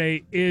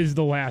Friday is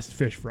the last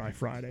Fish Fry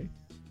Friday.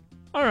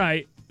 All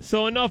right,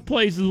 so enough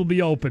places will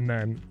be open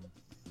then.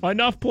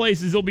 Enough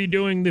places will be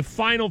doing the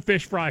final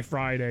Fish Fry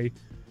Friday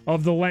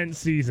of the Lent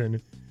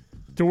season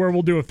to where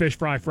we'll do a Fish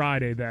Fry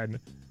Friday then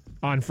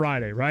on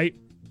Friday, right?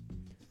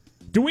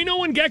 Do we know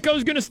when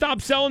Gecko's going to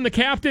stop selling the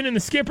captain and the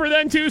skipper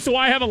then, too, so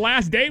I have a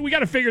last date? We got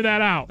to figure that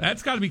out.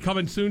 That's got to be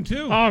coming soon,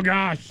 too. Oh,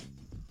 gosh.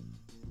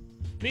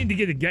 Need to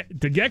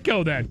get to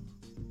Gecko then.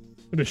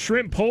 The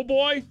shrimp po'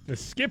 boy, the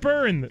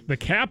skipper, and the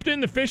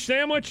captain, the fish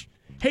sandwich.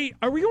 Hey,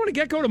 are we going to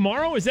Gecko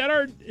tomorrow? Is that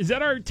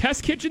our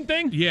test kitchen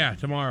thing? Yeah,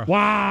 tomorrow.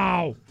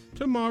 Wow.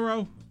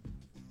 Tomorrow.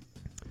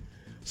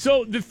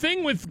 So the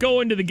thing with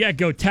going to the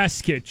Gecko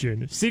test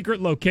kitchen,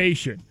 secret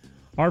location,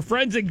 our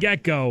friends at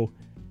Gecko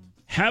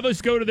have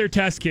us go to their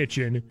test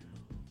kitchen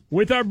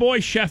with our boy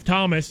Chef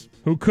Thomas,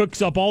 who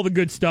cooks up all the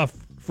good stuff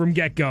from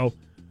Gecko,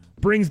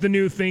 brings the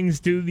new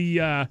things to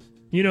the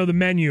the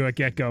menu at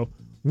Get-Go.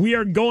 We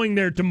are going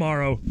there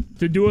tomorrow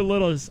to do a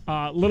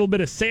little bit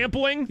of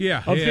sampling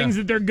of things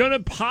that they're going to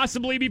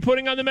possibly be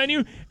putting on the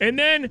menu. And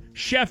then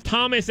Chef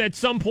Thomas at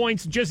some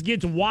points just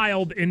gets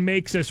wild and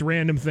makes us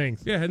random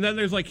things. Yeah, and then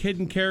there's like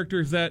hidden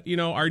characters that,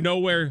 are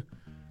nowhere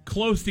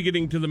close to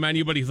getting to the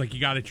menu, but he's like,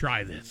 you got to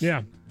try this.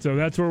 Yeah, so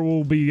that's where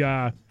we'll be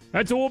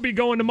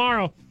going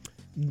tomorrow.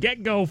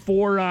 Get-Go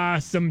for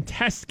some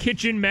test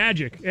kitchen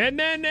magic. And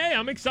then, hey,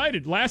 I'm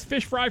excited. Last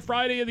Fish Fry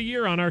Friday of the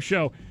year on our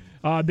show.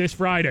 This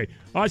Friday.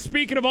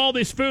 Speaking of all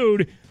this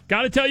food,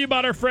 got to tell you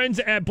about our friends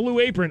at Blue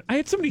Apron. I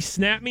had somebody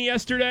snap me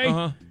yesterday.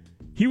 Uh-huh.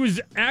 He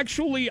was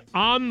actually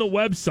on the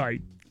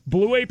website,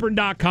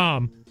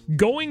 blueapron.com,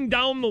 going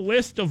down the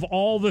list of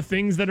all the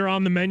things that are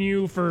on the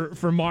menu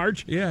for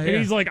March. Yeah. And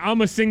he's like, I'm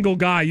a single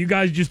guy. You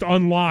guys just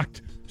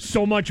unlocked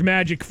so much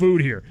magic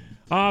food here.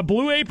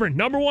 Blue Apron,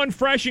 #1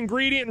 fresh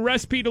ingredient and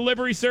recipe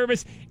delivery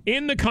service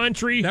in the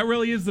country. That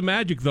really is the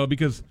magic, though,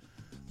 because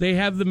they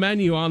have the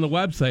menu on the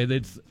website.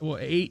 It's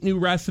 8 new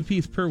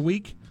recipes per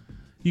week.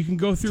 You can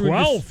go through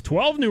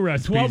 12 new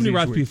recipes. 12 new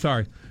recipes,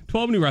 sorry.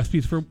 12 new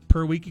recipes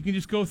per week. You can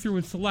just go through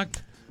and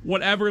select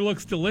whatever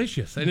looks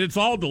delicious, and it's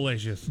all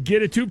delicious.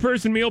 Get a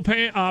 2-person meal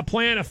plan,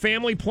 a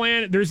family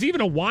plan. There's even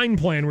a wine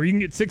plan where you can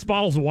get 6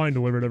 bottles of wine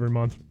delivered every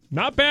month.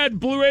 Not bad.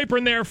 Blue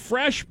Apron there.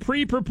 Fresh,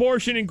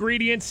 pre-proportioned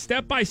ingredients,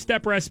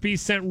 step-by-step recipes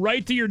sent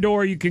right to your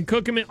door. You can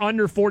cook them in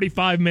under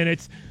 45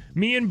 minutes.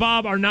 Me and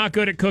Bob are not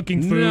good at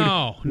cooking food.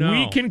 No.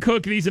 We can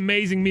cook these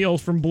amazing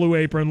meals from Blue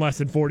Apron in less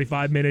than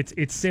 45 minutes.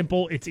 It's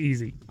simple. It's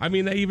easy. I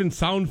mean, they even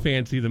sound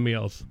fancy, the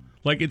meals.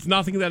 Like, it's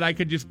nothing that I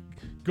could just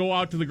go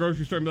out to the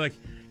grocery store and be like,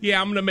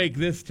 yeah, I'm going to make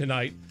this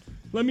tonight.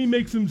 Let me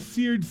make some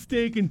seared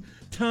steak and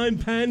thyme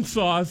pan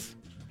sauce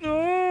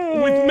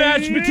with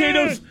mashed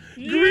potatoes,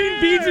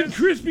 green beans, and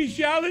crispy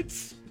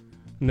shallots.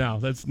 No,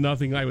 that's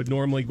nothing I would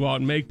normally go out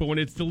and make. But when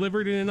it's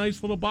delivered in a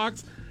nice little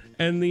box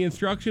and the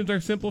instructions are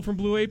simple from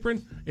Blue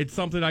Apron, it's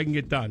something I can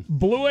get done.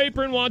 Blue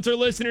Apron wants our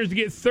listeners to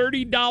get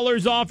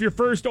 $30 off your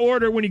first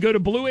order when you go to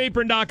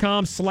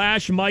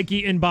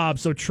blueapron.com/Mikey and Bob.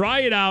 So try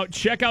it out.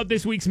 Check out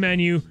this week's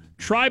menu.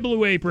 Try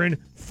Blue Apron.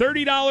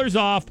 $30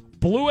 off.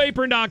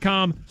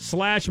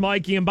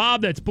 blueapron.com/Mikey and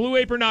Bob. That's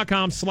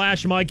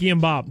blueapron.com/Mikey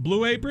and Bob.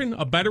 Blue Apron,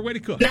 a better way to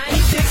cook.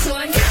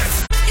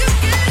 96.1.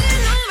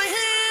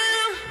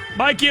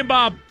 Mikey and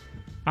Bob.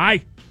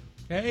 Hi.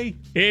 Hey.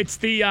 It's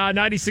the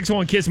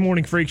 96.1 Kiss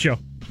Morning Freak Show,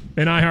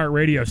 an iHeart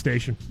radio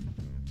station.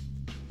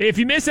 If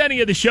you miss any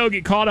of the show,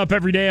 get caught up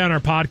every day on our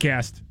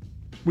podcast.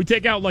 We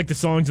take out like the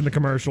songs and the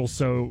commercials,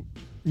 so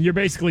you're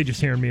basically just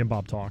hearing me and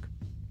Bob talk.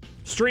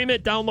 Stream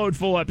it, download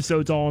full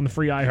episodes all on the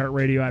free iHeart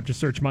radio app. Just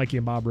search Mikey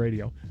and Bob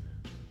Radio.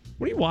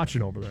 What are you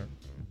watching over there?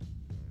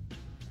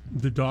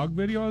 The dog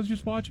video I was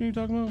just watching you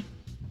talking about?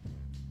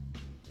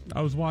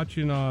 I was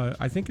watching,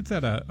 I think it's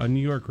at a New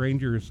York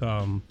Rangers,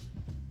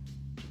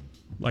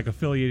 like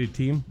affiliated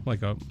team,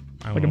 like a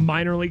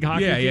minor league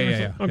hockey team?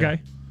 Yeah. Okay. Yeah.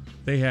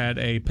 They had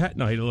a pet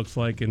night, it looks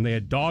like, and they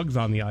had dogs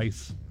on the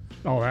ice.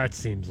 Oh, that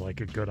seems like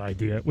a good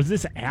idea. Was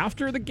this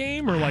after the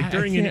game or like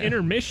during an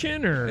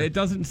intermission? Or it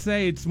doesn't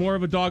say. It's more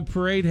of a dog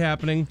parade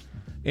happening,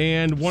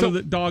 and one of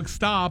the dogs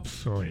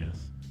stops. Oh, yes.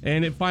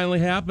 And it finally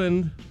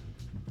happened.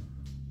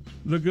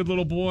 The good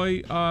little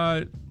boy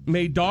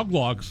made dog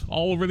logs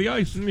all over the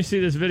ice. Let me see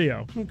this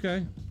video.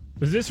 Okay.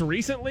 Was this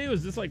recently?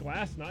 Was this like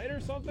last night or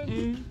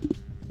something?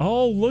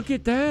 Oh, look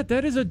at that.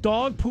 That is a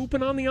dog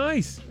pooping on the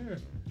ice. Yeah.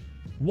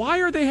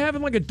 Why are they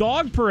having like a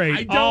dog parade?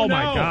 I don't know.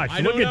 My gosh. I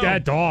Look don't at know.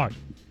 that dog.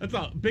 That's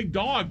a big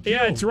dog, too.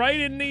 Yeah, it's right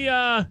in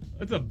the...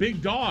 That's a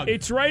big dog.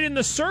 It's right in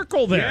the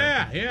circle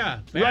there. Yeah.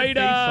 Bad Right,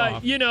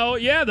 face-off.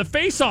 the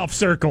face-off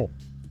circle.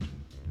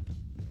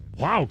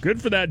 Wow,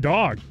 good for that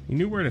dog. He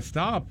knew where to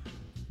stop.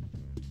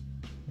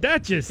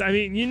 That just,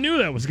 you knew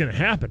that was going to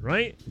happen,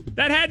 right?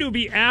 That had to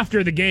be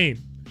after the game.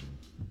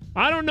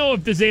 I don't know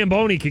if the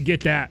Zamboni could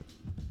get that.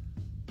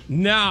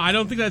 No, I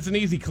don't think that's an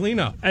easy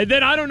cleanup. And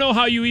then I don't know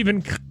how you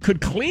even could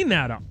clean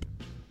that up.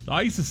 The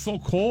ice is so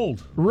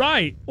cold.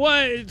 Right.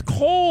 Well, it's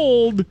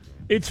cold,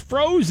 it's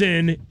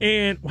frozen,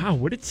 and wow,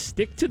 would it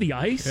stick to the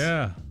ice?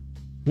 Yeah.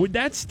 Would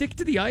that stick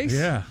to the ice?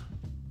 Yeah.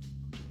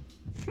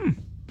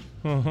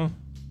 Uh-huh.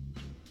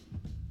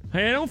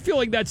 Hey, I don't feel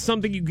like that's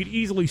something you could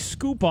easily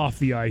scoop off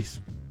the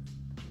ice.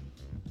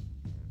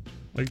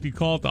 Like, do you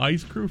call it the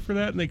ice crew for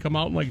that, and they come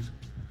out and, like,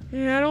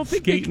 yeah, I don't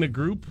think skate in a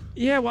group?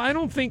 Yeah, well, I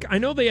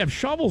know they have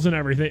shovels and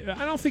everything.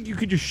 I don't think you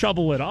could just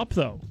shovel it up,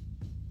 though.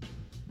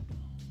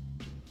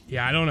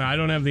 Yeah, I don't know. I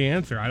don't have the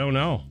answer. I don't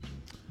know.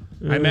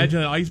 I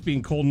imagine the ice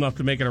being cold enough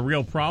to make it a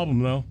real problem,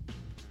 though.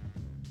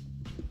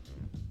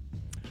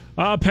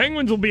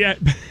 Penguins will be at...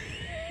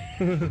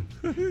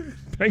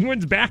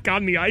 Penguins back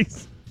on the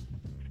ice.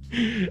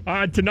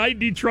 Tonight,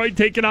 Detroit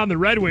taking on the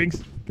Red Wings.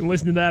 You can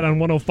listen to that on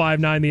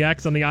 105.9 The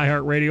X on the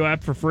iHeart Radio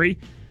app for free.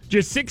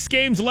 Just 6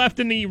 games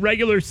left in the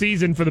regular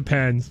season for the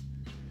Pens.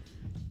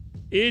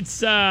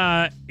 It's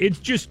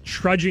just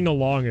trudging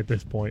along at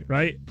this point,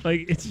 right?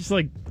 Like, it's just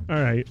like,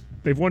 all right,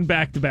 they've won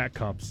back-to-back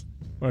cups.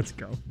 Let's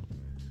go.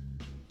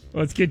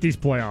 Let's get these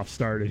playoffs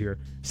started here.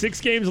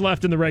 6 games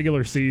left in the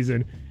regular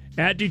season.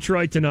 at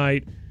Detroit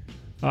tonight.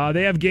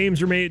 They have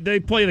games remaining. They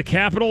play the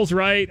Capitals,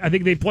 right? I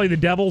think they play the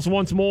Devils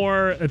once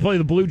more. They play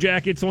the Blue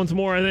Jackets once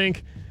more, I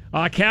think.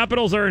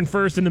 Capitals are in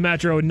first in the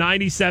Metro,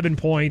 97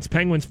 points.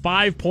 Penguins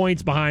 5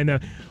 points behind them.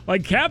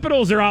 Like,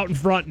 Capitals are out in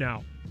front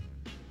now.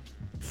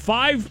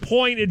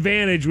 5-point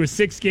advantage with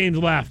 6 games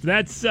left.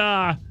 That's,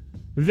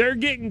 they're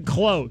getting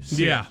close.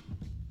 Yeah.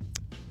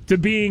 To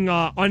being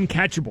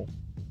uncatchable.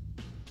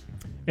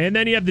 And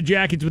then you have the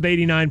Jackets with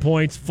 89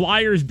 points.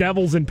 Flyers,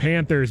 Devils, and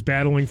Panthers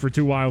battling for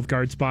 2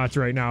 wildcard spots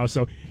right now.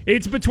 So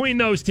it's between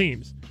those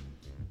teams.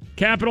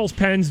 Capitals,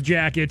 Pens,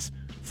 Jackets,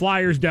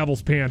 Flyers,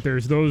 Devils,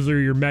 Panthers. Those are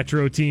your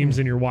Metro teams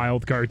and your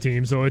wildcard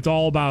teams. So it's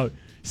all about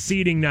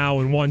seeding now,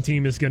 and one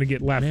team is going to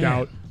get left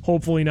out.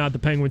 Hopefully not the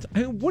Penguins.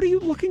 What are you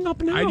looking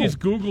up now? I just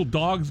Googled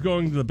dogs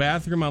going to the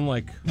bathroom on,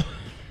 like,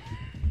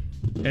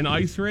 an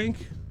ice rink.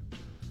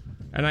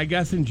 And I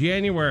guess in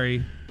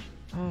January...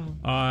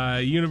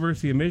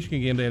 University of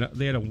Michigan game,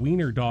 they had a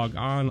wiener dog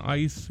on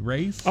ice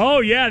race. Oh,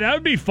 yeah, that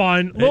would be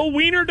fun. Little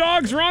wiener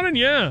dogs running,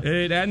 yeah.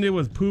 It ended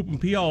with poop and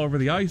pee all over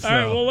the ice. All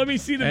right, well, let me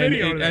see the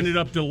video. It ended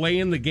up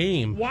delaying the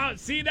game. Wow,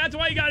 see, that's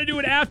why you got to do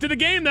it after the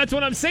game. That's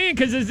what I'm saying,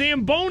 because a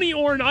Zamboni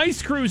or an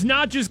ice crew is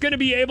not just going to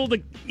be able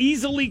to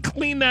easily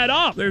clean that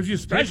up. There's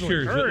just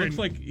pictures. It looks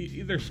like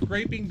they're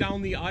scraping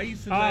down the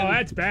ice. And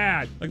that's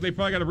bad. Like, they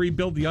probably got to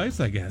rebuild the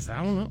ice, I guess.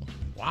 I don't know.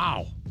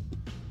 Wow.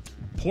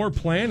 Poor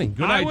planning.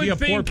 Good idea,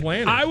 poor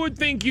planning. I would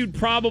think you'd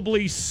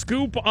probably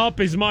scoop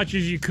up as much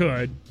as you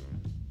could.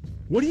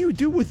 What do you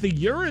do with the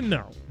urine,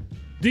 though?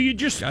 Do you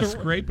just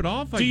scrape it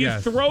off, I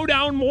guess? Do you throw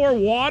down more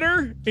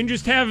water and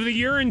just have the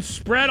urine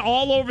spread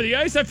all over the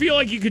ice? I feel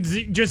like you could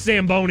just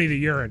Zamboni the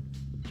urine.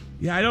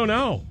 Yeah, I don't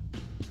know.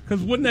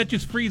 Because wouldn't that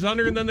just freeze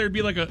under and then there'd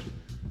be like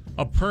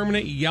a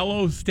permanent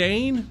yellow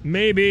stain?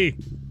 Maybe.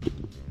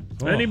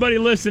 Oh. Anybody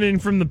listening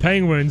from the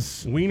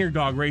Penguins? Wiener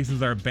dog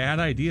races are a bad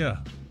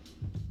idea.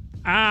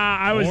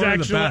 I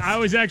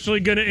was actually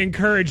going to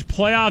encourage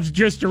playoffs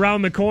just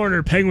around the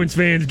corner. Penguins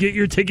fans, get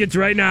your tickets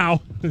right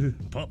now.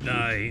 Pup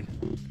night.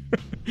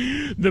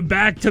 The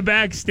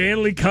back-to-back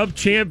Stanley Cup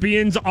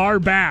champions are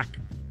back.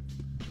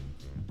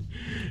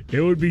 It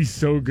would be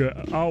so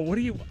good.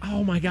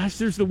 Oh my gosh,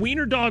 there's the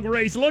wiener dog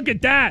race. Look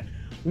at that.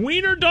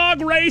 Wiener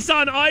dog race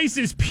on ice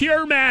is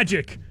pure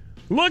magic.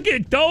 Look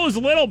at those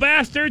little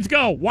bastards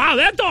go. Wow,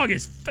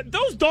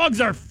 those dogs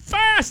are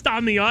fast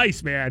on the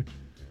ice, man.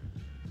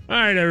 All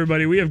right,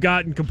 everybody, we have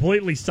gotten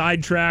completely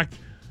sidetracked.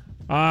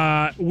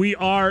 We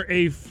are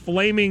a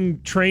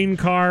flaming train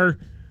car.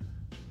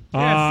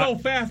 Yeah, so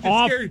fast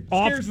it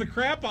scares the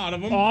crap out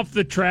of them. Off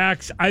the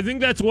tracks. I think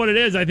that's what it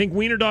is. I think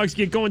wiener dogs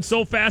get going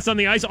so fast on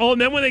the ice. Oh,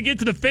 and then when they get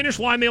to the finish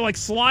line, they, like,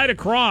 slide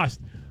across.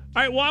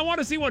 All right, well, I want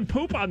to see one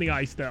poop on the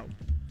ice, though.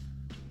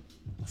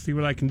 I'll see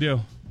what I can do.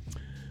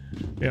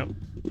 Yeah.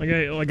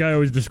 Like I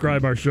always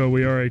describe our show,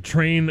 we are a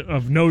train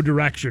of no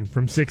direction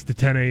from 6 to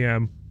 10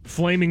 a.m.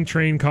 Flaming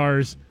train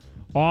cars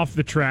off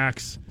the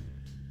tracks.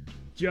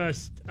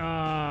 Just,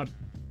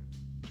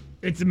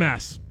 it's a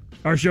mess.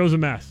 Our show's a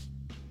mess.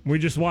 We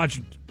just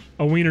watched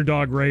a wiener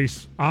dog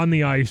race on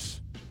the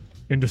ice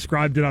and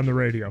described it on the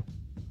radio.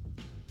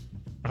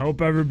 I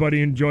hope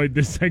everybody enjoyed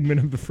this segment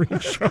of the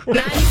Freak Show.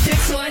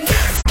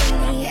 96.1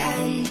 in the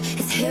end,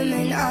 it's him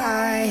and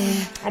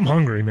I. I'm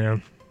hungry,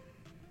 man.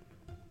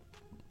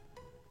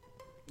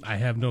 I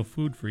have no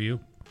food for you.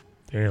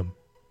 Damn.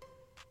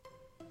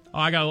 Oh,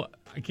 I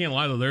can't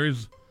lie, though.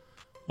 There's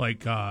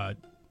like a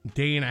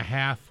day and a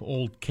half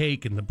old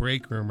cake in the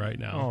break room right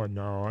now. Oh,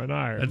 no.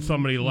 That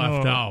somebody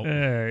left out.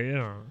 Hey,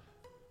 yeah.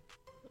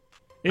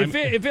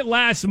 If it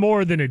lasts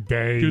more than a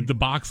day. Dude, the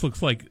box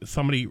looks like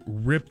somebody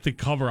ripped the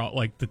cover out,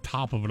 like the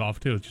top of it off,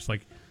 too. It's just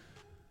like,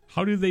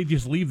 how do they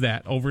just leave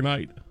that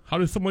overnight? How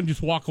does someone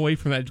just walk away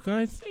from that?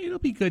 Just, it'll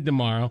be good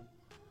tomorrow.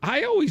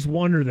 I always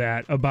wonder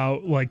that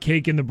about, like,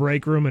 cake in the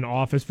break room and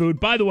office food.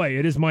 By the way,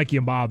 it is Mikey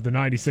and Bob, the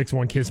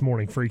 96.1 Kiss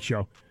Morning Freak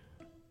Show.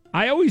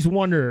 I always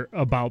wonder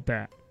about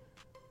that.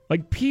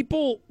 Like,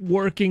 people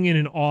working in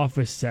an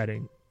office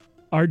setting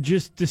are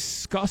just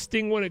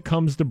disgusting when it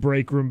comes to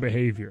break room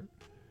behavior.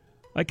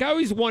 Like, I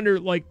always wonder,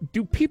 like,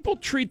 do people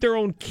treat their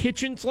own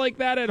kitchens like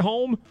that at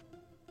home?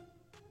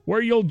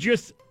 Where you'll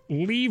just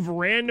leave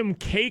random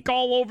cake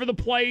all over the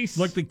place?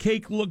 Like, the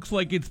cake looks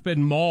like it's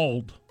been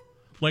mauled.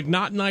 Like,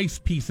 not nice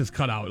pieces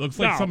cut out. It looks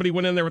like somebody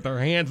went in there with their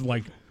hands and,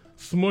 like,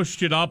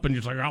 smushed it up and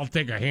just like, I'll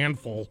take a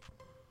handful.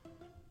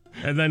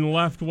 And then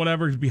left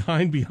whatever's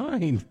behind.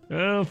 I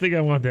don't think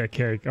I want that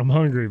cake. I'm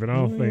hungry, but I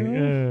don't think.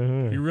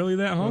 You're really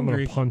that hungry? I'm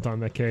going to punt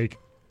on that cake.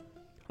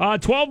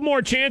 12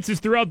 more chances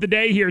throughout the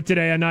day here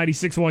today on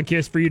 96.1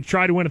 Kiss for you to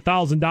try to win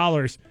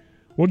 $1,000.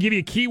 We'll give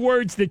you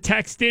keywords to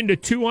text into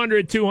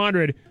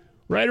 200-200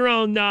 right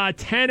around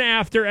 10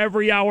 after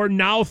every hour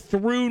now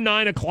through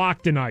 9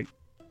 o'clock tonight.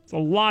 It's a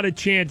lot of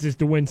chances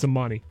to win some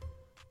money.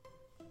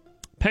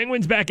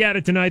 Penguins back at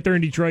it tonight. They're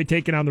in Detroit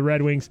taking on the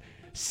Red Wings.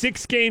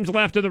 6 games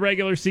left of the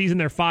regular season.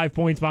 They're 5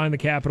 points behind the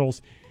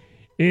Capitals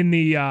in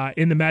the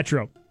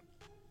Metro.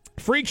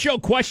 Freak Show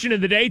question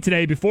of the day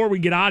today before we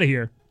get out of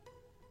here.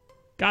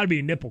 Got to be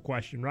a nipple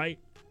question, right?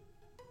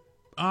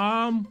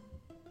 Yeah,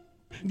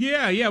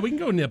 we can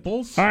go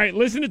nipples. All right,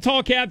 listen to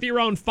Tall Kathy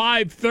around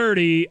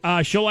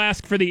 5:30. She'll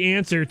ask for the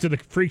answer to the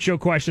Freak Show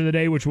question of the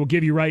day, which we'll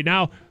give you right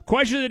now.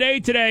 Question of the day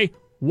today,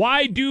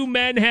 why do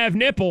men have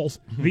nipples?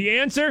 The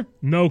answer,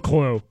 no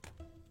clue.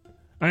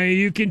 I mean,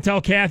 you can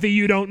tell Kathy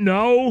you don't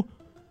know.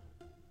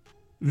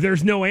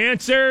 There's no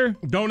answer.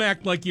 Don't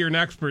act like you're an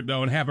expert,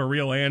 though, and have a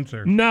real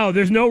answer. No,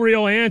 there's no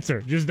real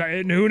answer. Just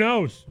who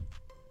knows?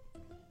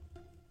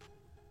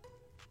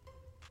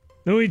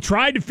 Then we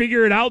tried to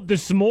figure it out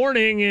this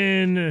morning,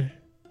 and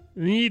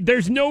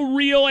there's no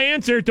real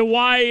answer to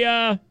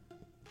why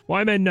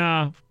men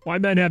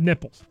have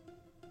nipples.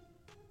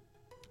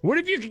 What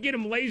if you could get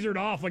them lasered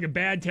off like a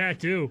bad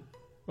tattoo?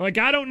 Like,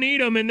 I don't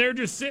need them, and they're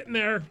just sitting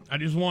there. I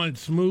just want it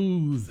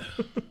smooth.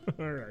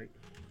 All right.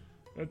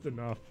 That's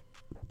enough.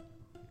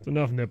 It's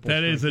enough nipples.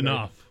 That is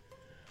enough.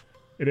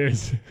 It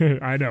is.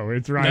 I know.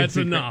 It's right. That's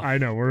enough. I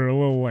know. We're a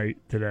little late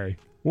today.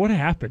 What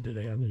happened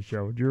today on the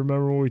show? Do you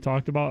remember what we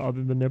talked about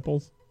other than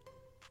nipples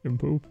and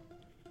poop?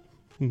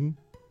 Mm-hmm.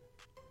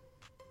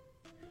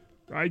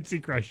 Ryan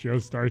Seacrest show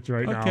starts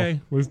right now.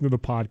 Listen to the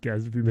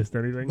podcast if you missed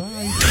anything. Bye.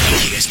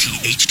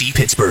 KSTHD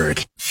Pittsburgh.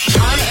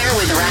 On air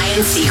with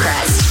Ryan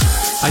Seacrest.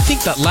 I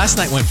think that last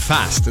night went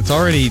fast. It's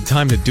already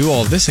time to do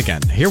all this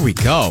again. Here we go.